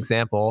recent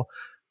example,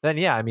 then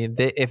yeah, I mean,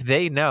 if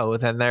they know,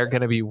 then they're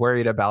going to be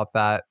worried about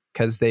that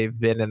because they've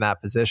been in that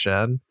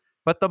position.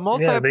 But the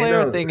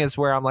multiplayer thing is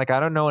where I'm like, I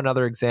don't know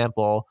another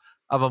example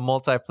of a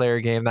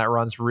multiplayer game that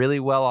runs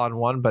really well on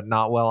one but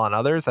not well on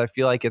others. I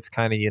feel like it's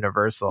kind of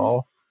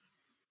universal.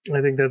 I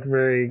think that's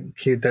very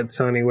cute that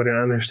Sony wouldn't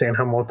understand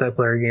how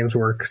multiplayer games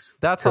works.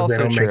 That's also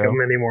they don't true. Make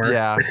them anymore.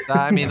 Yeah,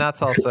 I mean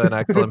that's also an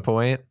excellent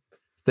point.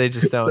 They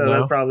just don't know.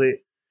 That's probably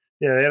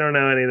they don't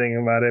know anything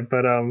about it.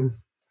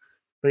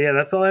 But yeah,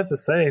 that's all I have to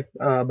say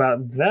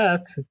about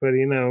that.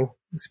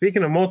 But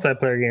speaking of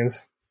multiplayer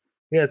games,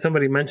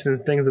 somebody mentions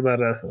things about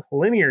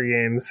linear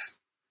games,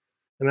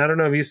 and I don't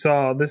know if you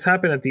saw this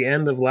happened at the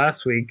end of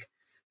last week.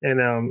 And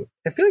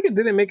I feel like it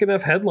didn't make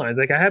enough headlines.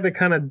 Like I had to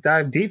kind of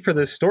dive deep for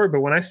this story,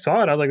 but when I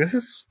saw it, I was like,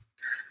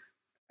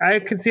 I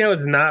can see how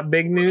it's not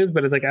big news,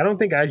 but it's like, I don't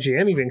think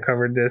IGN even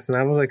covered this. And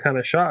I was like kind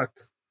of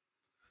shocked.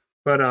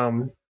 But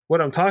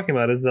what I'm talking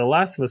about is The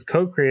Last of Us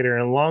co-creator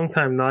and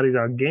longtime Naughty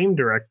Dog game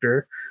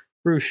director,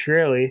 Bruce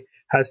Straley,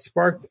 has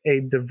sparked a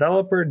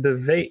developer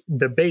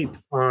debate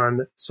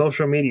on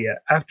social media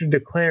after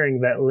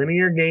declaring that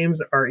linear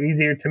games are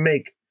easier to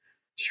make.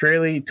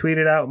 Straley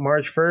tweeted out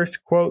March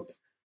 1st, quote,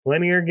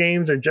 "Linear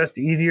games are just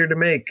easier to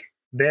make.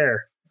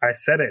 There, I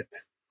said it."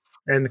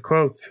 End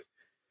quote.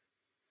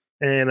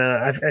 And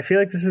I feel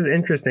like this is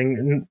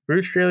interesting.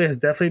 Bruce Straley has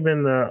definitely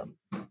been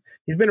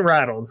he's been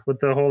rattled with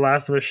the whole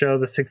Last of Us show,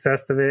 the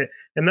success of it,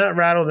 and not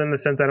rattled in the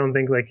sense I don't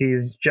think like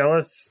he's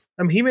jealous.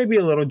 I mean, he may be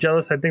a little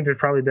jealous. I think there's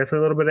probably definitely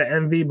a little bit of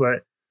envy,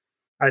 but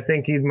I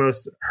think he's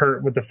most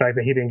hurt with the fact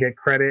that he didn't get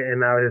credit, and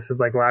now this is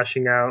like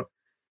lashing out.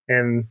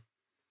 And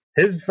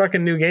his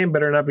fucking new game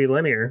better not be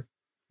linear.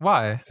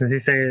 Why? Since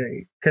he's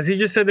saying, because he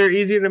just said they're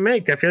easier to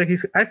make. I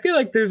feel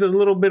like there's a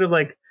little bit of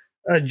like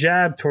a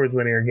jab towards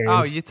linear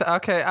games. Oh,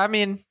 okay. I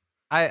mean,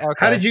 okay.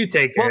 How did you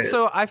take it? Well,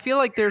 so I feel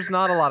like there's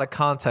not a lot of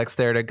context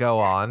there to go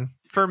on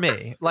for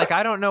me. Like,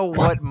 I don't know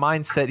what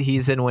mindset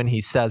he's in when he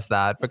says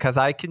that, because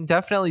I can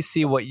definitely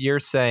see what you're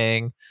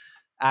saying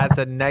as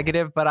a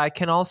negative, but I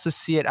can also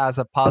see it as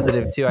a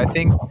positive too. I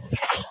think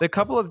the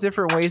couple of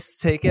different ways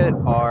to take it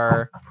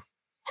are,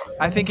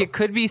 I think it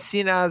could be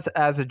seen as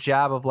a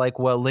jab of like,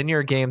 well,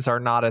 linear games are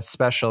not as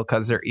special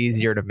because they're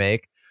easier to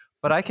make.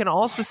 But I can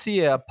also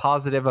see a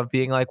positive of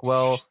being like,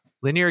 well,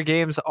 linear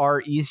games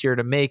are easier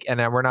to make, and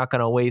we're not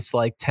going to waste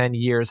like 10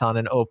 years on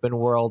an open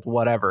world,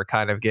 whatever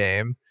kind of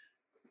game.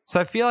 So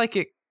I feel like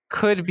it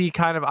could be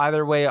kind of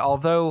either way,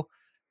 although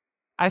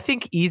I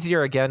think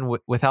easier, again,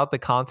 without the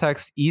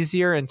context,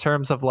 easier in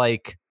terms of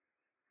like,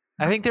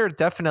 I think there are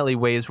definitely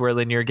ways where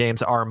linear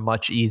games are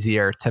much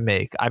easier to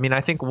make. I mean,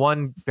 I think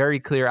one very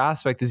clear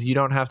aspect is you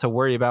don't have to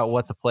worry about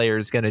what the player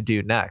is going to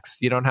do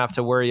next. You don't have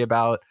to worry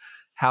about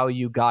how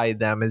you guide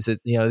them. Is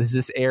it, is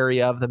this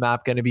area of the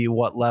map going to be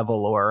what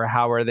level, or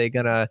how are they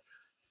going to,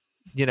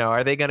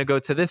 are they going to go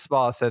to this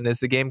boss, and is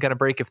the game going to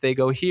break if they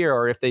go here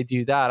or if they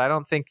do that? I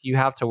don't think you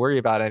have to worry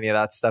about any of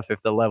that stuff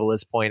if the level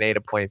is point A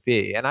to point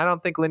B. And I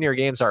don't think linear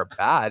games are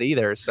bad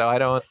either. So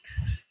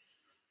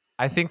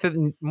I think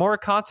that more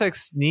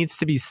context needs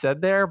to be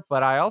said there,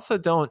 but I also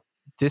don't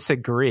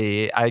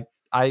disagree. I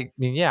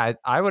mean, yeah,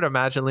 I would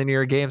imagine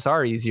linear games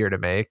are easier to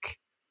make.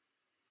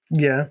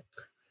 Yeah.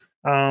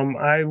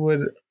 I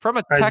would, from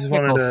a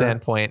technical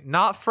standpoint,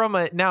 not from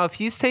now if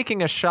he's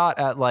taking a shot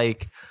at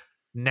like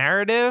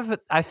narrative,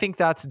 I think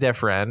that's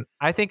different.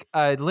 I think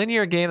a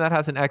linear game that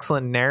has an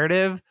excellent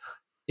narrative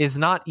is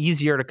not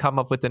easier to come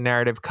up with the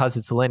narrative because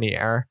it's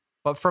linear.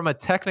 But from a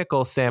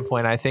technical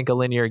standpoint, I think a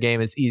linear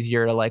game is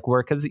easier to like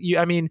work because you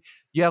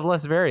have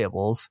less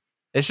variables.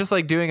 It's just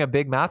like doing a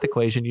big math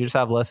equation. You just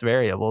have less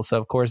variables. So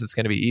of course it's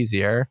going to be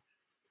easier.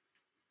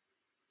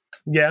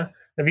 Yeah.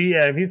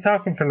 If he's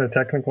talking from the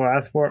technical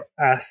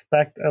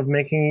aspect of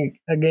making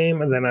a game,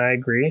 then I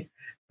agree.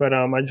 But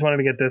I just wanted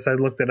to get this. I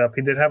looked it up.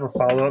 He did have a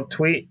follow-up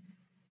tweet,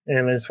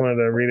 and I just wanted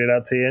to read it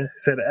out to you. He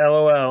said,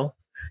 "LOL,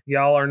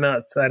 y'all are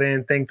nuts. I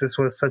didn't think this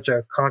was such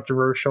a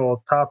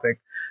controversial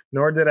topic,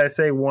 nor did I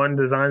say one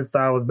design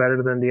style was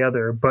better than the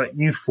other, but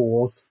you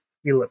fools,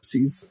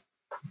 ellipses."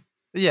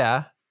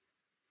 Yeah.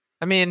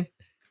 I mean,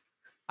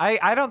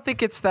 I don't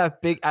think it's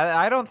that big.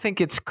 I don't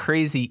think it's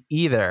crazy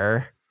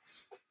either.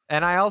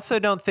 And I also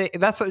don't think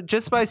that's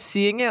just by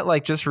seeing it,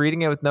 like just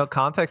reading it with no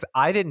context,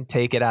 I didn't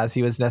take it as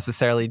he was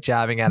necessarily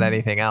jabbing at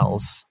anything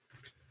else.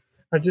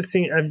 I've just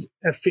seen,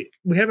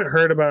 we haven't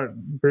heard about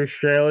Bruce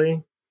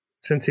Straley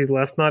since he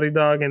left Naughty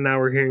Dog, and now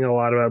we're hearing a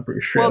lot about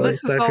Bruce Straley. Well,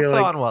 this is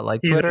also on what, like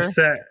he's Twitter?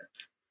 Upset.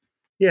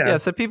 Yeah,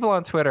 so people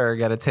on Twitter are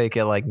going to take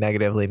it like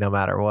negatively no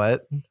matter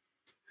what.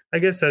 I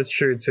guess that's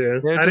true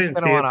too. I didn't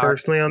see it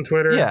personally on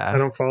Twitter. Yeah. I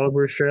don't follow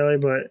Bruce Straley,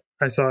 but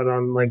I saw it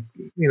on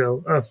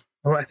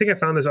I think I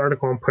found this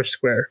article on Push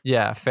Square.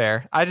 Yeah,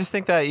 fair. I just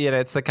think that,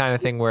 it's the kind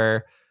of thing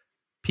where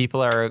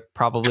people are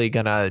probably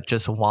going to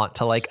just want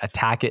to like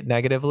attack it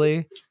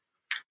negatively.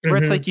 Where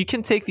it's like you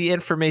can take the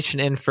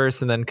information in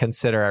first and then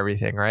consider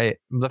everything, right?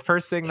 The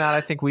first thing that I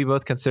think we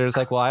both consider is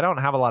like, well, I don't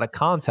have a lot of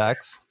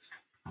context.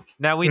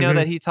 Now we know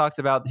that he talked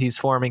about he's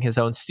forming his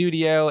own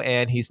studio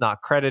and he's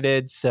not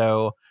credited.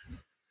 So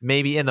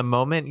maybe in the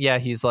moment,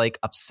 he's like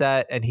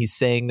upset and he's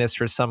saying this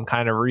for some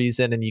kind of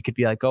reason. And you could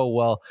be like, oh,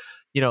 well,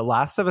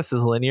 Last of Us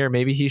is linear.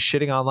 Maybe he's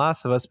shitting on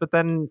Last of Us. But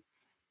then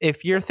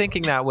if you're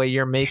thinking that way,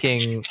 you're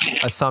making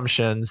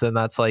assumptions, and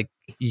that's like,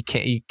 you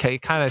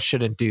kind of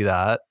shouldn't do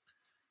that.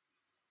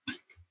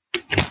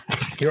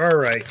 You are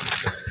right,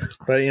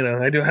 but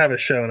I do have a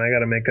show, and I got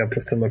to make up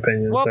with some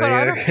opinions. Well, so but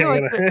I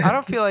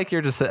don't feel like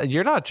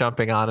you're not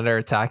jumping on it or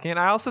attacking it.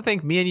 I also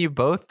think me and you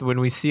both, when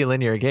we see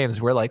linear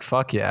games, we're like,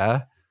 fuck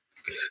yeah.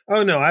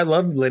 Oh no, I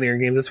love linear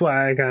games. That's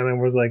why I kind of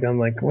was like, I'm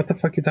like, what the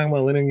fuck are you talking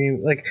about linear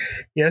games? Like,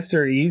 yes,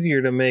 they're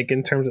easier to make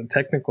in terms of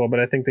technical,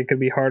 but I think they could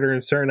be harder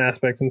in certain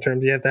aspects. In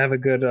terms, you have to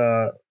have good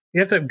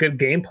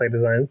gameplay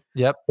design.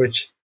 Yep.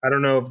 Which I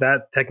don't know if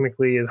that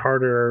technically is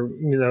harder,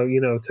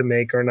 to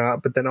make or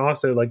not. But then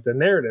also, like, the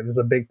narrative is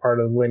a big part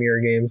of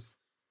linear games.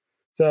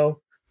 So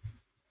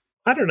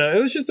I don't know. It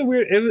was just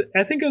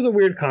I think it was a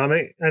weird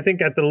comment. I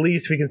think at the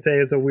least we can say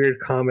it's a weird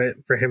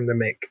comment for him to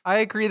make. I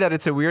agree that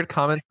it's a weird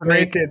comment to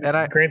Granted,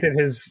 make. Granted,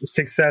 his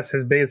success,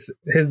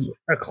 his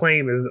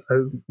acclaim is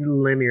a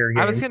linear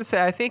game. I was going to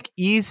say, I think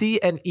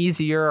easy and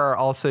easier are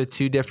also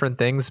two different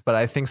things, but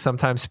I think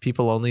sometimes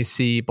people only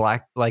see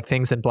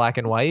things in black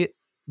and white,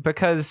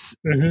 because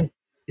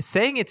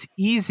saying it's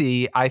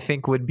easy, I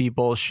think, would be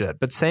bullshit.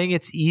 But saying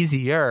it's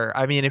easier,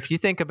 I mean, if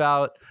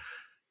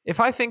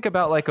I think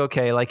about like,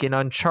 okay, like in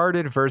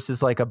Uncharted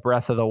versus like a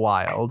Breath of the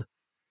Wild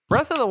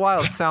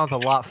sounds a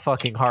lot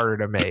fucking harder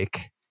to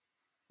make,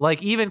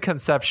 like even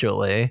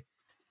conceptually.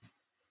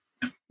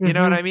 You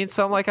know what I mean?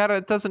 So I'm like,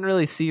 it doesn't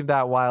really seem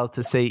that wild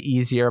to say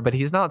easier, but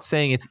he's not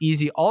saying it's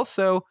easy.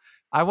 Also,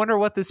 I wonder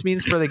what this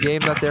means for the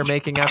game that they're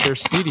making at their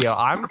studio.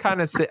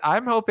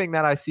 I'm hoping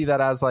that I see that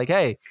as like,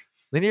 hey,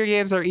 linear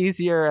games are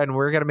easier and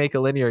we're going to make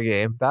a linear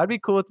game. That'd be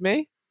cool with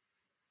me.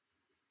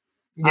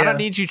 Yeah. I don't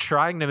need you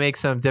trying to make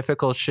some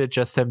difficult shit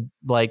just to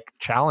like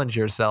challenge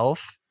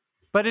yourself.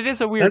 But it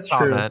is a weird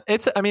comment. True.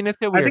 It's a weird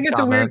comment.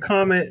 A weird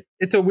comment.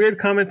 It's a weird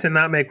comment to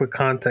not make with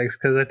context,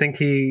 because I think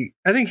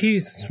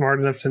he's smart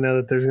enough to know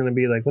that there's going to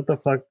be like, what the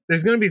fuck?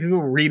 There's going to be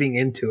people reading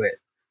into it,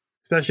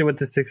 especially with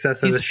the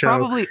success of the show. He's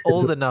probably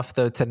old enough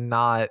though to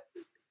not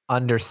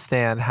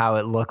understand how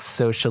it looks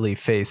socially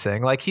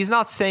facing. Like, he's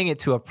not saying it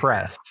to a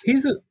press.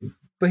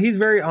 But he's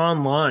very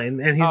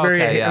online, and he's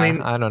Yeah. I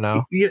mean, I don't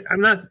know.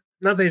 I'm not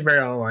that he's very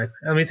online.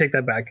 Let me take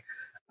that back.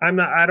 I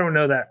don't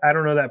know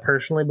that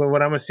personally, but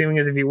what I'm assuming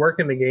is if you work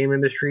in the game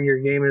industry, your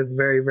game is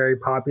very, very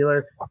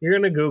popular. You're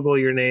going to Google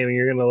your name and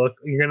you're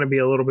going to be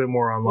a little bit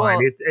more online.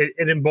 Well,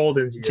 it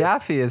emboldens you.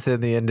 Jaffe is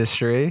in the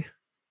industry,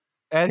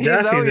 and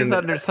he's always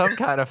under some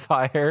kind of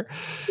fire.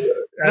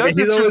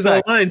 He's always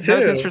online too.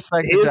 No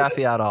disrespect to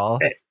Jaffe at all.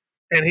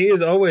 And he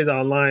is always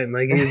online.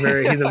 Like, he's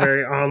a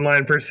very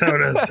online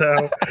persona.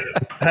 So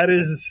that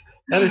is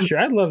true.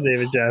 I love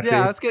David Jaffe.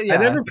 Yeah, that's good. Yeah. I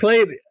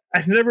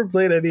never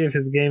played any of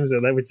his games,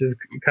 though, which is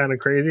kind of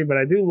crazy. But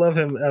I do love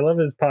him. I love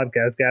his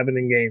podcast, Gabbing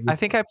in Games. I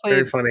think I played.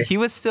 Very funny. He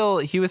was still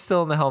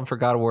in the helm for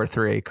God of War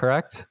 3,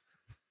 correct?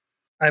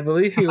 I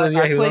believe he was.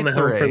 Yeah, he was on the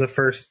helm for the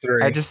first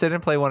 3. I just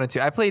didn't play 1 and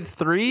 2. I played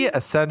 3,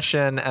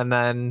 Ascension, and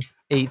then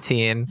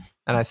 18,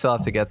 and I still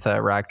have to get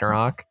to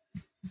Ragnarok.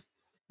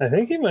 I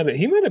think he might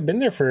have been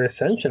there for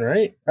Ascension,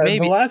 right?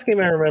 Maybe. The last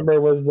game I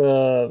remember was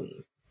the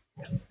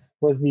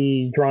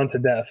Drawn to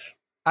Death.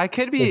 I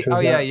could be. Oh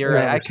yeah, you're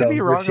right. I could be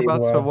wrong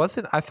about this, but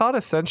wasn't? I thought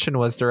Ascension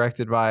was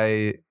directed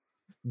by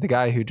the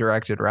guy who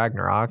directed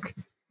Ragnarok.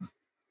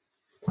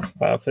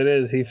 Well, if it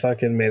is, he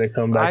fucking made a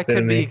comeback. I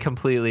could be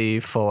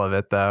completely full of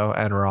it though,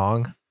 and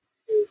wrong.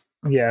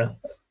 Yeah,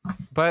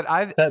 but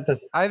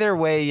either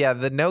way, yeah.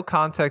 The no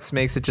context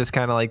makes it just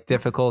kind of like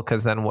difficult,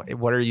 because then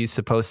what are you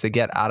supposed to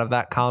get out of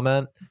that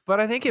comment? But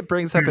I think it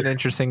brings up an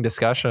interesting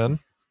discussion.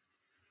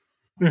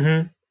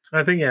 I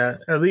think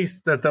at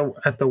least at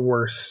the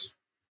worst.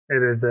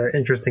 It is an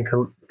interesting.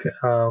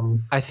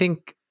 I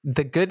think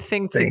the good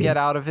thing to get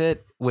out of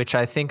it, which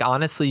I think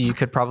honestly you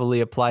could probably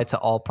apply to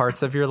all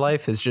parts of your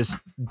life, is just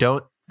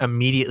don't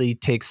immediately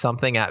take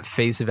something at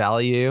face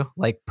value,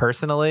 like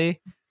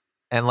personally,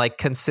 and like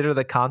consider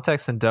the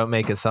context and don't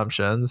make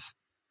assumptions.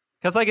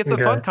 Because like it's a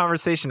fun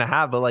conversation to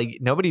have, but like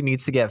nobody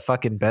needs to get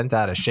fucking bent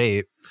out of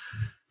shape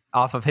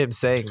off of him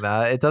saying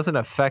that. It doesn't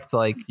affect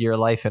like your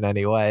life in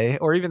any way,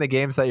 or even the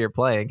games that you're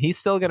playing. He's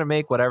still gonna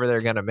make whatever they're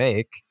gonna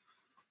make.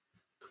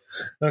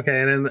 Okay,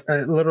 and then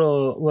a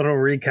little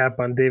recap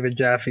on David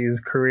Jaffe's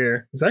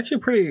career. He's actually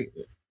pretty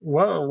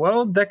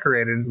well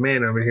decorated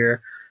man over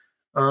here.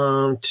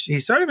 He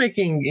started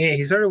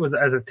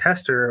as a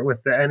tester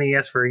with the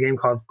NES for a game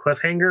called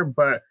Cliffhanger,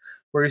 but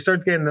where he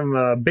started getting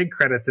them big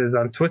credits is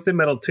on Twisted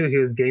Metal 2. He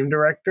was game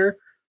director,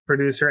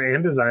 producer,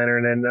 and designer,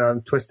 and then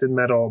on Twisted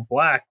Metal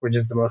Black, which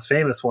is the most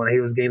famous one, he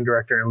was game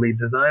director and lead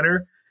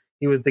designer.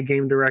 He was the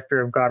game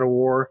director of God of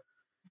War,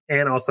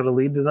 and also the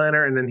lead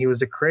designer, and then he was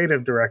the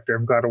creative director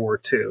of God of War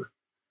 2.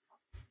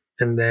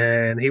 And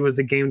then he was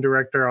the game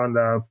director on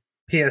the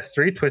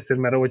PS3 Twisted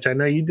Metal, which I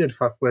know you did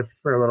fuck with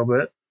for a little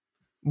bit.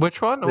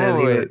 Which one?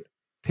 Wait.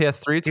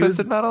 PS3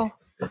 Twisted Metal?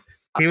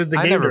 He was the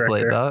game director. I never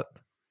played that.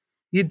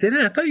 You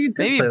didn't? I thought you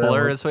did. Maybe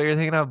Blur is what you're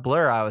thinking of.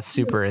 Blur I was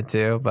super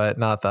into, but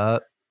not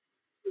that.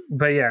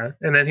 But yeah,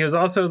 and then he was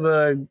also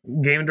the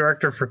game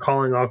director for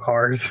Calling All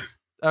Cars.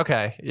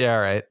 Okay, yeah,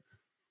 all right.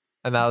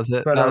 And that was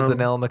it? But, that was the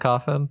nail in the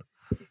coffin?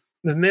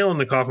 The nail in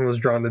the coffin was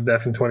Drawn to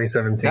Death in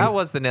 2017. That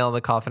was the nail in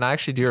the coffin. I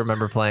actually do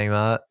remember playing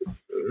that.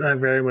 I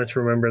very much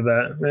remember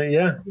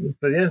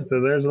that.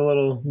 So there's a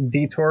little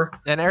detour.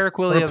 And Eric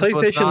Williams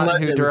was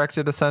not who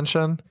directed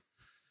Ascension.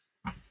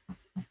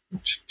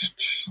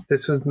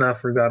 This was not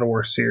for God of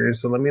War series,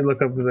 so let me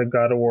look up the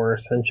God of War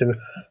Ascension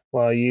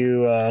while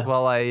you.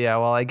 While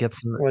I get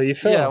some. While you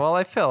fill. Yeah, while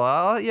I fill.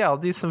 I'll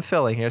do some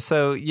filling here.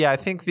 So yeah,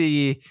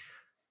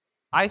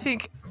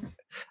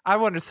 I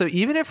wonder. So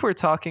even if we're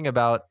talking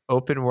about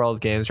open world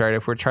games, right?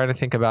 If we're trying to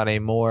think about a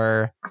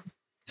more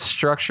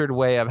structured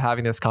way of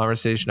having this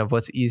conversation of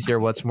what's easier,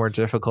 what's more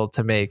difficult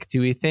to make,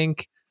 do we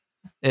think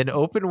an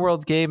open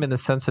world game in the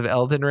sense of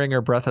Elden Ring or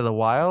Breath of the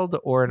Wild,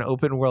 or an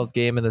open world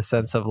game in the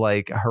sense of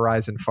like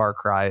Horizon Far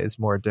Cry is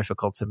more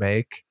difficult to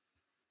make?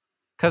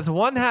 Because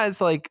one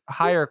has like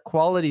higher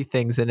quality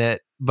things in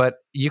it, but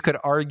you could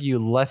argue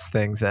less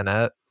things in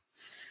it.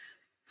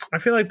 I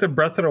feel like the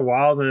Breath of the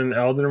Wild and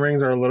Elden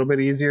Rings are a little bit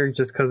easier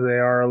just because they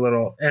are a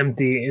little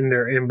empty in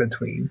their in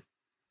between.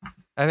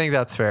 I think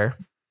that's fair.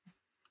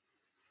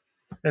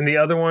 And the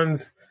other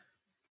ones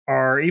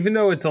are, even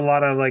though it's a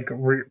lot of like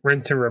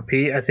rinse and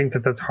repeat, I think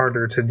that's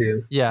harder to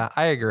do. Yeah,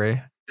 I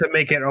agree. To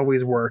make it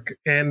always work.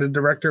 And the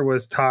director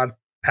was Todd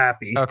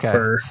Pappy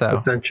for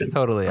Ascension.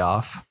 Totally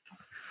off.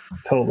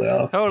 Totally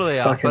off.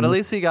 But at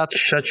least we got.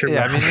 Shut your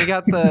mouth. I mean, we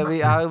got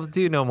the. I'll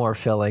do no more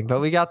filling,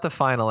 but we got the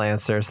final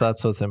answer, so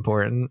that's what's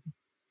important.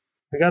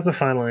 We got the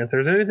final answer.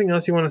 Is there anything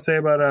else you want to say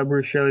about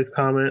Bruce Shelley's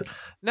comment?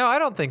 No, I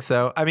don't think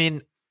so. I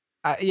mean,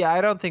 I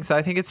don't think so.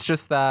 I think it's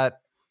just that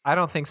I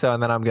don't think so,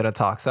 and then I'm going to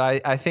talk. So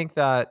I think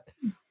that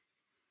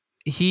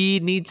he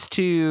needs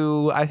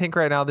to. I think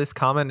right now this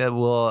comment, it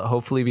will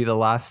hopefully be the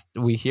last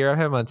we hear of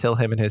him until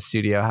him and his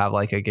studio have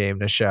like a game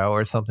to show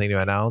or something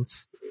to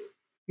announce.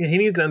 Yeah, he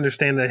needs to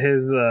understand that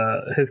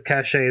his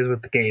cachet is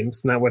with the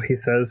games, not what he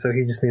says. So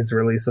he just needs to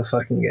release a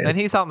fucking game. And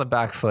he's on the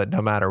back foot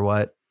no matter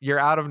what. You're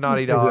out of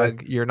Naughty Dog.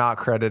 Exactly. You're not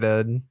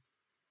credited.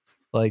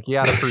 Like, you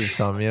got to prove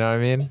something. You know what I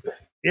mean?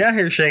 Yeah, out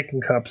here shaking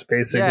cups,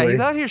 basically. Yeah,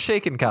 he's out here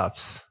shaking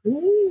cups. Yeah,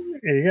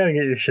 you got to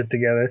get your shit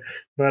together.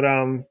 But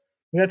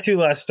we got two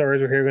last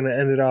stories. We're here going to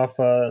end it off.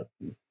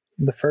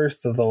 The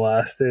first of the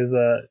last is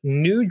a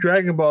new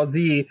Dragon Ball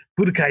Z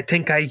Budokai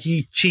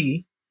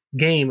Tenkaichi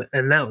game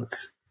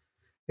announced.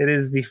 It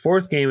is the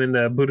fourth game in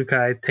the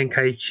Budokai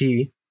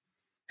Tenkaichi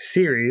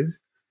series.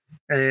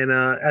 And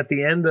at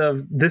the end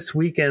of this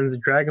weekend's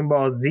Dragon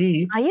Ball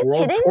Z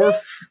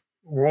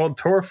World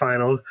Tour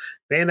Finals,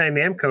 Bandai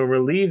Namco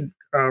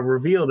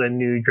revealed a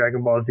new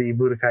Dragon Ball Z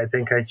Budokai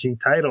Tenkaichi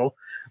title.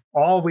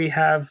 All we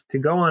have to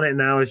go on it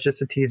now is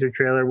just a teaser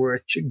trailer where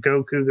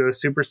Goku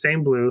goes Super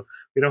Saiyan Blue.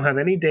 We don't have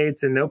any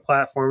dates and no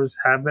platforms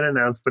have been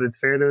announced, but it's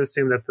fair to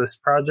assume that this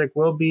project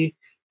will be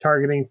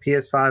targeting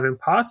PS5 and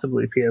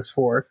possibly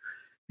PS4.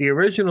 The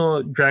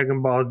original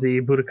Dragon Ball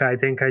Z Budokai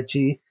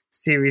Tenkaichi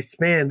series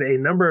spanned a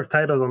number of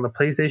titles on the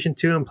PlayStation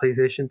 2 and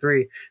PlayStation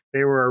 3.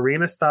 They were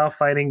arena-style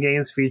fighting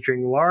games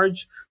featuring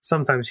large,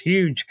 sometimes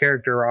huge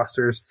character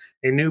rosters.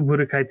 A new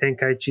Budokai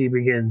Tenkaichi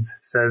begins,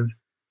 says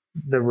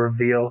the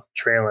reveal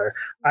trailer.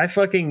 I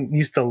fucking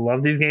used to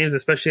love these games,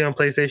 especially on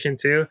PlayStation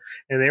 2,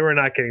 and they were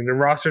not kidding. The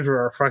rosters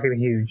were fucking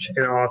huge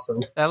and awesome.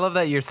 I love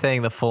that you're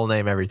saying the full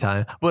name every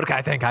time.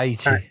 Budokai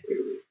Tenkaichi.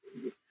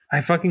 I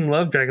fucking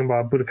love Dragon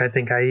Ball Budokai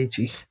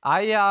Tenkaichi.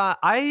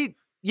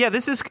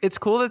 It's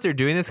cool that they're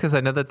doing this because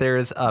I know that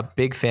there's a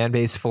big fan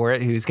base for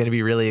it who's going to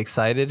be really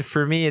excited.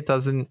 For me,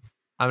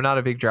 I'm not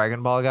a big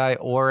Dragon Ball guy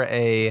or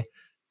a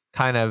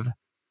kind of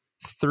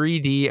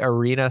 3D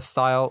arena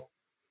style,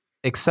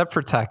 except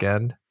for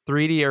Tekken,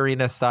 3D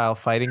arena style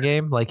fighting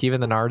game, like even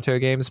the Naruto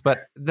games.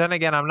 But then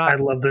again, I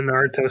love the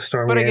Naruto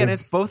Storm But games. Again,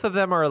 it's both of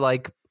them are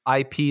like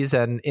IPs,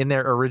 and in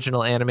their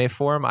original anime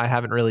form, I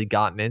haven't really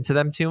gotten into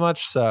them too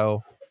much,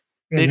 so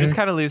they just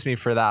kind of lose me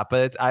for that.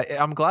 But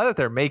I'm glad that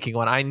they're making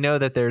one. I know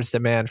that there's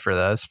demand for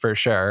this for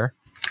sure.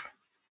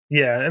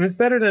 Yeah, and it's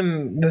better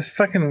than this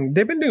fucking.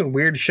 They've been doing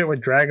weird shit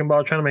with Dragon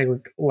Ball, trying to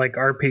make like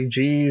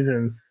RPGs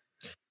and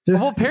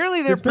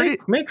apparently they're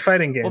pretty make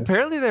fighting games. Well,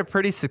 apparently they're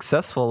pretty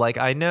successful. Like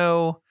I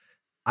know,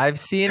 I've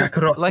seen I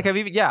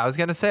was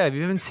gonna say I've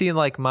even seen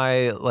like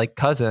my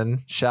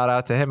cousin. Shout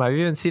out to him. I've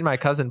even seen my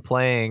cousin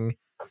playing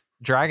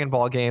Dragon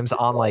Ball games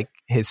on like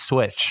his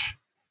Switch.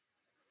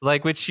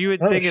 Like, which you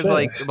would think is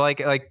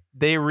like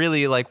they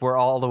really like were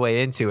all the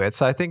way into it.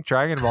 So I think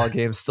Dragon Ball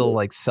games still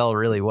like sell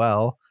really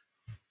well.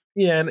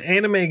 Yeah, and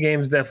anime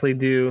games definitely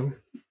do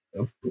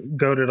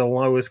go to the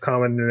lowest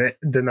common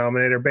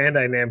denominator.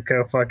 Bandai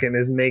Namco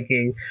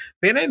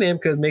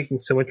is making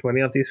so much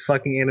money off these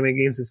fucking anime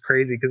games. It's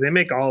crazy because they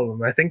make all of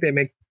them. I think they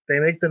make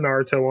the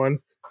Naruto one.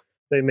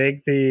 They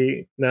make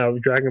the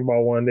Dragon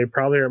Ball one.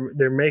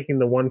 They're making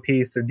the One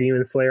Piece, the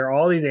Demon Slayer.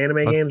 All these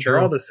anime games are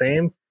all the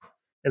same.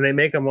 And they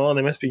make them all, and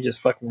they must be just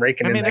fucking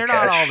raking in that cash. I mean,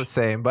 they're not all the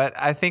same, but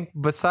I think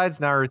besides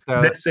Naruto...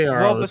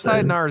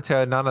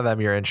 Naruto, none of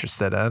them you're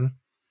interested in.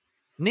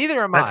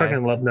 Neither am I. I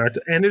fucking love Naruto.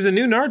 And there's a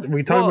new Naruto.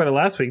 We talked about it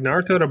last week.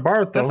 Naruto to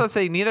Boruto. That's what I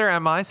say. Neither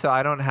am I, so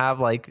I don't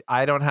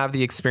have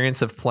the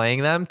experience of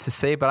playing them to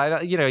say,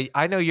 but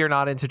I know you're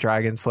not into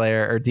Dragon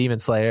Slayer or Demon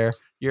Slayer.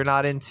 You're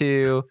not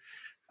into...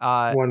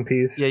 One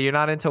Piece. Yeah, you're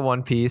not into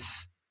One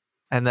Piece.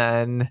 and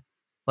then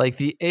like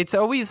it's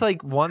always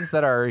like ones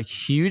that are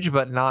huge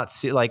but not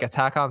like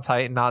Attack on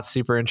Titan, not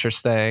super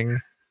interesting.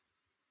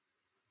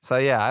 So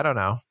yeah, I don't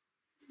know.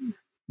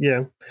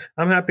 Yeah,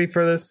 I'm happy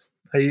for this.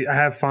 I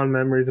have fond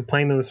memories of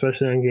playing them,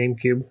 especially on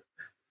GameCube.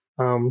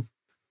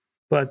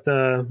 But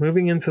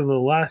moving into the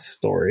last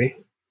story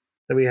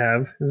that we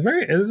have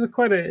is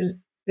quite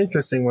an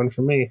interesting one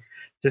for me,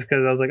 just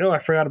because I was like, oh, I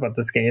forgot about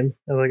this game.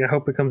 I was like, I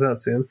hope it comes out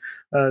soon.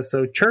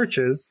 So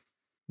CHVRCHES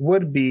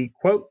would be,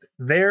 quote,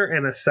 there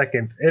in a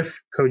second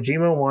if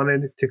Kojima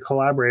wanted to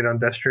collaborate on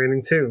Death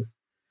Stranding 2.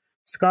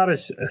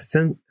 Scottish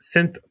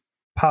synth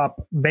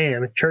pop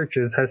band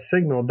CHVRCHES has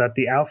signaled that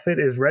the outfit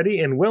is ready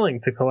and willing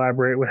to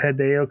collaborate with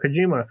Hideo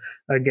Kojima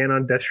again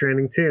on Death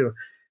Stranding 2,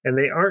 and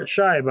they aren't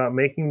shy about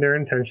making their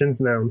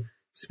intentions known.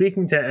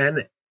 Speaking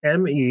to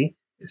NME,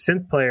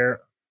 synth player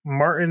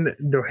Martin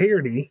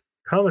Doherty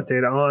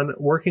commented on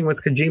working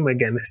with Kojima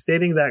again,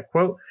 stating that,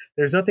 quote,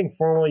 there's nothing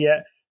formal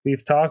yet.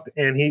 We've talked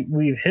and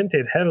we've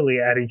hinted heavily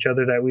at each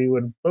other that we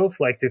would both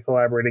like to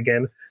collaborate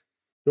again.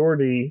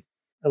 Doherty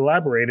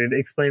elaborated,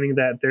 explaining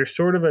that there's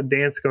sort of a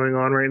dance going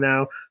on right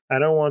now. I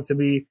don't want to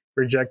be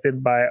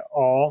rejected by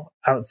all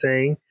out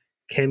saying,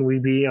 can we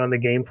be on the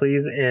game,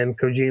 please? And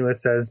Kojima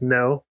says,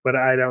 no, but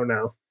I don't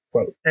know.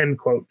 Quote, end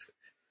quote.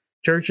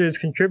 CHVRCHES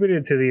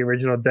contributed to the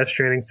original Death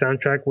Stranding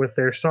soundtrack with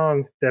their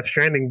song Death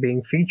Stranding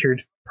being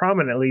featured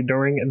prominently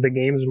during the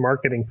game's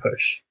marketing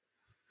push.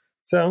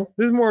 So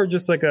this is more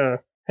just like a,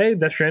 hey,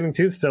 Death Stranding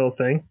 2 is still a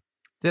thing.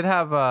 Did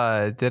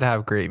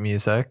have great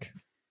music.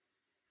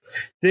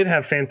 Did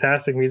have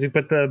fantastic music,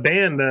 but the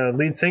band, the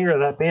lead singer of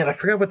that band, I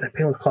forgot what that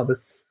band was called.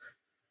 It's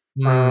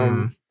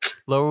Low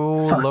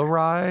Roar.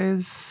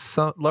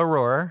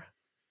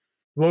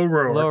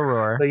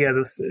 But yeah,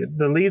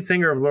 the lead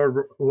singer of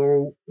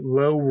Low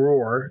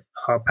Roar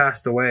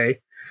passed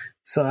away.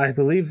 So I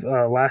believe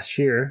last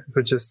year,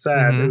 which is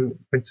sad, and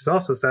which is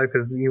also sad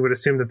because you would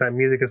assume that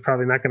music is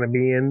probably not going to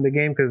be in the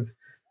game because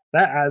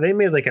that they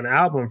made like an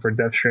album for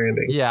Death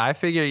Stranding. Yeah, I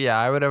figure. Yeah,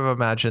 I would have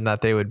imagined that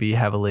they would be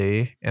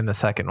heavily in the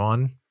second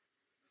one.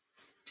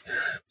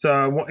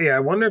 So yeah, I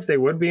wonder if they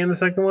would be in the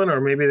second one, or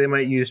maybe they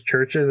might use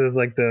CHVRCHES as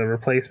like the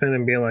replacement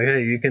and be like,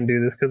 "Hey, you can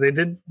do this," because they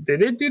did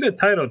do the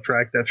title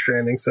track Death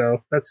Stranding,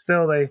 so that's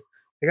still they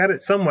got it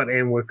somewhat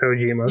in with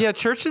Kojima. Yeah,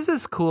 CHVRCHES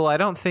is cool. I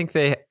don't think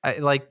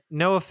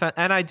no offense,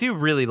 and I do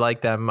really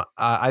like them.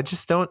 I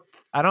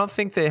don't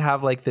think they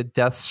have like the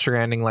Death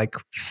Stranding like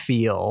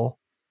feel.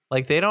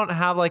 Like they don't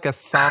have like a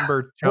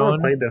somber tone. I want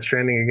to play Death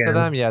Stranding again. To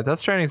them, yeah, Death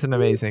Stranding is an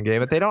amazing game,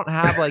 but they don't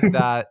have like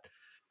that.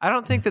 I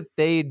don't think that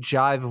they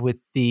jive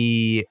with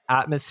the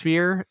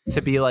atmosphere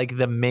to be like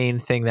the main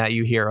thing that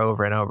you hear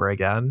over and over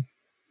again.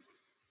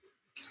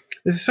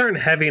 There's a certain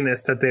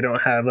heaviness that they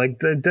don't have. Like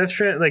the Death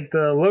Stranding, like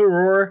the Low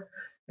Roar,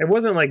 it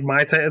wasn't like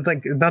my type. It's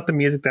like it's not the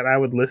music that I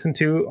would listen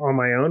to on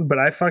my own, but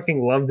I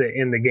fucking loved it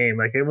in the game.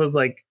 Like it was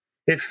like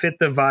it fit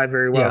the vibe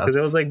very well because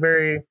it was like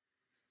very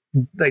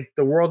like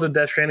the world of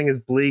Death Stranding is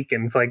bleak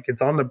and it's like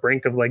it's on the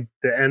brink of like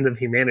the end of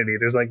humanity.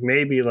 There's like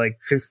maybe like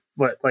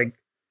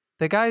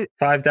the guy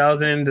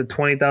 5,000 to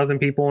 20,000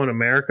 people in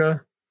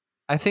America.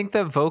 I think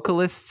the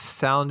vocalist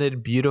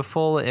sounded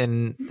beautiful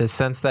in the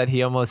sense that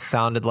he almost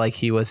sounded like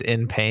he was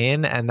in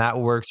pain, and that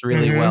works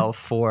really well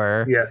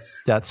for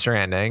Death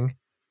Stranding.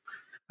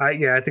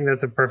 I think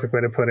that's a perfect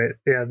way to put it.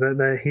 Yeah,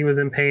 that he was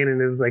in pain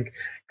and it was like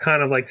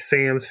kind of like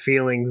Sam's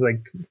feelings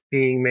like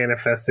being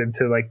manifested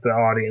to like the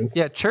audience.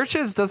 Yeah,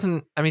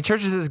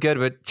 CHVRCHES is good,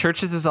 but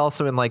CHVRCHES is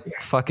also in like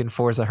fucking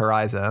Forza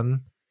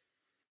Horizon.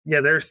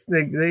 Yeah, they're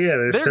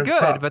good,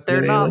 pop, but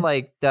they're not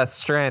like Death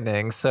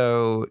Stranding.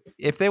 So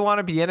if they want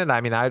to be in it, I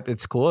mean,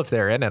 it's cool if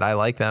they're in it. I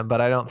like them, but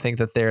I don't think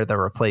that they're the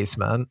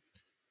replacement.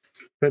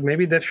 But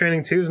maybe Death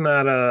Stranding 2 is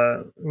not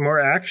more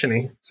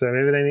actiony, so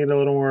maybe they need a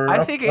little more.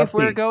 I think if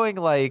we're going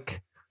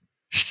like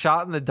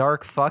shot in the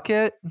dark, fuck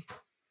it,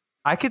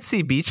 I could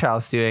see Beach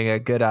House doing a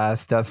good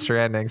ass Death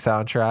Stranding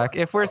soundtrack.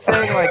 If we're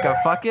saying like a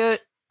fuck it,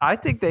 I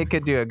think they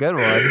could do a good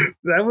one.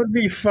 That would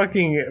be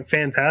fucking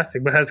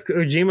fantastic. But has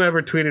Kojima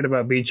ever tweeted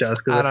about Beach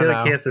House? Because I feel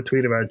like he has to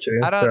tweet about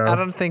you. I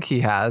don't think he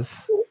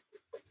has.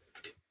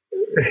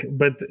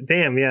 But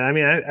damn, yeah. I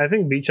mean, I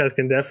think Beach House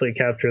can definitely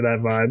capture that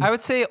vibe. I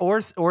would say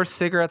or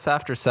Cigarettes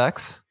After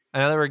Sex. I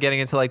know that we're getting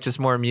into like just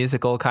more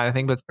musical kind of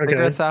thing, but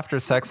Cigarettes After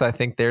Sex, I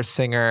think their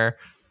singer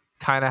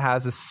kind of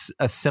has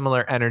a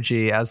similar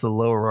energy as the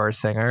Low Roar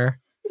singer.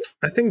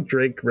 I think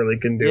Drake really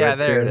can do it. Yeah,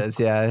 there it is.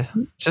 Yeah,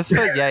 just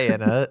put Ye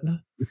in it.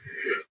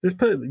 Just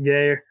put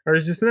Ye, or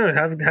just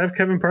have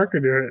Kevin Parker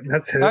do it.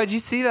 That's it. Oh, did you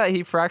see that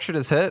he fractured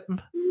his hip?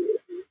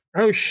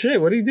 Oh shit!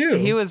 What did he do?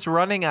 He was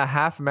running a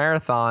half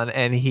marathon,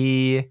 and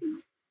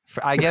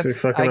I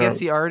guess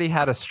he already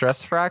had a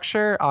stress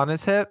fracture on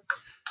his hip,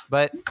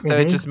 but so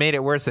it just made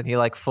it worse, and he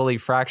like fully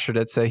fractured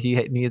it. So he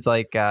needs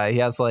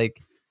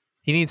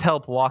he needs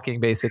help walking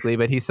basically.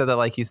 But he said that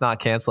like he's not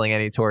canceling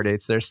any tour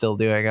dates; they're still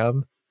doing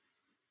them.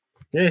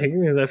 Yeah, he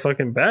needs that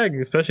fucking bag,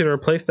 especially to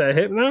replace that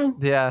hip now.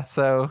 Yeah,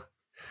 so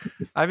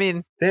I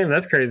mean, damn,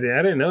 that's crazy.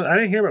 I didn't know. I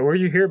didn't hear about. Where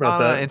did you hear about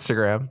that? On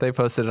Instagram, they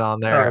posted it on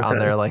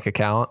their like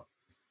account.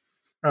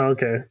 Oh,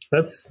 okay.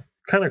 That's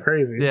kind of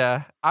crazy.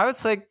 Yeah. I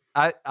was like,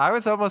 I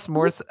was almost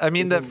more, I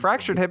mean, the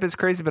fractured hip is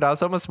crazy, but I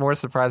was almost more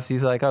surprised.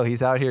 He's like, oh,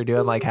 he's out here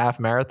doing like half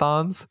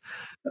marathons.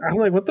 I'm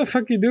like, what the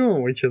fuck are you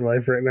doing with your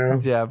life right now?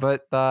 Yeah,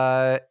 but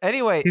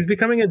anyway. He's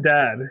becoming a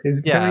dad. He is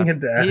becoming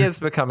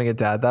a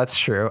dad. That's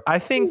true. I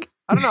think,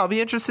 I don't know, I'll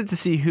be interested to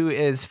see who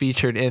is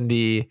featured in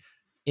the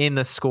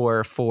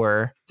score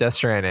for Death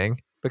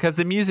Stranding, because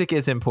the music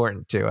is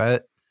important to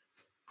it.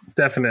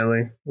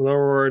 Definitely.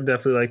 Lower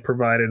definitely like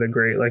provided a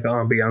great like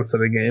ambiance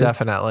of the game.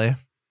 Definitely.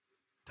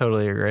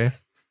 Totally agree.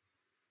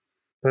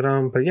 But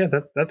yeah,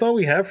 that's all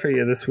we have for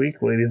you this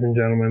week, ladies and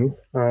gentlemen.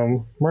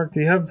 Mark,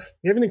 do you have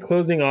any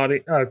closing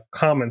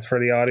comments for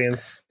the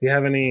audience? Do you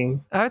have any?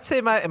 I would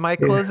say my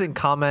closing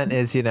comment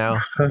is,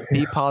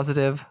 be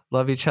positive,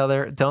 love each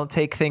other, don't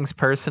take things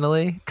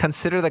personally,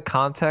 consider the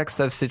context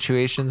of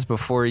situations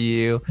before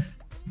you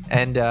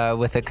end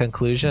with a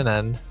conclusion,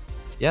 and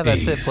yeah,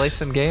 that's it. Play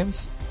some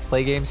games,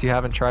 play games you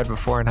haven't tried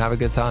before, and have a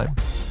good time.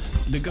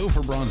 The Go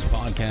for Bronze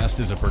podcast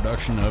is a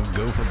production of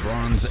Go for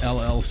Bronze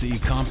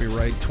LLC,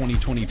 copyright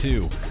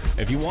 2022.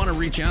 If you want to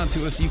reach out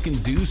to us, you can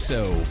do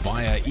so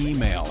via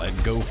email at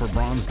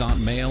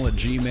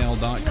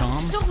goforbronze.mail@gmail.com.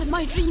 Stop with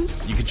my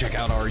dreams. You can check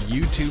out our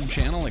YouTube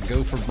channel at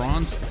Go for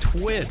Bronze,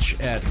 Twitch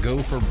at Go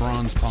for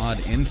Bronze Pod,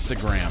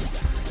 Instagram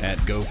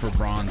at Go for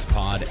Bronze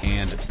Pod,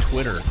 and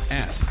Twitter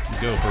at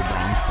Go for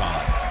Bronze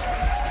Pod.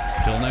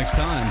 Till next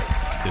time,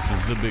 this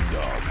is the Big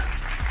Dog.